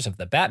invite readers of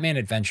the Batman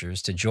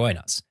Adventures to join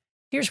us.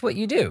 Here's what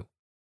you do.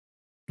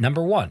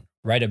 Number 1.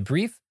 Write a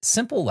brief,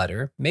 simple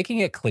letter making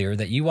it clear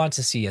that you want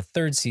to see a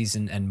third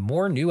season and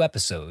more new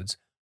episodes,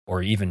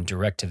 or even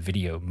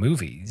direct-to-video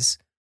movies.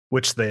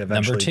 Which they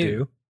eventually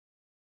do.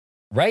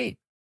 Right.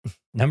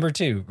 Number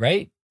 2,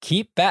 right?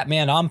 Keep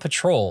Batman on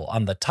patrol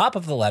on the top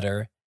of the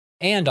letter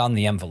and on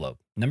the envelope.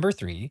 Number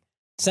 3,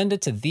 send it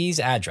to these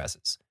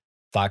addresses.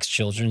 Fox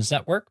Children's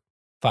Network,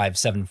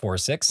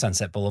 5746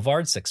 Sunset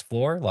Boulevard, 6th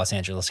floor, Los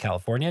Angeles,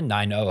 California,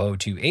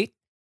 90028.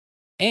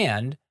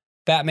 And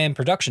Batman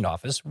Production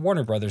Office,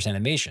 Warner Brothers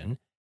Animation,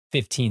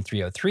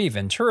 15303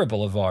 Ventura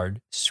Boulevard,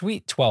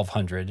 Suite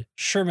 1200,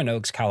 Sherman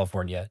Oaks,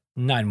 California,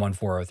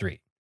 91403.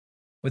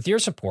 With your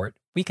support,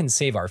 we can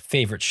save our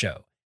favorite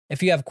show.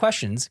 If you have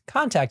questions,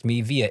 contact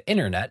me via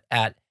internet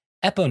at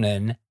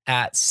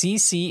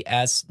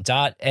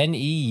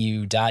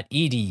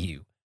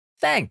eponin@ccs.neu.edu.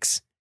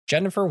 Thanks,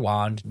 Jennifer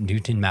Wand,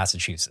 Newton,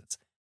 Massachusetts.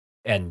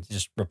 And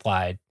just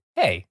replied,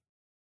 hey,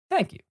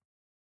 thank you.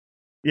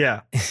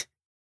 Yeah.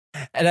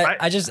 And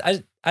I just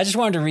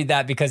wanted to read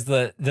that because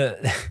the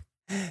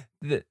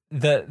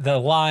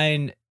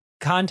line,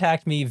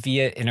 contact me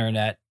via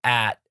internet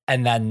at,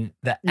 and then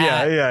the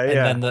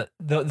and then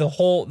the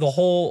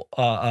whole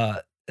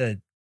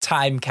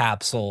time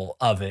capsule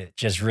of it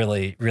just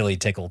really, really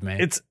tickled me.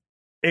 It's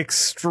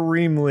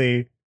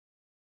extremely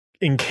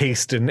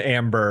encased in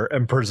amber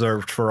and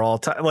preserved for all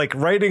time. Like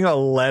writing a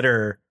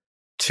letter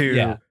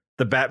to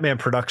the Batman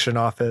Production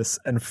Office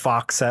and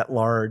Fox at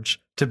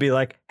large to be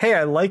like, hey,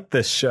 I like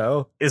this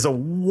show is a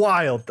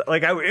wild,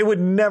 it would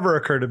never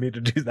occur to me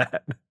to do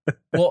that.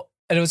 Well,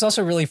 and it was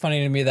also really funny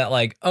to me that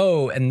like,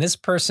 oh, and this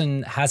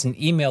person has an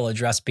email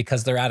address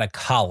because they're out of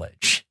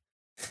college.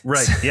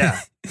 Right. Yeah.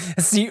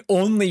 It's the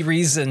only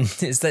reason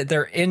is that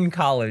they're in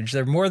college.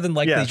 They're more than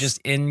likely just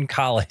in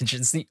college.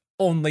 It's the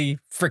only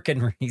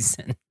freaking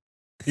reason.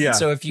 Yeah.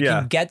 So if you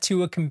can get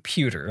to a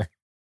computer,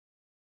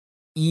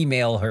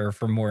 email her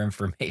for more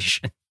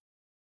information.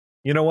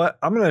 You know what?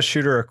 I'm going to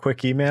shoot her a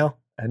quick email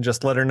and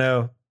just let her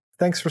know,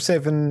 thanks for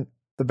saving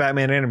the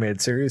Batman animated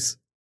series,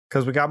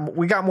 because we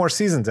got more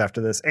seasons after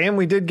this, and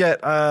we did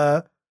get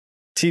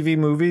TV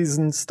movies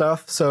and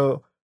stuff.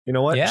 So you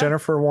know what,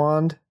 Jennifer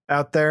Wand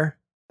out there,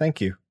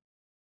 thank you.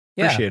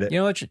 Appreciate it. You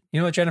know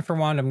what, Jennifer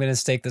Wand, I'm going to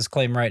stake this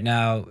claim right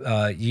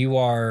now. You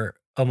are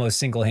almost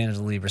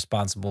single-handedly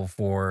responsible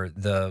for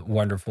the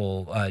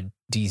wonderful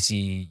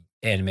DC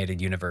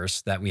animated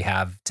universe that we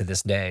have to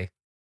this day.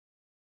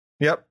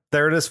 Yep,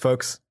 there it is,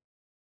 folks.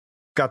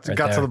 Got to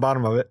the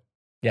bottom of it.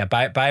 Yeah,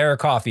 buy her a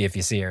coffee if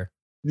you see her.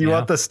 You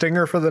want the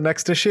stinger for the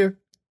next issue?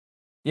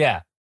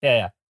 Yeah.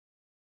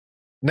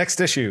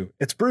 Next issue,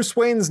 it's Bruce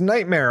Wayne's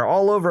nightmare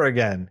all over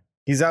again.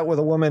 He's out with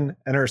a woman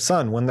and her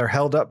son when they're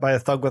held up by a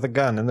thug with a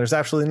gun, and there's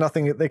absolutely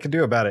nothing they can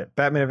do about it.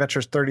 Batman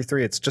Adventures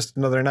 33, it's just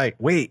another night.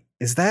 Wait,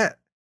 is that...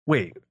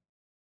 Wait.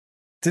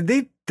 Did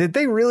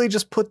they really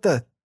just put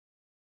the...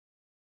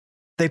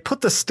 They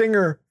put the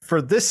stinger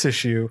for this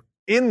issue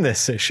in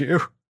this issue.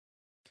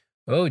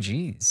 Oh,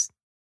 geez.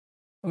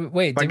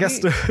 Wait, I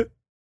guess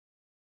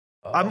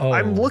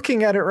I'm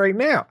looking at it right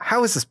now.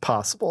 How is this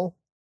possible?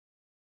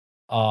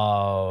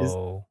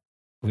 Oh,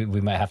 we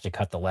might have to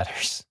cut the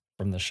letters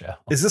from the show.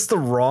 Is this the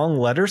wrong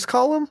letters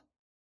column?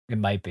 It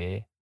might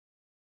be.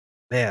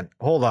 Man,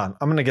 hold on.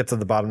 I'm going to get to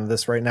the bottom of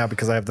this right now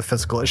because I have the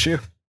physical issue.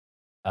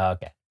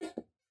 Okay.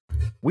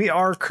 We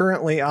are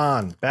currently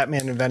on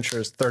Batman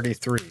Adventures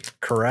 33,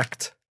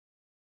 correct?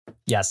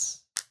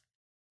 Yes.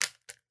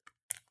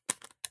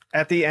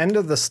 At the end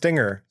of the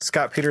stinger,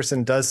 Scott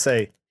Peterson does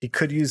say he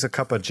could use a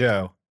cup of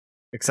joe,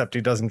 except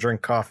he doesn't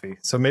drink coffee.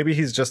 So maybe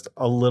he's just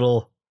a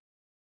little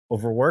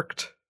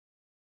overworked,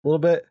 a little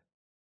bit.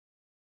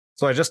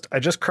 So I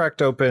just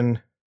cracked open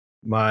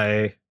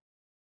my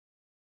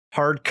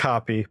hard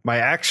copy, my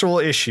actual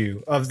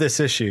issue of this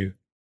issue,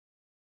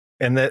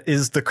 and that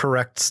is the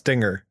correct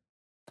stinger.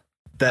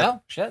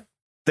 That shit.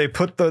 They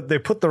put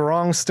the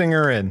wrong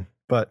stinger in,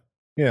 but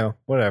you know,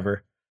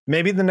 whatever.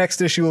 Maybe the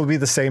next issue will be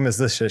the same as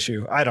this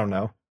issue. I don't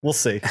know. We'll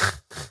see.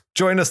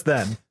 Join us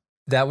then.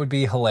 That would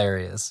be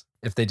hilarious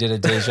if they did a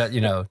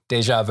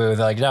deja vu.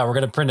 They're like, no, we're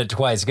going to print it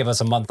twice. Give us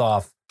a month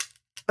off.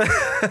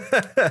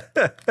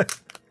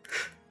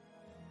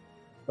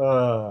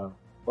 Well,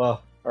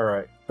 all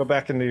right. Go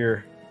back into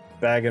your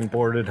bag and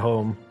boarded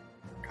home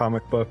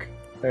comic book.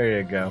 There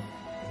you go.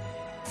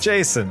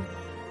 Jason.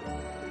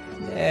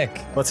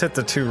 Nick. Let's hit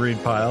the to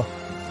read pile.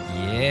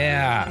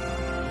 Yeah.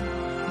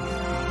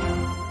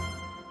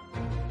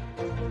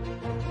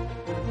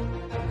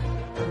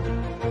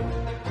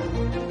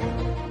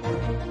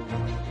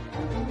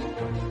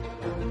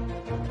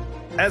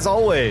 As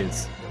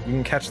always, you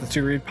can catch the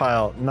to read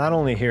pile not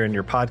only here in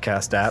your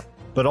podcast app,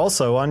 but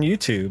also on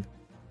YouTube.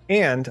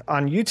 And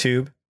on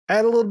YouTube,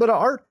 add a little bit of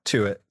art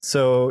to it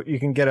so you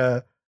can get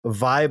a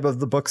vibe of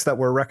the books that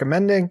we're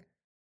recommending.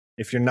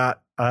 If you're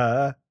not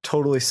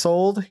totally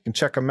sold, you can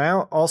check them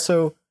out.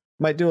 Also,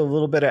 might do a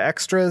little bit of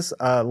extras.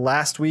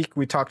 Last week,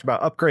 we talked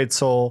about Upgrade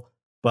Soul,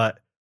 but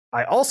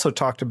I also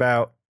talked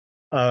about,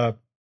 I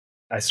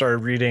started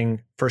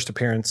reading first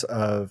appearance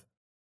of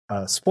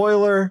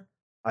Spoiler.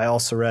 I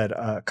also read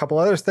a couple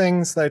other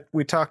things that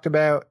we talked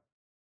about.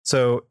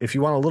 So if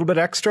you want a little bit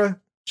extra,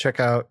 check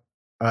out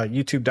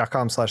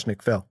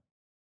youtube.com/NickPhil.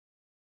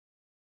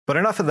 But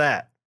enough of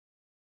that.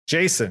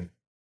 Jason,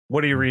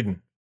 what are you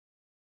reading?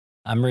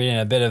 I'm reading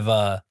a bit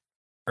of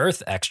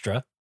Earth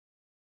Extra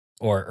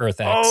or Earth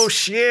X. Oh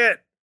shit.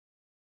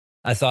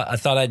 I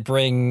thought I'd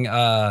bring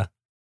one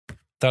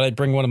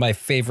of my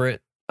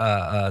favorite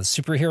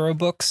superhero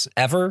books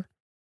ever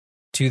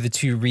to the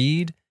to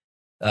read.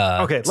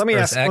 Okay, let me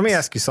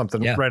ask you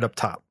something right up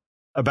top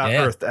about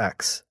Earth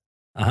X.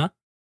 Uh-huh.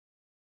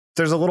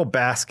 There's a little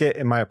basket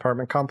in my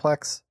apartment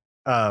complex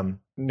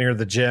near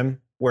the gym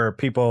where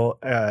people,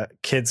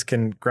 kids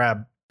can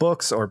grab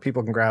books, or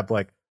people can grab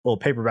like little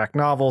paperback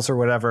novels or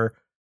whatever,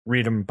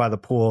 read them by the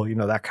pool, you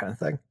know, that kind of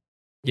thing.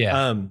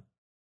 Yeah.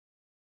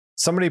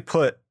 Somebody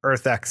put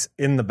Earth X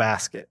in the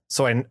basket,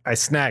 so I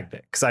snagged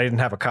it because I didn't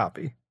have a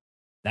copy.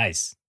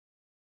 Nice.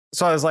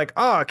 So I was like,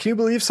 oh, can you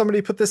believe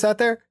somebody put this out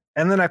there?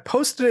 And then I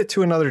posted it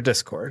to another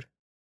Discord,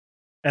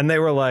 and they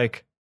were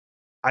like,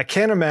 I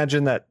can't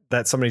imagine that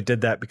somebody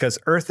did that because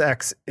Earth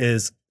X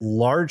is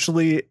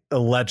largely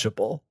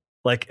illegible.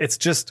 Like, it's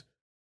just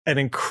an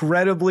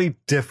incredibly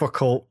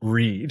difficult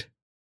read.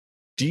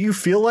 Do you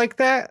feel like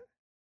that?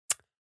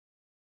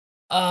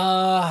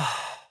 A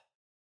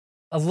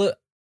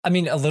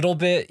little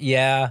bit.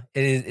 Yeah,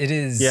 it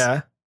is.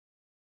 Yeah.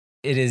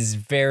 It is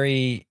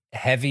very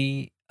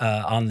heavy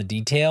on the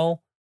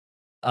detail.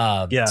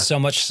 So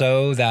much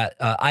so that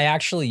I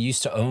actually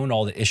used to own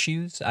all the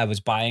issues. I was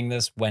buying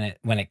this when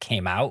it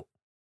came out,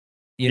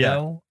 you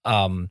know,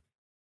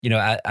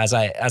 as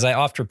I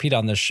oft repeat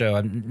on this show,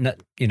 I'm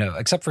not,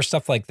 except for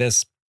stuff like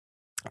this,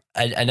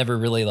 I never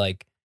really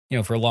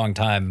for a long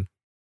time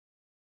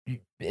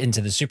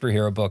into the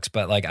superhero books,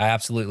 but like I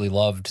absolutely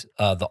loved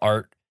the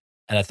art,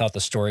 and I thought the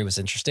story was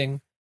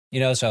interesting,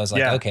 so I was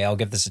like, okay, I'll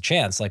give this a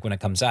chance. Like when it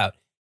comes out,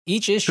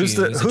 each issue. Who's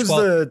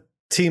the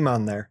team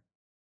on there?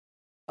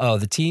 Oh,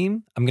 the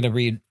team? I'm going to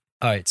read.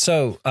 All right.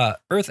 So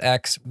Earth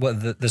X,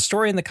 the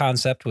story and the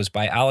concept was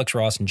by Alex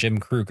Ross and Jim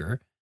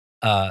Kruger.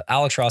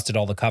 Alex Ross did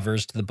all the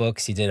covers to the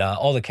books. He did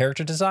all the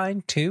character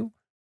design too,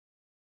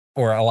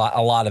 or a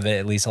lot of it,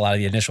 at least a lot of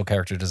the initial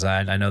character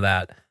design. I know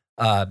that.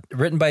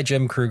 Written by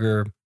Jim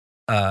Kruger,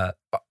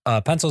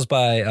 pencils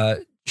by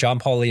John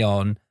Paul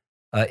Leon,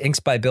 inks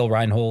by Bill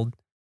Reinhold,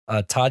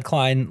 Todd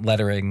Klein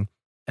lettering,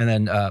 and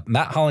then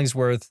Matt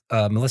Hollingsworth,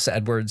 Melissa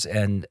Edwards,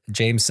 and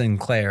James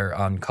Sinclair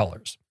on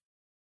colors.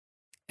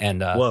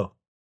 And whoa,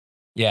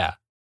 yeah.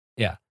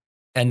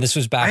 And this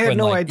was back. I had when,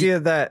 no idea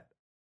that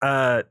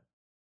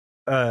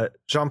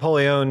Jean Paul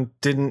Leon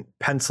didn't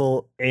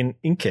pencil and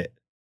ink it.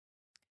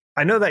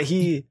 I know that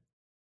he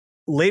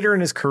later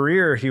in his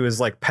career, he was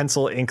like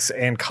pencil, inks,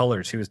 and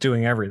colors. He was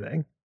doing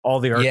everything, all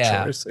the art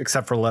chores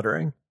except for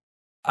lettering.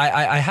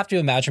 I have to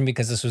imagine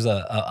because this was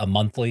a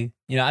monthly,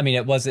 I mean,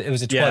 it was a 12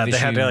 issue. They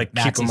had to like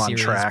keep him on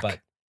series, track. But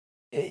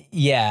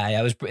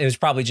it was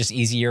probably just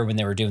easier when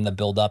they were doing the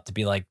build up to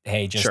be like,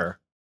 hey, just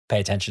pay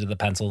attention to the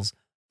pencils.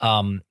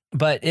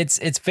 But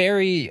it's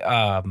very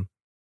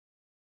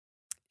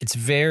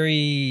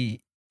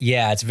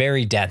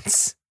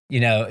dense,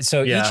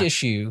 So each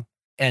issue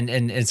and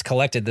it's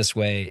collected this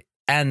way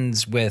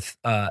ends with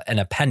an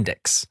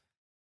appendix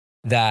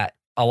that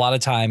a lot of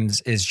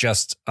times is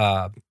just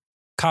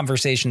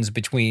conversations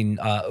between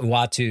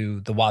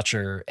Uatu, the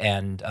Watcher,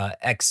 and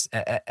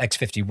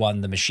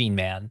X-51, the Machine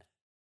Man,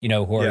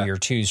 who are your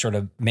two sort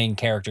of main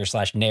characters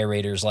 /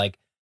 narrators, like,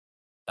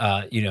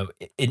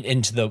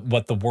 into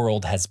what the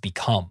world has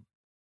become,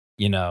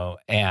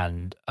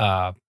 and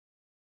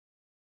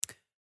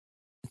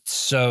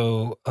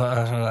so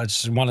I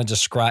just want to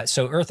describe.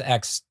 So Earth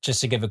X,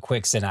 just to give a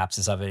quick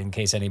synopsis of it in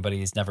case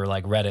anybody's never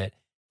like read it,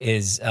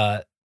 is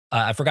I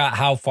forgot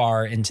how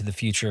far into the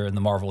future in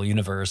the Marvel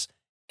universe.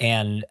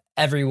 And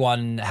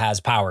everyone has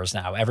powers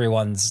now.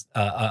 Everyone's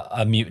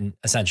a mutant,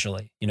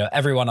 essentially.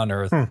 Everyone on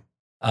Earth,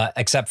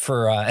 except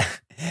for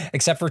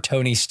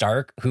Tony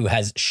Stark, who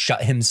has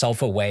shut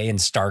himself away in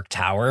Stark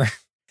Tower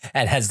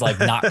and has like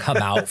not come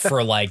out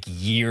for like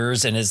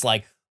years, and his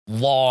like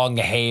long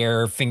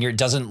hair,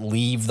 doesn't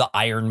leave the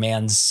Iron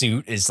Man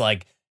suit. Is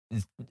like,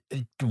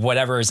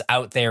 whatever is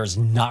out there is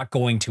not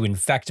going to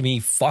infect me.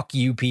 Fuck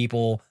you,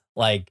 people.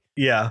 Like,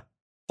 yeah.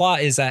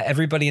 Plot is that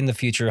everybody in the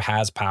future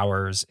has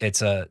powers.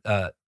 It's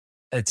a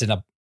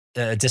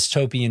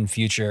dystopian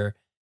future,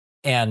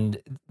 and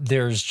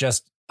there's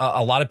just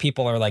a lot of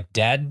people are like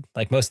dead.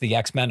 Like most of the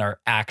X-Men are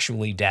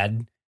actually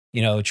dead.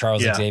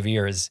 Charles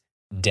Xavier is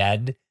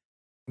dead.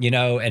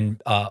 And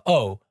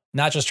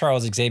not just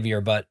Charles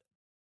Xavier, but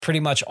pretty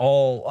much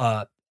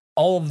all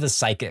of the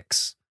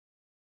psychics.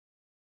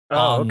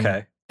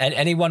 Okay. And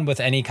anyone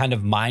with any kind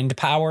of mind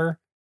power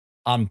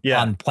on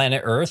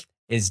planet Earth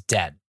is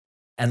dead.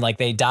 And like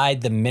they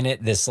died the minute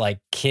this like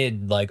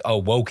kid like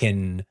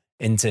awoken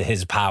into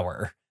his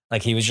power.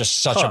 Like he was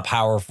just such a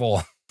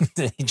powerful,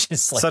 he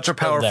just like such a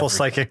powerful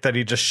psychic that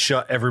he just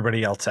shut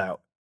everybody else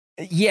out.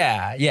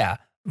 Yeah.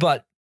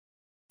 But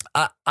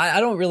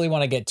I don't really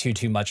want to get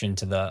too much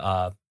into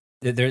the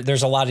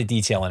there's a lot of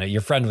detail in it.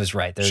 Your friend was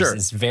right.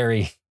 It's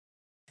very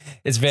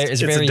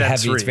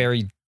heavy.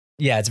 Read.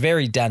 It's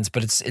very dense,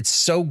 but it's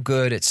so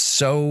good. It's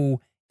so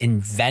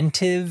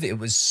inventive. It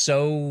was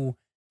so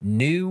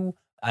new.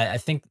 I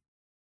think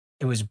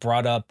it was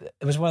brought up.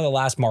 It was one of the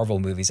last Marvel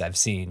movies I've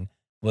seen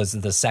was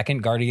the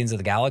second Guardians of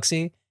the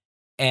Galaxy.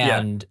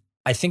 And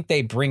I think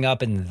they bring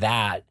up in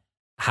that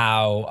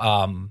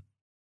how,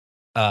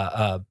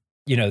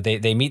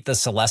 they meet the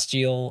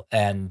Celestial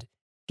and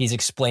he's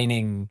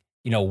explaining,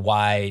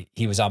 why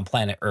he was on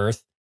planet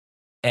Earth.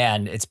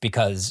 And it's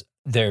because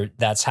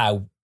that's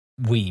how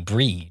we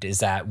breed, is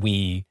that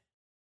we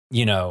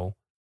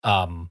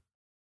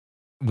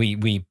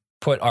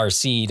put our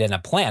seed in a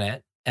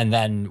planet, and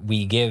then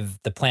we give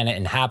the planet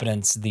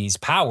inhabitants these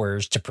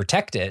powers to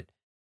protect it.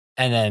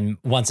 And then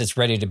once it's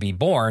ready to be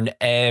born,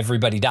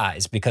 everybody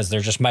dies because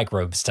they're just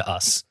microbes to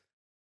us.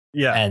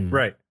 Yeah.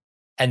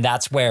 And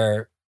that's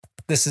where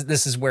this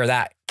is where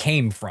that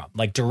came from,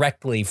 like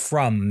directly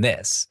from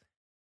this.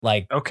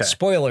 Like,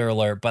 spoiler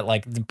alert, but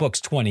like the book's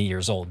 20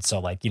 years old. So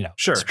like,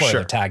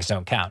 spoiler tags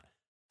don't count.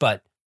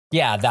 But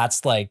yeah,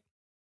 that's like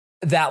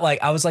that.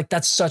 Like, I was like,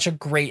 that's such a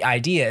great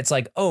idea. It's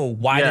like,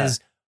 why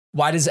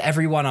does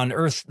everyone on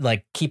Earth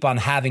like keep on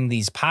having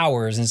these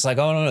powers? And it's like,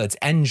 oh no, it's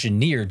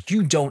engineered.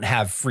 You don't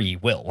have free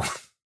will.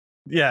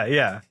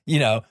 Yeah.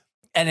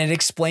 And it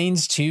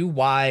explains too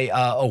why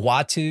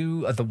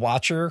Uatu, the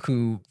Watcher,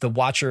 who the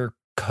Watcher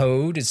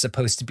code is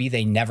supposed to be,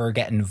 they never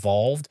get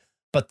involved,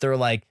 but they're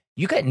like,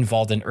 you get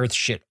involved in Earth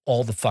shit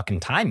all the fucking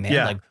time, man.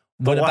 Yeah. Like,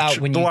 what about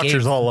when the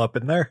Watcher's all up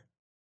in there?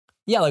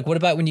 Yeah, like what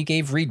about when you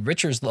gave Reed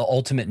Richards the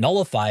ultimate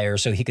nullifier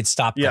so he could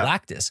stop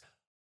Galactus?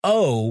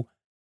 Oh,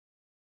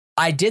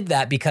 I did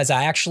that because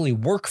I actually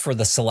work for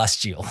the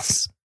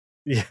Celestials.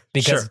 Yeah,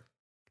 because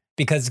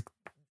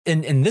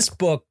in this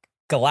book,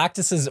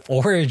 Galactus's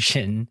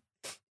origin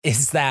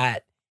is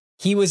that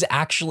he was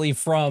actually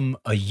from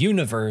a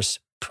universe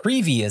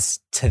previous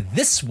to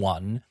this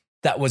one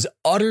that was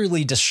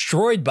utterly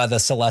destroyed by the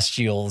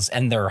Celestials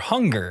and their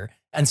hunger.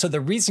 And so the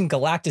reason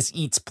Galactus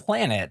eats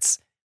planets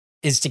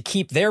is to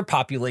keep their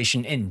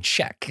population in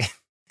check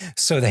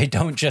so they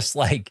don't just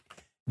like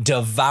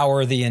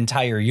devour the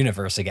entire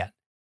universe again.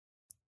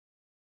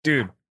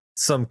 Dude,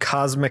 some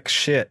cosmic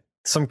shit.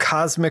 Some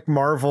cosmic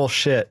Marvel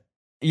shit.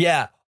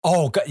 Yeah.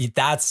 Oh, God,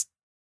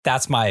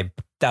 that's my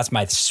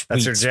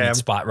sweet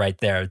spot right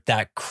there.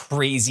 That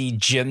crazy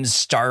Jim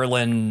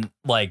Starlin,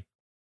 like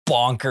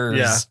bonkers.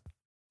 Yeah.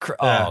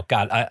 Oh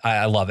God,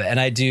 I love it. And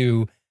I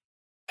do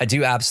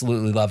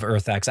absolutely love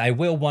Earth X. I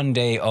will one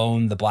day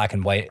own the black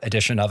and white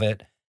edition of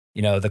it.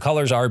 The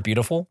colors are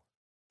beautiful.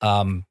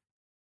 And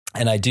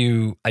I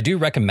do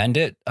recommend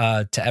it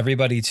to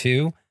everybody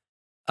too.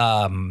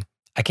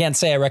 I can't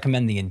say I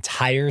recommend the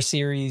entire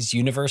series.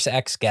 Universe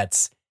X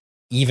gets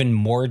even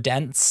more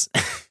dense.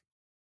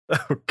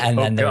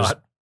 And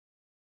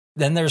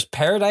then there's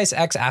Paradise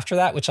X after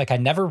that, which like I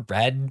never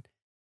read,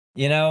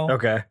 you know?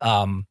 Okay.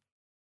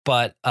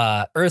 But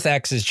Earth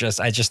X is just,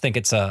 I think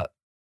it's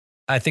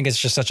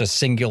just such a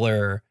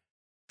singular,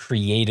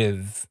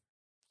 creative,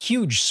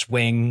 huge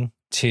swing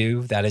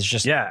too. That is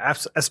just,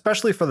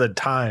 especially for the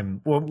time.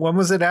 When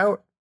was it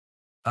out?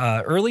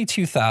 Early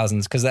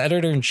 2000s, because the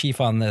editor in chief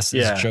on this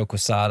is Joe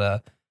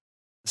Quesada.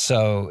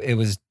 So it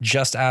was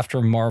just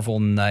after Marvel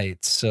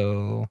Knights.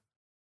 So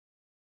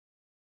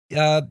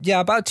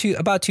about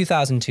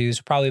 2002,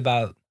 so probably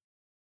about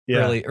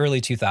early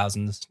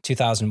 2000s,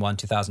 2001,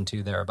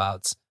 2002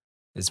 thereabouts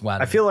is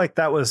when. I feel like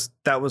that was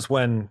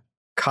when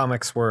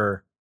comics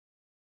were,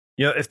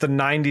 you know, if the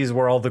 90s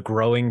were all the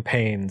growing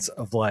pains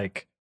of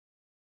like,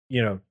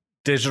 you know,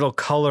 digital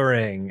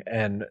coloring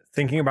and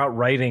thinking about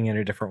writing in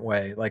a different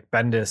way, like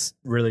Bendis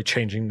really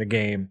changing the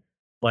game,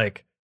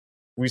 like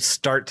we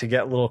start to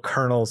get little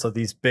kernels of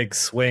these big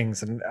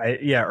swings. And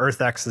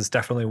Earth X is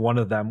definitely one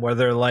of them where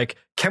they're like,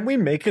 can we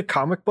make a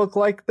comic book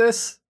like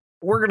this?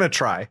 We're going to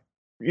try,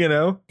 you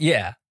know?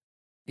 Yeah.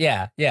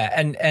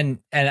 And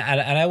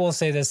I will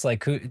say this,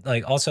 like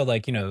also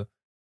like, you know,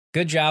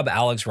 good job,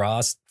 Alex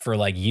Ross, for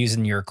like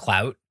using your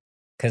clout.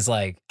 Cause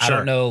like, I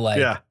don't know,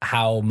 like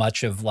how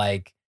much of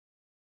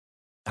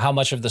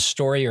the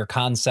story or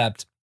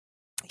concept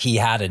he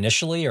had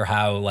initially, or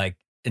how like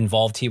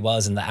involved he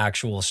was in the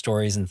actual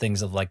stories and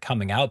things of like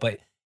coming out, but he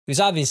was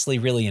obviously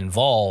really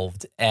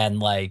involved, and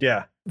like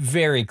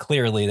very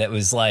clearly that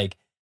was like,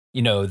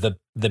 you know, the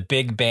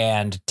big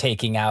band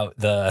taking out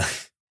the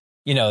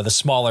you know, the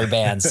smaller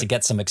bands to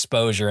get some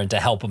exposure and to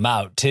help them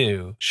out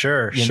too.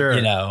 Sure.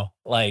 You know,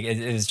 like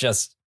it was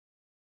just,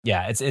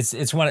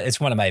 it's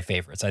one of my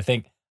favorites. I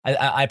think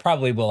I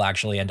probably will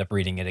actually end up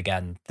reading it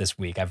again this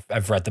week.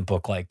 I've read the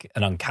book like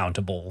an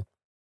uncountable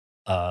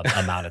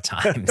amount of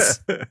times.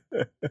 So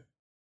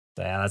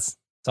yeah,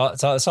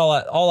 that's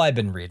all I've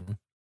been reading.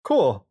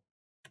 Cool.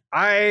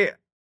 All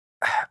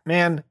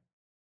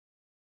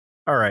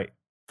right.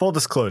 Full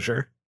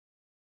disclosure.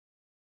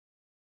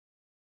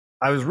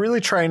 I was really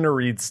trying to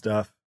read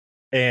stuff,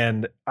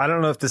 and I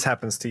don't know if this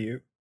happens to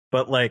you,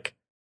 but like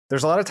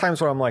there's a lot of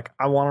times where I'm like,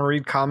 I want to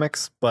read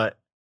comics, but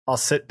I'll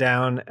sit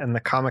down and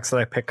the comics that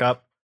I pick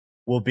up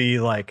will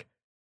be like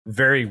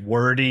very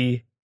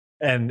wordy,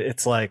 and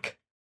it's like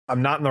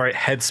I'm not in the right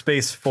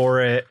headspace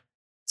for it.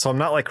 So I'm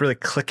not like really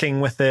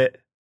clicking with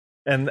it.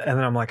 And then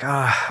I'm like,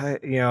 I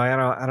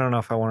don't know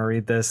if I want to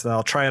read this. And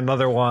I'll try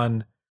another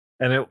one,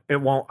 and I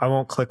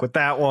won't click with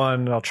that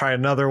one. I'll try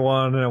another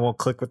one and I won't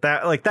click with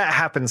that. Like that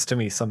happens to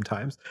me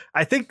sometimes.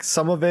 I think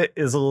some of it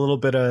is a little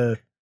bit of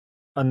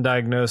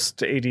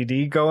undiagnosed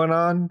ADD going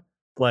on.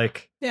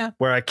 Like,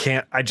 where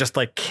I just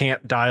like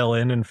can't dial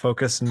in and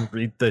focus and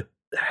read the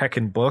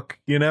heckin' book,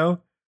 you know?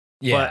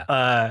 Yeah.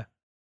 But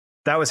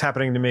that was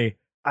happening to me.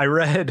 I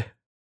read,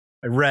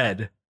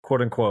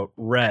 quote unquote,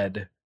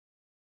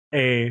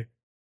 a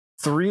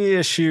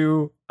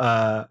 3-issue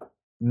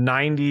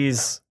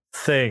 90s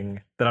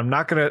thing that I'm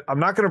not gonna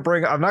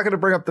bring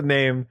up the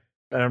name,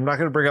 and I'm not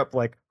gonna bring up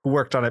like who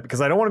worked on it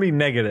because I don't want to be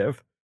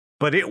negative,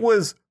 but it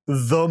was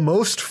the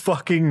most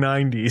fucking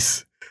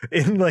 90s.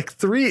 In like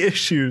 3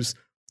 issues,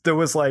 there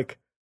was like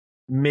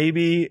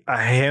maybe a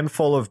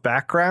handful of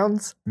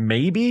backgrounds,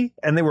 maybe,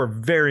 and they were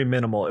very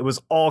minimal. It was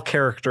all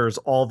characters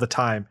all the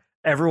time.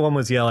 Everyone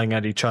was yelling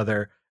at each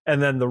other, and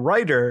then the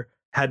writer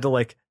had to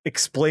like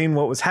explain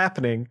what was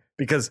happening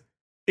because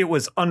it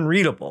was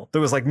unreadable. There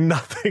was like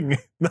nothing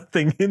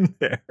in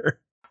there.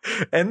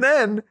 And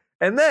then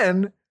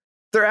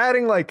they're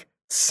adding like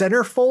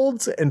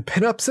centerfolds and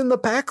pinups in the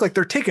back. Like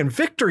they're taking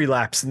victory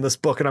laps in this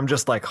book. And I'm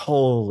just like,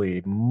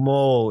 holy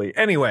moly.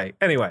 Anyway,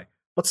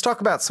 let's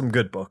talk about some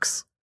good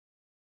books.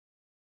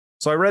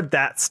 So I read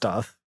that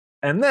stuff.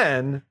 And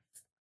then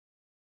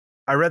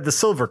I read The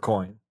Silver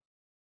Coin.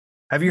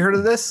 Have you heard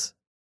of this?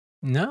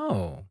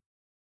 No,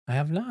 I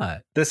have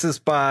not. This is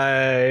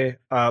by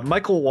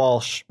Michael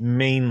Walsh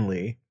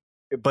mainly,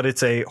 but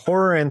it's a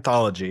horror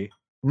anthology.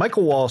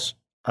 Michael Walsh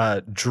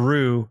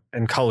drew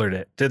and colored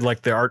it, did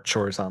like the art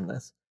chores on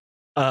this.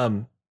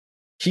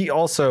 He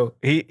also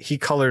he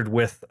colored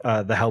with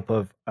the help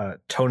of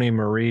Tony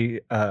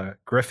Marie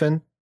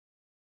Griffin,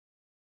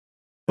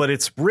 but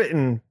it's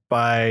written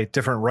by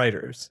different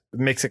writers. It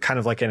makes it kind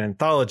of like an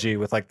anthology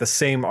with like the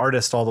same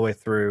artist all the way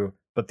through,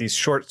 but these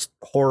short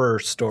horror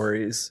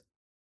stories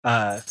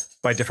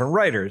by different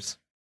writers.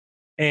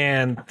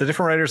 And the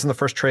different writers in the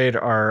first trade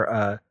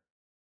are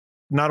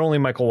not only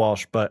Michael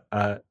Walsh, but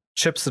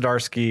Chip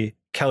Zdarsky,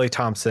 Kelly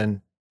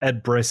Thompson,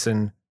 Ed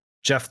Brisson,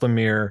 Jeff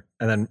Lemire,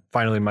 and then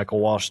finally Michael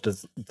Walsh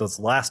does the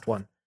last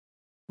one.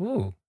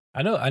 Ooh,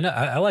 I know.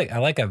 I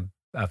like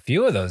a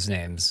few of those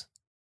names.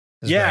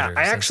 Yeah,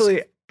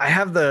 writers. I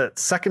have the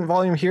second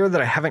volume here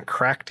that I haven't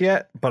cracked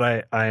yet,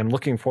 but I am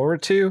looking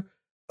forward to.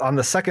 On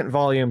the second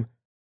volume,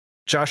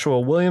 Joshua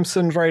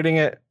Williamson's writing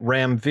it,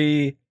 Ram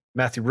V,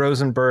 Matthew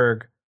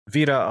Rosenberg,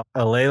 Vita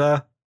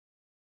Alela,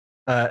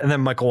 and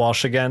then Michael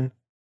Walsh again.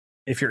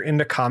 if you're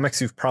into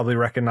comics, you've probably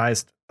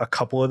recognized a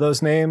couple of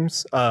those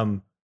names.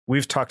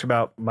 We've talked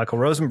about Michael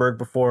Rosenberg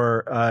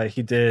before.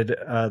 He did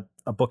a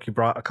book he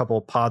brought a couple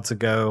of pods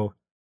ago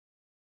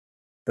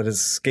that is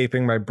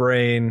escaping my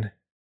brain.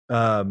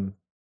 4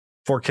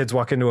 Kids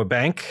Walk Into a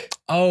Bank.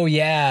 Oh,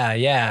 yeah.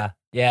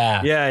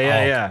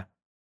 Yeah.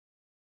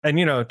 And,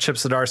 you know, Chip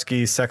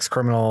Zdarsky, Sex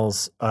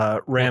Criminals,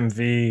 Ram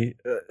V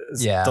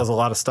does a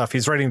lot of stuff.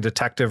 He's writing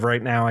detective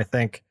right now, I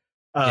think.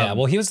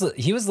 Well, he was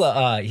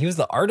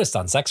the artist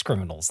on Sex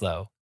Criminals,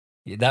 though.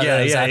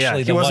 That was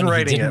actually he the wasn't one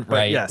writing he didn't it, but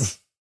write.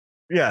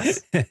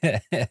 yes.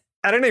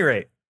 At any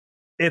rate,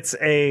 it's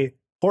a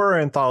horror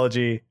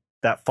anthology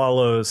that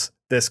follows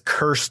this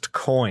cursed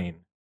coin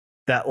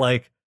that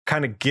like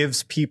kind of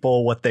gives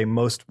people what they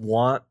most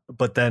want,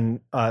 but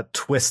then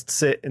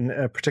twists it in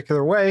a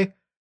particular way.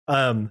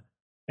 And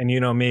you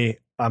know me,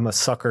 I'm a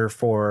sucker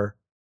for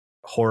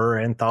horror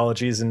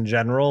anthologies in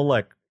general,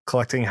 like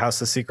collecting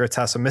House of Secrets,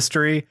 House of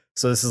Mystery.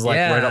 So this is like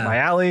right up my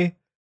alley.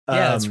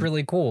 Yeah, it's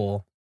really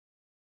cool.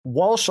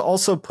 Walsh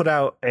also put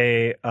out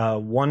a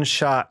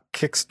one-shot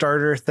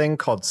Kickstarter thing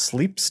called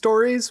Sleep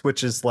Stories,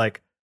 which is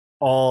like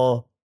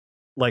all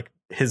like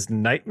his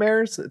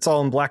nightmares. It's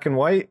all in black and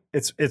white.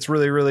 It's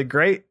really, really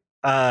great.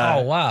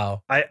 Oh,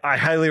 wow. I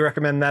highly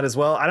recommend that as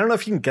well. I don't know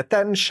if you can get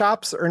that in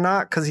shops or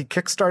not because he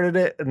Kickstarted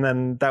it and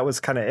then that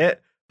was kind of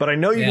it. But I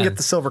know you can get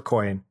the silver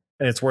coin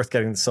and it's worth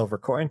getting the silver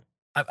coin.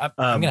 I'm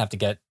going to have to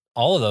get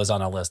all of those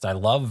on a list. I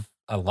love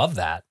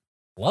that.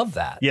 Love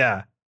that.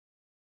 Yeah.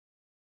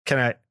 Can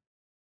I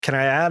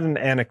add an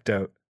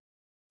anecdote?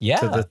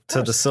 Yeah.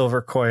 To the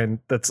silver coin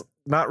that's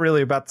not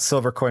really about the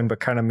silver coin,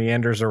 but kind of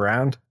meanders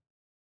around?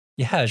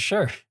 Yeah,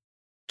 sure.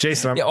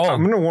 Jason, I'm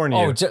going to warn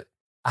you.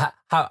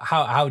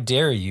 How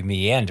dare you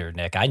meander,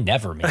 Nick? I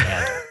never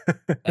meander.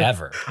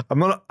 Ever. I'm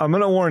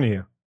gonna warn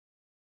you.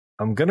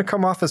 I'm gonna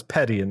come off as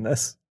petty in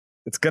this.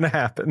 It's gonna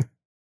happen.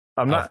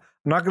 I'm not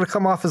gonna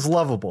come off as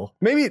lovable.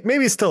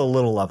 Maybe still a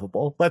little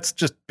lovable. Let's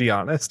just be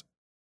honest.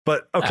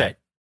 But okay. Right.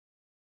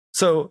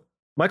 So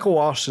Michael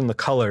Walsh in the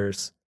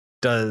colors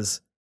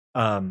does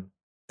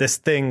this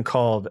thing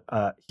called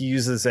he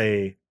uses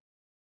a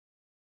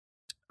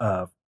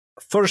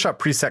Photoshop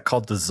preset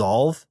called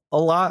Dissolve a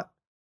lot,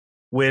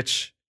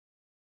 which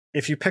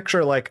if you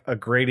picture like a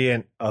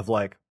gradient of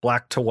like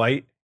black to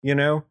white, you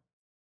know,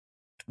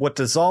 what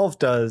Dissolve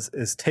does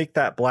is take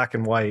that black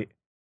and white,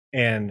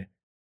 and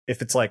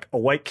if it's like a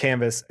white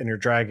canvas and you're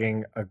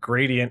dragging a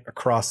gradient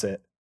across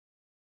it,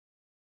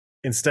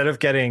 instead of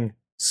getting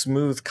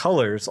smooth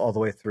colors all the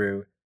way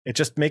through, it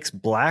just makes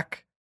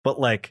black, but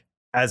like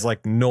as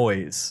like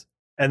noise.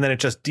 And then it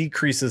just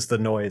decreases the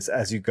noise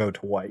as you go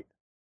to white.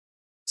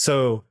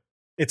 So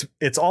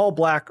it's all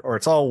black or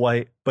it's all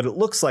white, but it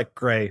looks like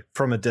gray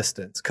from a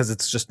distance because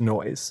it's just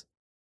noise.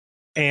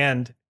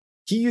 And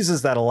he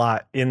uses that a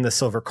lot in the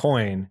silver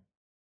coin.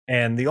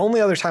 And the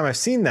only other time I've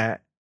seen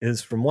that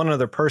is from one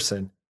other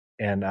person.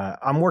 And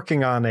I'm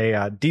working on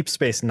a Deep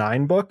Space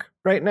Nine book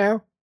right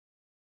now.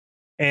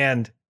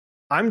 And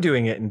I'm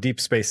doing it in Deep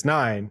Space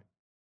Nine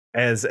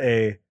as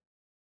a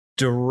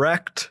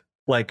direct,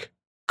 like,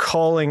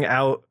 calling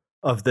out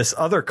of this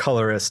other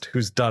colorist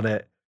who's done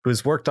it,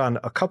 who's worked on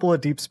a couple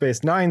of Deep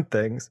Space Nine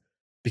things.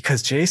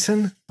 Because,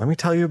 Jason, let me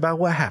tell you about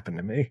what happened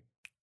to me.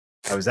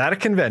 I was at a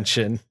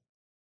convention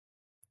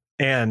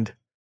and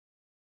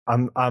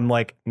I'm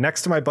like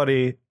next to my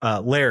buddy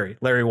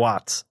Larry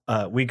Watts.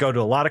 We go to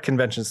a lot of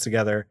conventions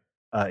together.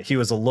 He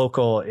was a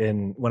local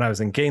when I was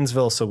in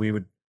Gainesville, so we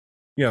would,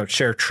 you know,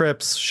 share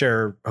trips,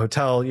 share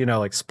hotel, you know,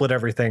 like split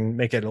everything,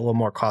 make it a little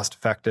more cost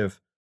effective.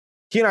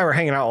 He and I were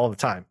hanging out all the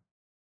time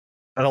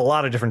at a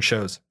lot of different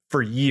shows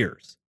for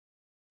years.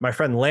 My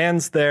friend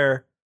Land's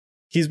there.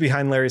 He's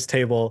behind Larry's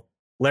table.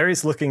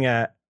 Larry's looking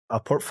at a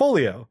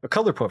portfolio, a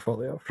color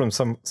portfolio from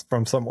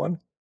someone,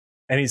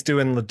 and he's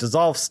doing the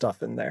Dissolve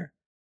stuff in there.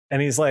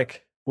 And he's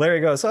like,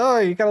 Larry goes, "Oh,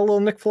 you got a little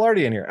Nick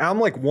Filardi in here." And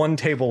I'm like one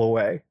table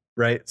away,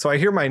 right? So I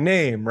hear my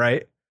name,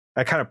 right?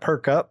 I kind of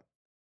perk up.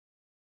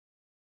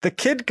 The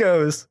kid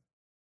goes,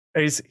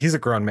 he's a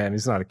grown man.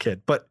 He's not a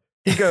kid, but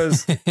he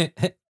goes,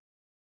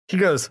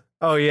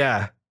 "Oh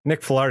yeah,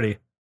 Nick Filardi.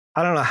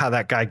 I don't know how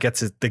that guy gets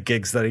the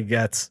gigs that he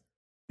gets.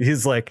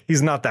 He's like,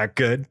 he's not that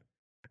good."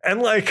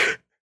 And like,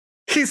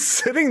 he's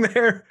sitting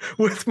there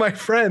with my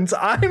friends.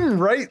 I'm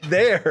right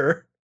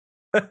there.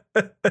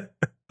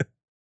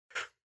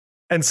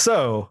 And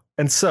so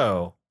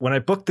when I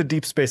booked the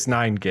Deep Space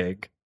Nine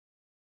gig,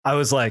 I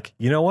was like,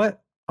 you know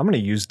what? I'm going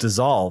to use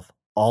Dissolve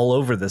all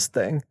over this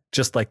thing,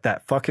 just like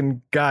that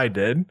fucking guy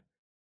did.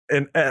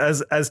 And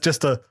as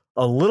just a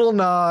little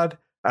nod.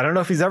 I don't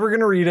know if he's ever going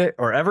to read it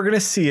or ever going to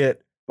see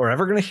it or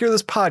ever going to hear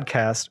this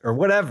podcast or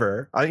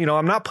whatever.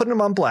 I'm not putting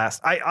him on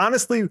blast. I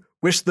honestly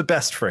wish the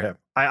best for him.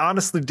 I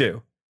honestly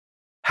do.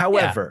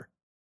 However,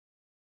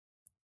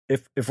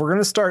 if we're going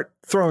to start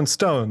throwing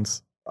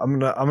stones, I'm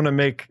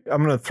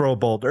gonna throw a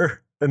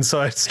boulder. And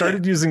so I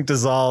started using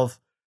Dissolve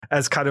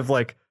as kind of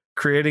like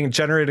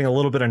generating a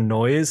little bit of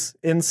noise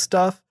in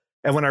stuff.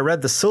 And when I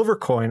read the silver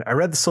coin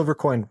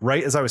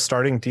right as I was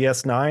starting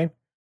DS9,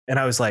 and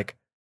I was like,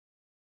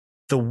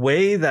 the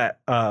way that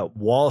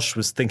Walsh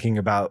was thinking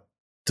about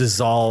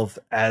dissolve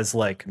as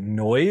like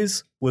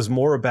noise was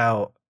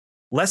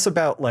less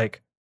about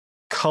like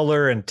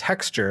color and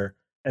texture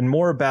and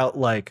more about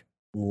like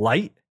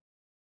light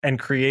and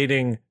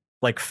creating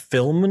like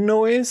film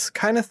noise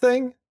kind of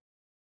thing.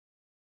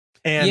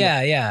 And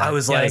yeah. I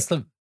was that's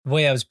the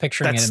way I was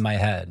picturing it in my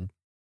head.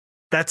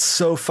 That's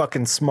so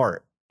fucking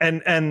smart.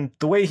 And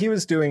the way he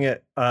was doing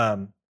it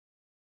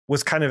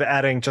was kind of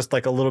adding just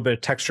like a little bit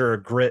of texture or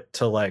grit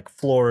to like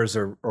floors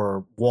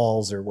or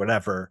walls or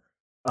whatever,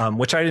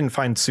 which I didn't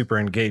find super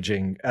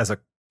engaging as a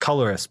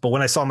colorist. But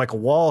when I saw Michael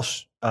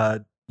Walsh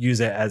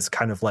use it as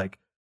kind of like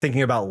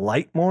thinking about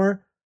light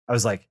more, I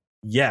was like,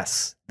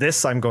 yes,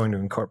 this I'm going to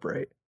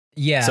incorporate.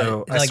 Yeah.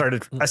 So I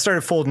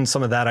started folding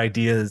some of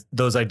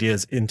those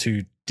ideas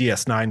into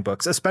DS9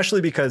 books,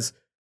 especially because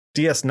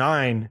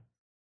DS9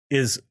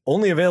 is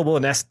only available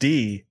in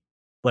SD.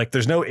 Like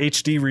there's no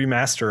HD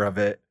remaster of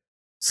it.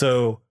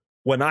 So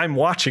when I'm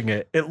watching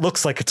it, it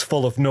looks like it's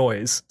full of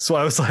noise. So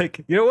I was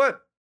like, you know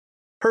what?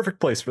 Perfect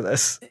place for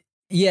this.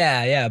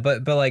 Yeah.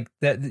 But like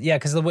that. Yeah.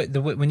 Cause the way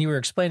when you were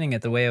explaining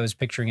it, the way I was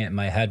picturing it in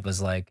my head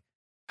was like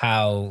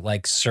how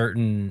like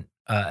certain,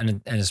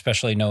 and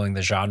especially knowing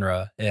the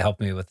genre, it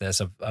helped me with this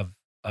of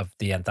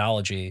the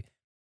anthology,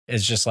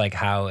 is just like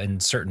how in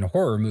certain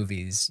horror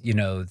movies, you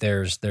know,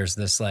 there's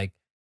this like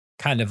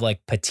kind of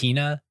like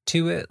patina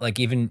to it. Like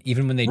even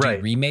when they do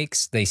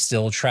remakes, they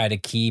still try to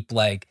keep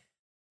like,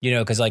 you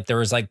know, because like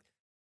there's like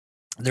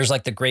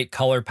the great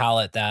color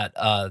palette that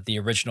the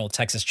original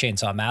Texas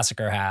Chainsaw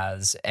Massacre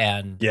has,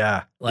 and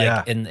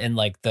in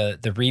like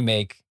the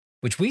remake,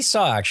 which we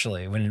saw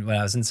actually when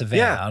I was in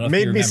Savannah. I don't know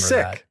if you remember sick.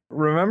 that.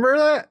 Remember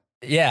that?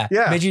 Yeah.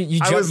 Made you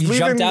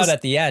jumped out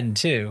at the end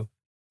too.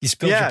 You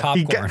spilled your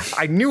popcorn.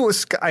 I knew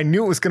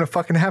it was gonna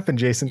fucking happen,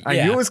 Jason.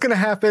 I knew it was gonna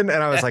happen,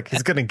 and I was like,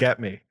 he's gonna get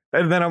me.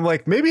 And then I'm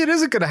like, maybe it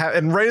isn't gonna happen.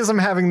 And right as I'm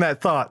having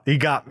that thought, he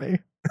got me.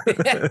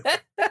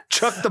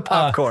 Chuck the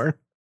popcorn.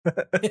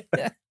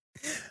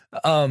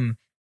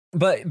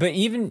 But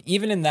even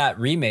in that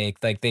remake,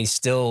 like they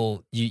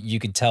still you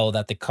could tell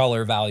that the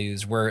color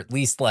values were at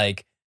least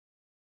like,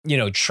 you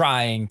know,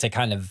 trying to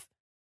kind of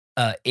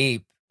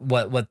ape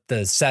what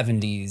the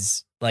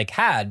 70s like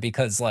had,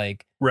 because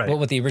like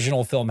what the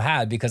original film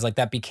had, because like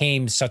that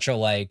became such a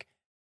like,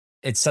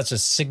 it's such a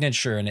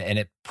signature, and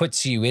it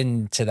puts you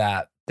into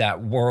that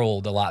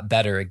world a lot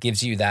better. It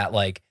gives you that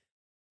like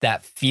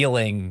that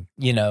feeling,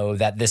 you know,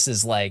 that this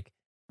is like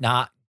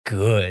not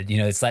good, you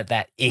know, it's like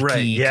that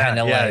icky kind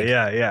of like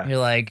you're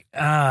like,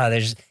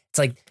 there's, it's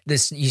like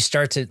this, you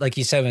start to, like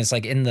you said, when it's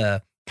like in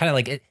the kind of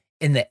like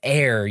in the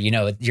air, you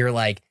know, you're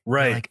like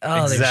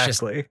there's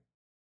just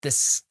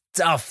this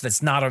stuff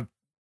that's not a,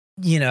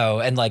 you know,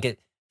 and like it,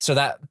 so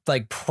that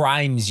like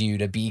primes you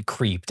to be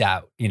creeped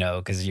out, you know,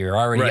 because you're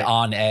already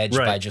on edge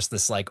by just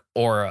this like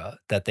aura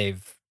that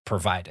they've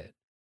provided.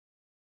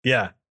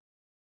 Yeah.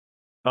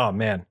 Oh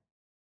man,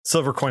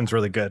 Silvercoin's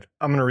really good.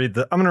 I'm gonna read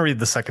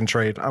the second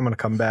trade. I'm gonna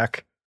come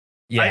back.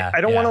 Yeah,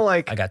 I don't want to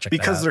like,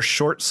 because they're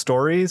short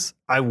stories,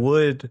 I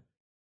would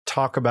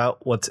talk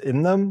about what's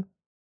in them,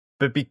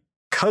 but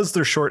because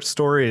they're short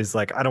stories,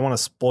 like I don't want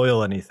to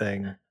spoil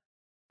anything,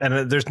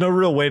 and there's no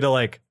real way to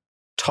like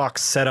talk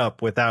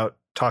setup without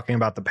talking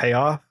about the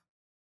payoff.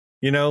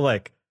 You know,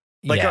 like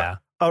a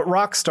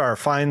rock star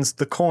finds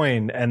the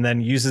coin and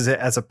then uses it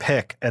as a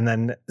pick, and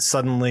then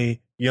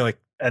suddenly, you know, like,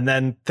 and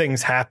then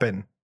things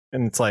happen,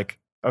 and it's like,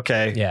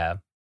 okay, yeah,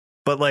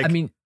 but like, I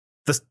mean,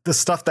 the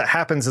stuff that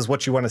happens is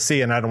what you want to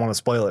see, and I don't want to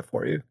spoil it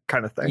for you,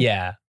 kind of thing.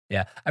 Yeah.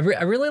 I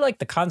really like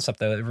the concept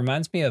though. It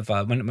reminds me of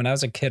when I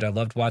was a kid, I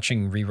loved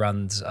watching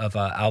reruns of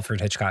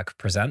Alfred Hitchcock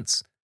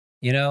Presents.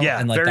 You know,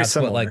 and like that's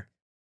similar. What like,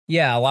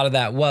 a lot of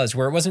that was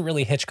where it wasn't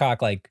really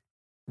Hitchcock like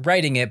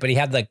writing it, but he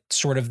had like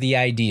sort of the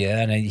idea,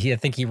 and I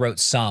think he wrote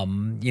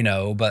some, you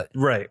know, but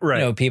you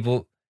know,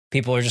 people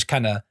are just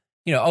kind of,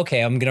 you know,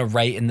 okay, I'm going to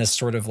write in this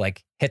sort of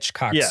like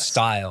Hitchcock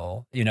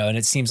style, you know, and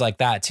it seems like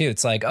that too.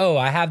 It's like, oh,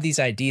 I have these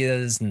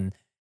ideas, and,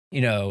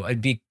 you know,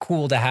 it'd be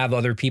cool to have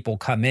other people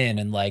come in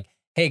and like,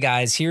 hey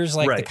guys, here's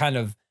like the kind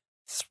of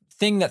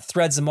thing that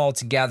threads them all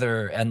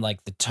together, and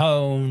like the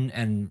tone,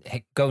 and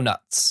go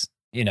nuts,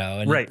 you know,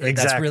 and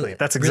exactly.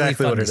 That's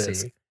exactly really what it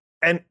is.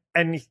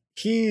 And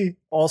he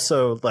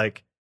also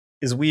like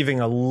is weaving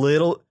a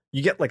little,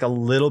 you get like a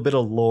little bit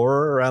of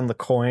lore around the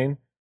coin.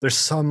 There's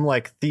some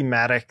like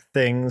thematic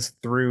things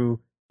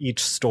through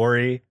each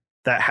story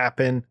that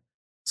happen,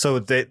 so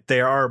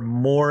they are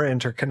more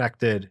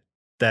interconnected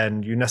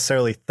than you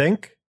necessarily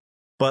think.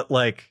 But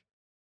like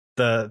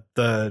the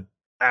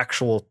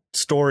actual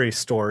story,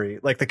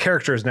 like the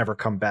characters never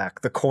come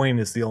back. The coin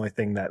is the only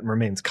thing that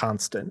remains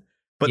constant.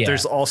 But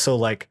there's also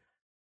like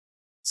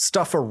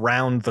stuff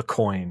around the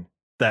coin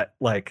that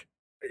like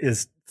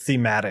is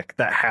thematic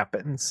that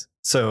happens.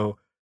 So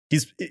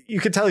you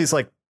can tell he's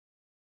like,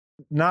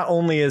 not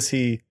only is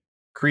he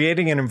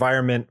creating an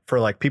environment for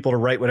like people to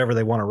write whatever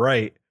they want to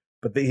write,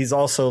 but he's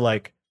also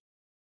like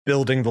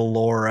building the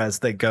lore as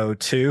they go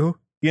too,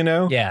 you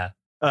know?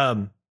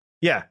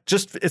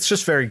 It's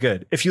just very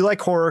good. If you like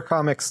horror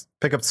comics,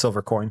 pick up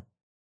Silvercoin.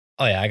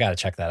 Oh yeah, I gotta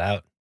check that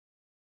out.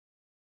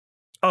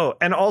 Oh,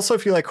 and also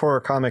if you like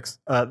horror comics,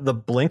 the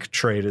Blink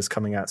trade is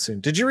coming out soon.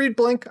 Did you read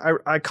Blink?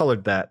 I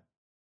colored that.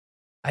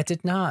 I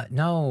did not.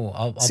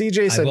 No, See,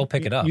 Jason, I will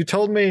pick it up. You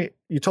told me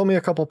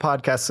a couple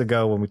podcasts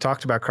ago when we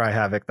talked about Cry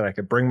Havoc that I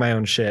could bring my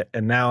own shit,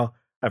 and now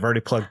I've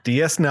already plugged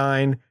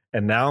DS9,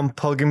 and now I'm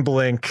plugging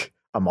Blink.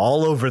 I'm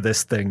all over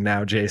this thing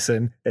now,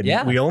 Jason,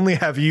 and we only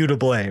have you to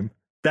blame.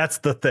 That's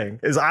the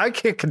thing, is I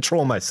can't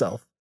control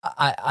myself.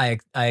 I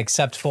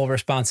accept full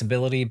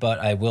responsibility, but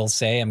I will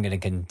say I'm going to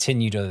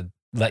continue to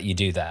let you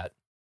do that.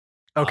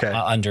 Okay.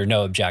 Under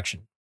no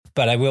objection,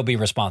 but I will be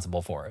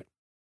responsible for it.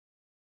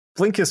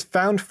 Blink is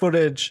found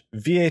footage,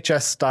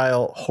 VHS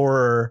style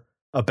horror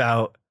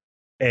about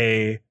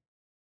a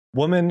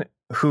woman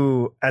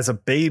who, as a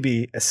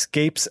baby,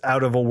 escapes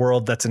out of a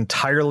world that's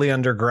entirely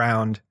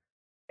underground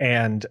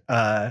and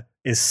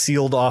is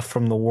sealed off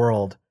from the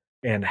world.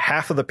 And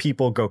half of the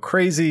people go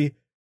crazy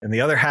and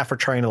the other half are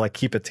trying to like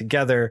keep it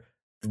together.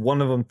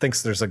 One of them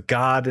thinks there's a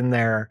god in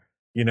there.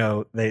 You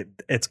know,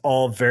 it's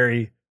all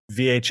very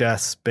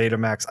VHS,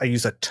 Betamax. I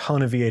use a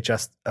ton of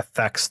VHS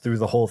effects through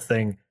the whole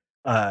thing.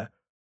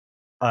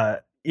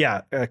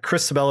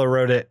 Chris Sabella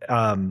wrote it.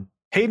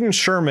 Hayden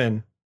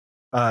Sherman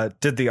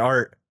did the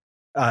art.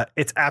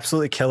 It's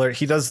absolutely killer.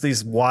 He does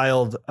these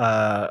wild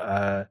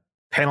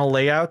panel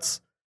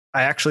layouts.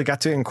 I actually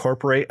got to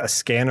incorporate a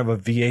scan of a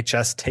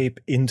VHS tape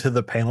into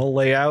the panel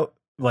layout.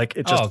 Like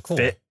it just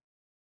fit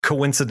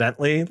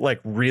coincidentally, like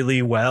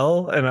really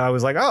well. And I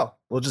was like, oh,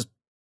 we'll just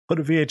put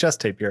a VHS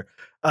tape here.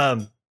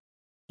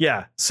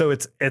 So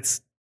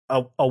it's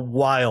a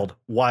wild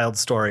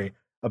story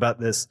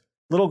about this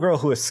little girl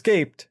who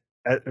escaped.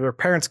 Her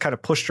parents kind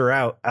of pushed her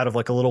out of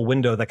like a little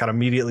window that got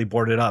immediately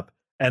boarded up.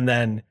 And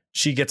then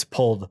she gets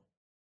pulled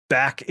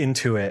back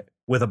into it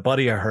with a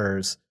buddy of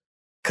hers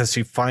because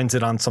she finds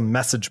it on some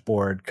message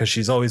board because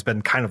she's always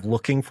been kind of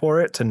looking for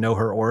it to know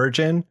her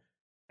origin,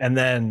 and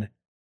then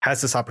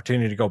has this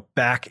opportunity to go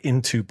back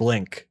into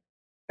Blink,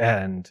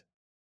 and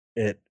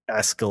it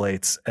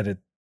escalates and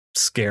it's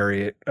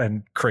scary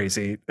and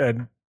crazy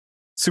and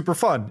super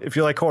fun. If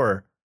you like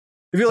horror,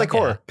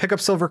 horror, pick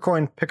up Silver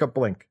Coin, pick up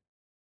Blink.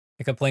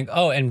 Pick up Blink.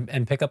 Oh,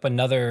 and pick up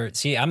another.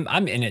 See,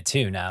 I'm in it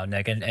too now,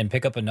 Nick, and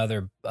pick up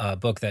another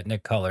book that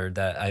Nick colored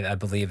that I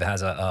believe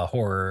has a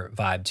horror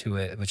vibe to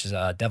it, which is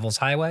Devil's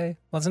Highway,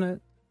 wasn't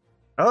it?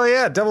 Oh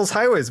yeah, Devil's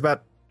Highway is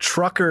about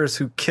truckers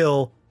who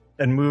kill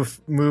and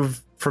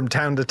move from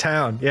town to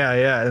town.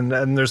 Yeah,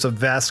 and there's a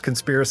vast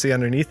conspiracy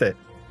underneath it.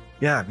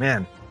 Yeah,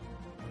 man,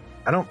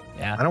 I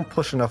don't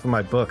push enough of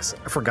my books.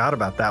 I forgot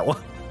about that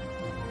one.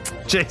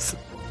 Jason,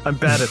 I'm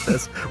bad at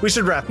this. We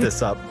should wrap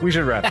this up.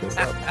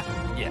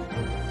 Yeah.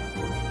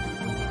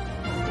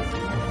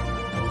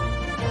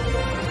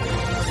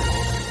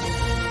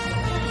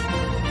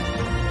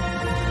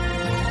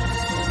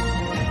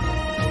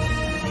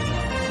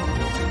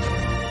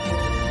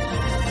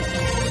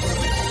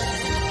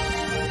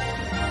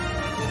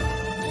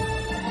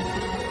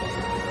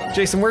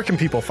 Jason, where can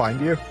people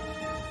find you?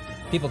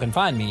 People can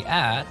find me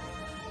at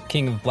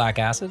King of Black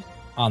Acid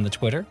on the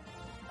Twitter.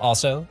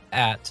 Also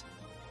at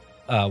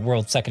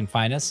World's Second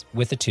Finest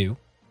with a 2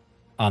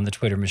 on the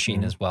Twitter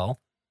machine as well.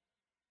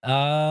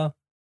 And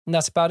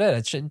that's about it.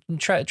 I should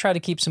try to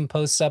keep some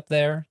posts up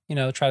there. You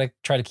know, try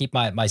to keep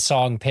my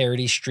song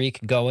parody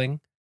streak going.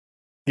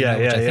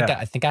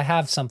 I think I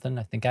have something.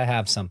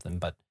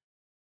 But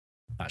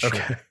not sure.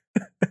 Okay.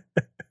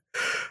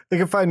 You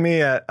can find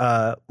me at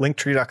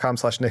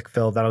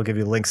linktree.com/NickPhil. That'll give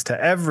you links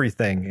to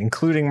everything,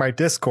 including my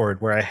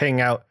Discord, where I hang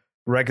out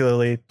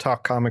regularly,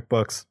 talk comic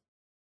books,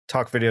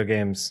 talk video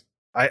games.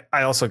 I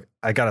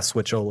got a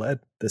Switch OLED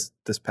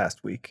this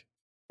past week,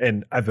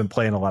 and I've been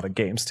playing a lot of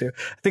games too.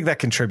 I think that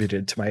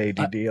contributed to my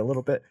ADD a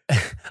little bit.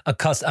 A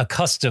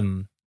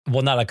custom,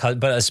 well, not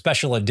but a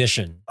special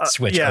edition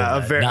Switch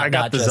OLED. I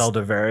got the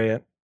Zelda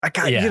variant. I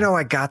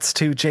got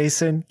to,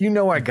 Jason.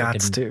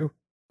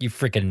 You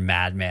freaking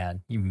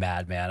madman. You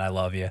madman. I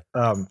love you.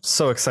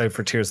 So excited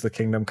for Tears of the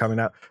Kingdom coming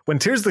out. When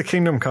Tears of the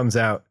Kingdom comes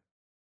out,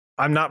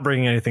 I'm not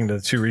bringing anything to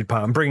the to read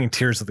pile. I'm bringing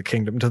Tears of the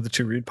Kingdom to the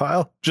to read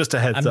pile. Just a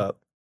heads up.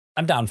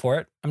 I'm down for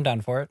it.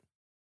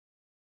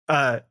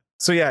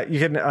 So yeah, you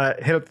can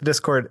hit up the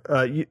Discord.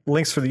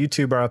 Links for the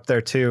YouTube are up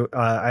there too.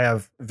 I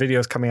have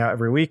videos coming out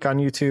every week on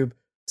YouTube.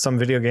 Some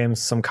video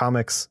games, some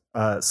comics,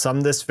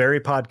 some this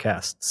very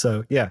podcast.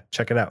 So yeah,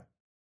 check it out.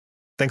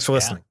 Thanks for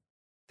listening.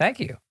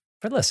 Thank you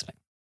for listening.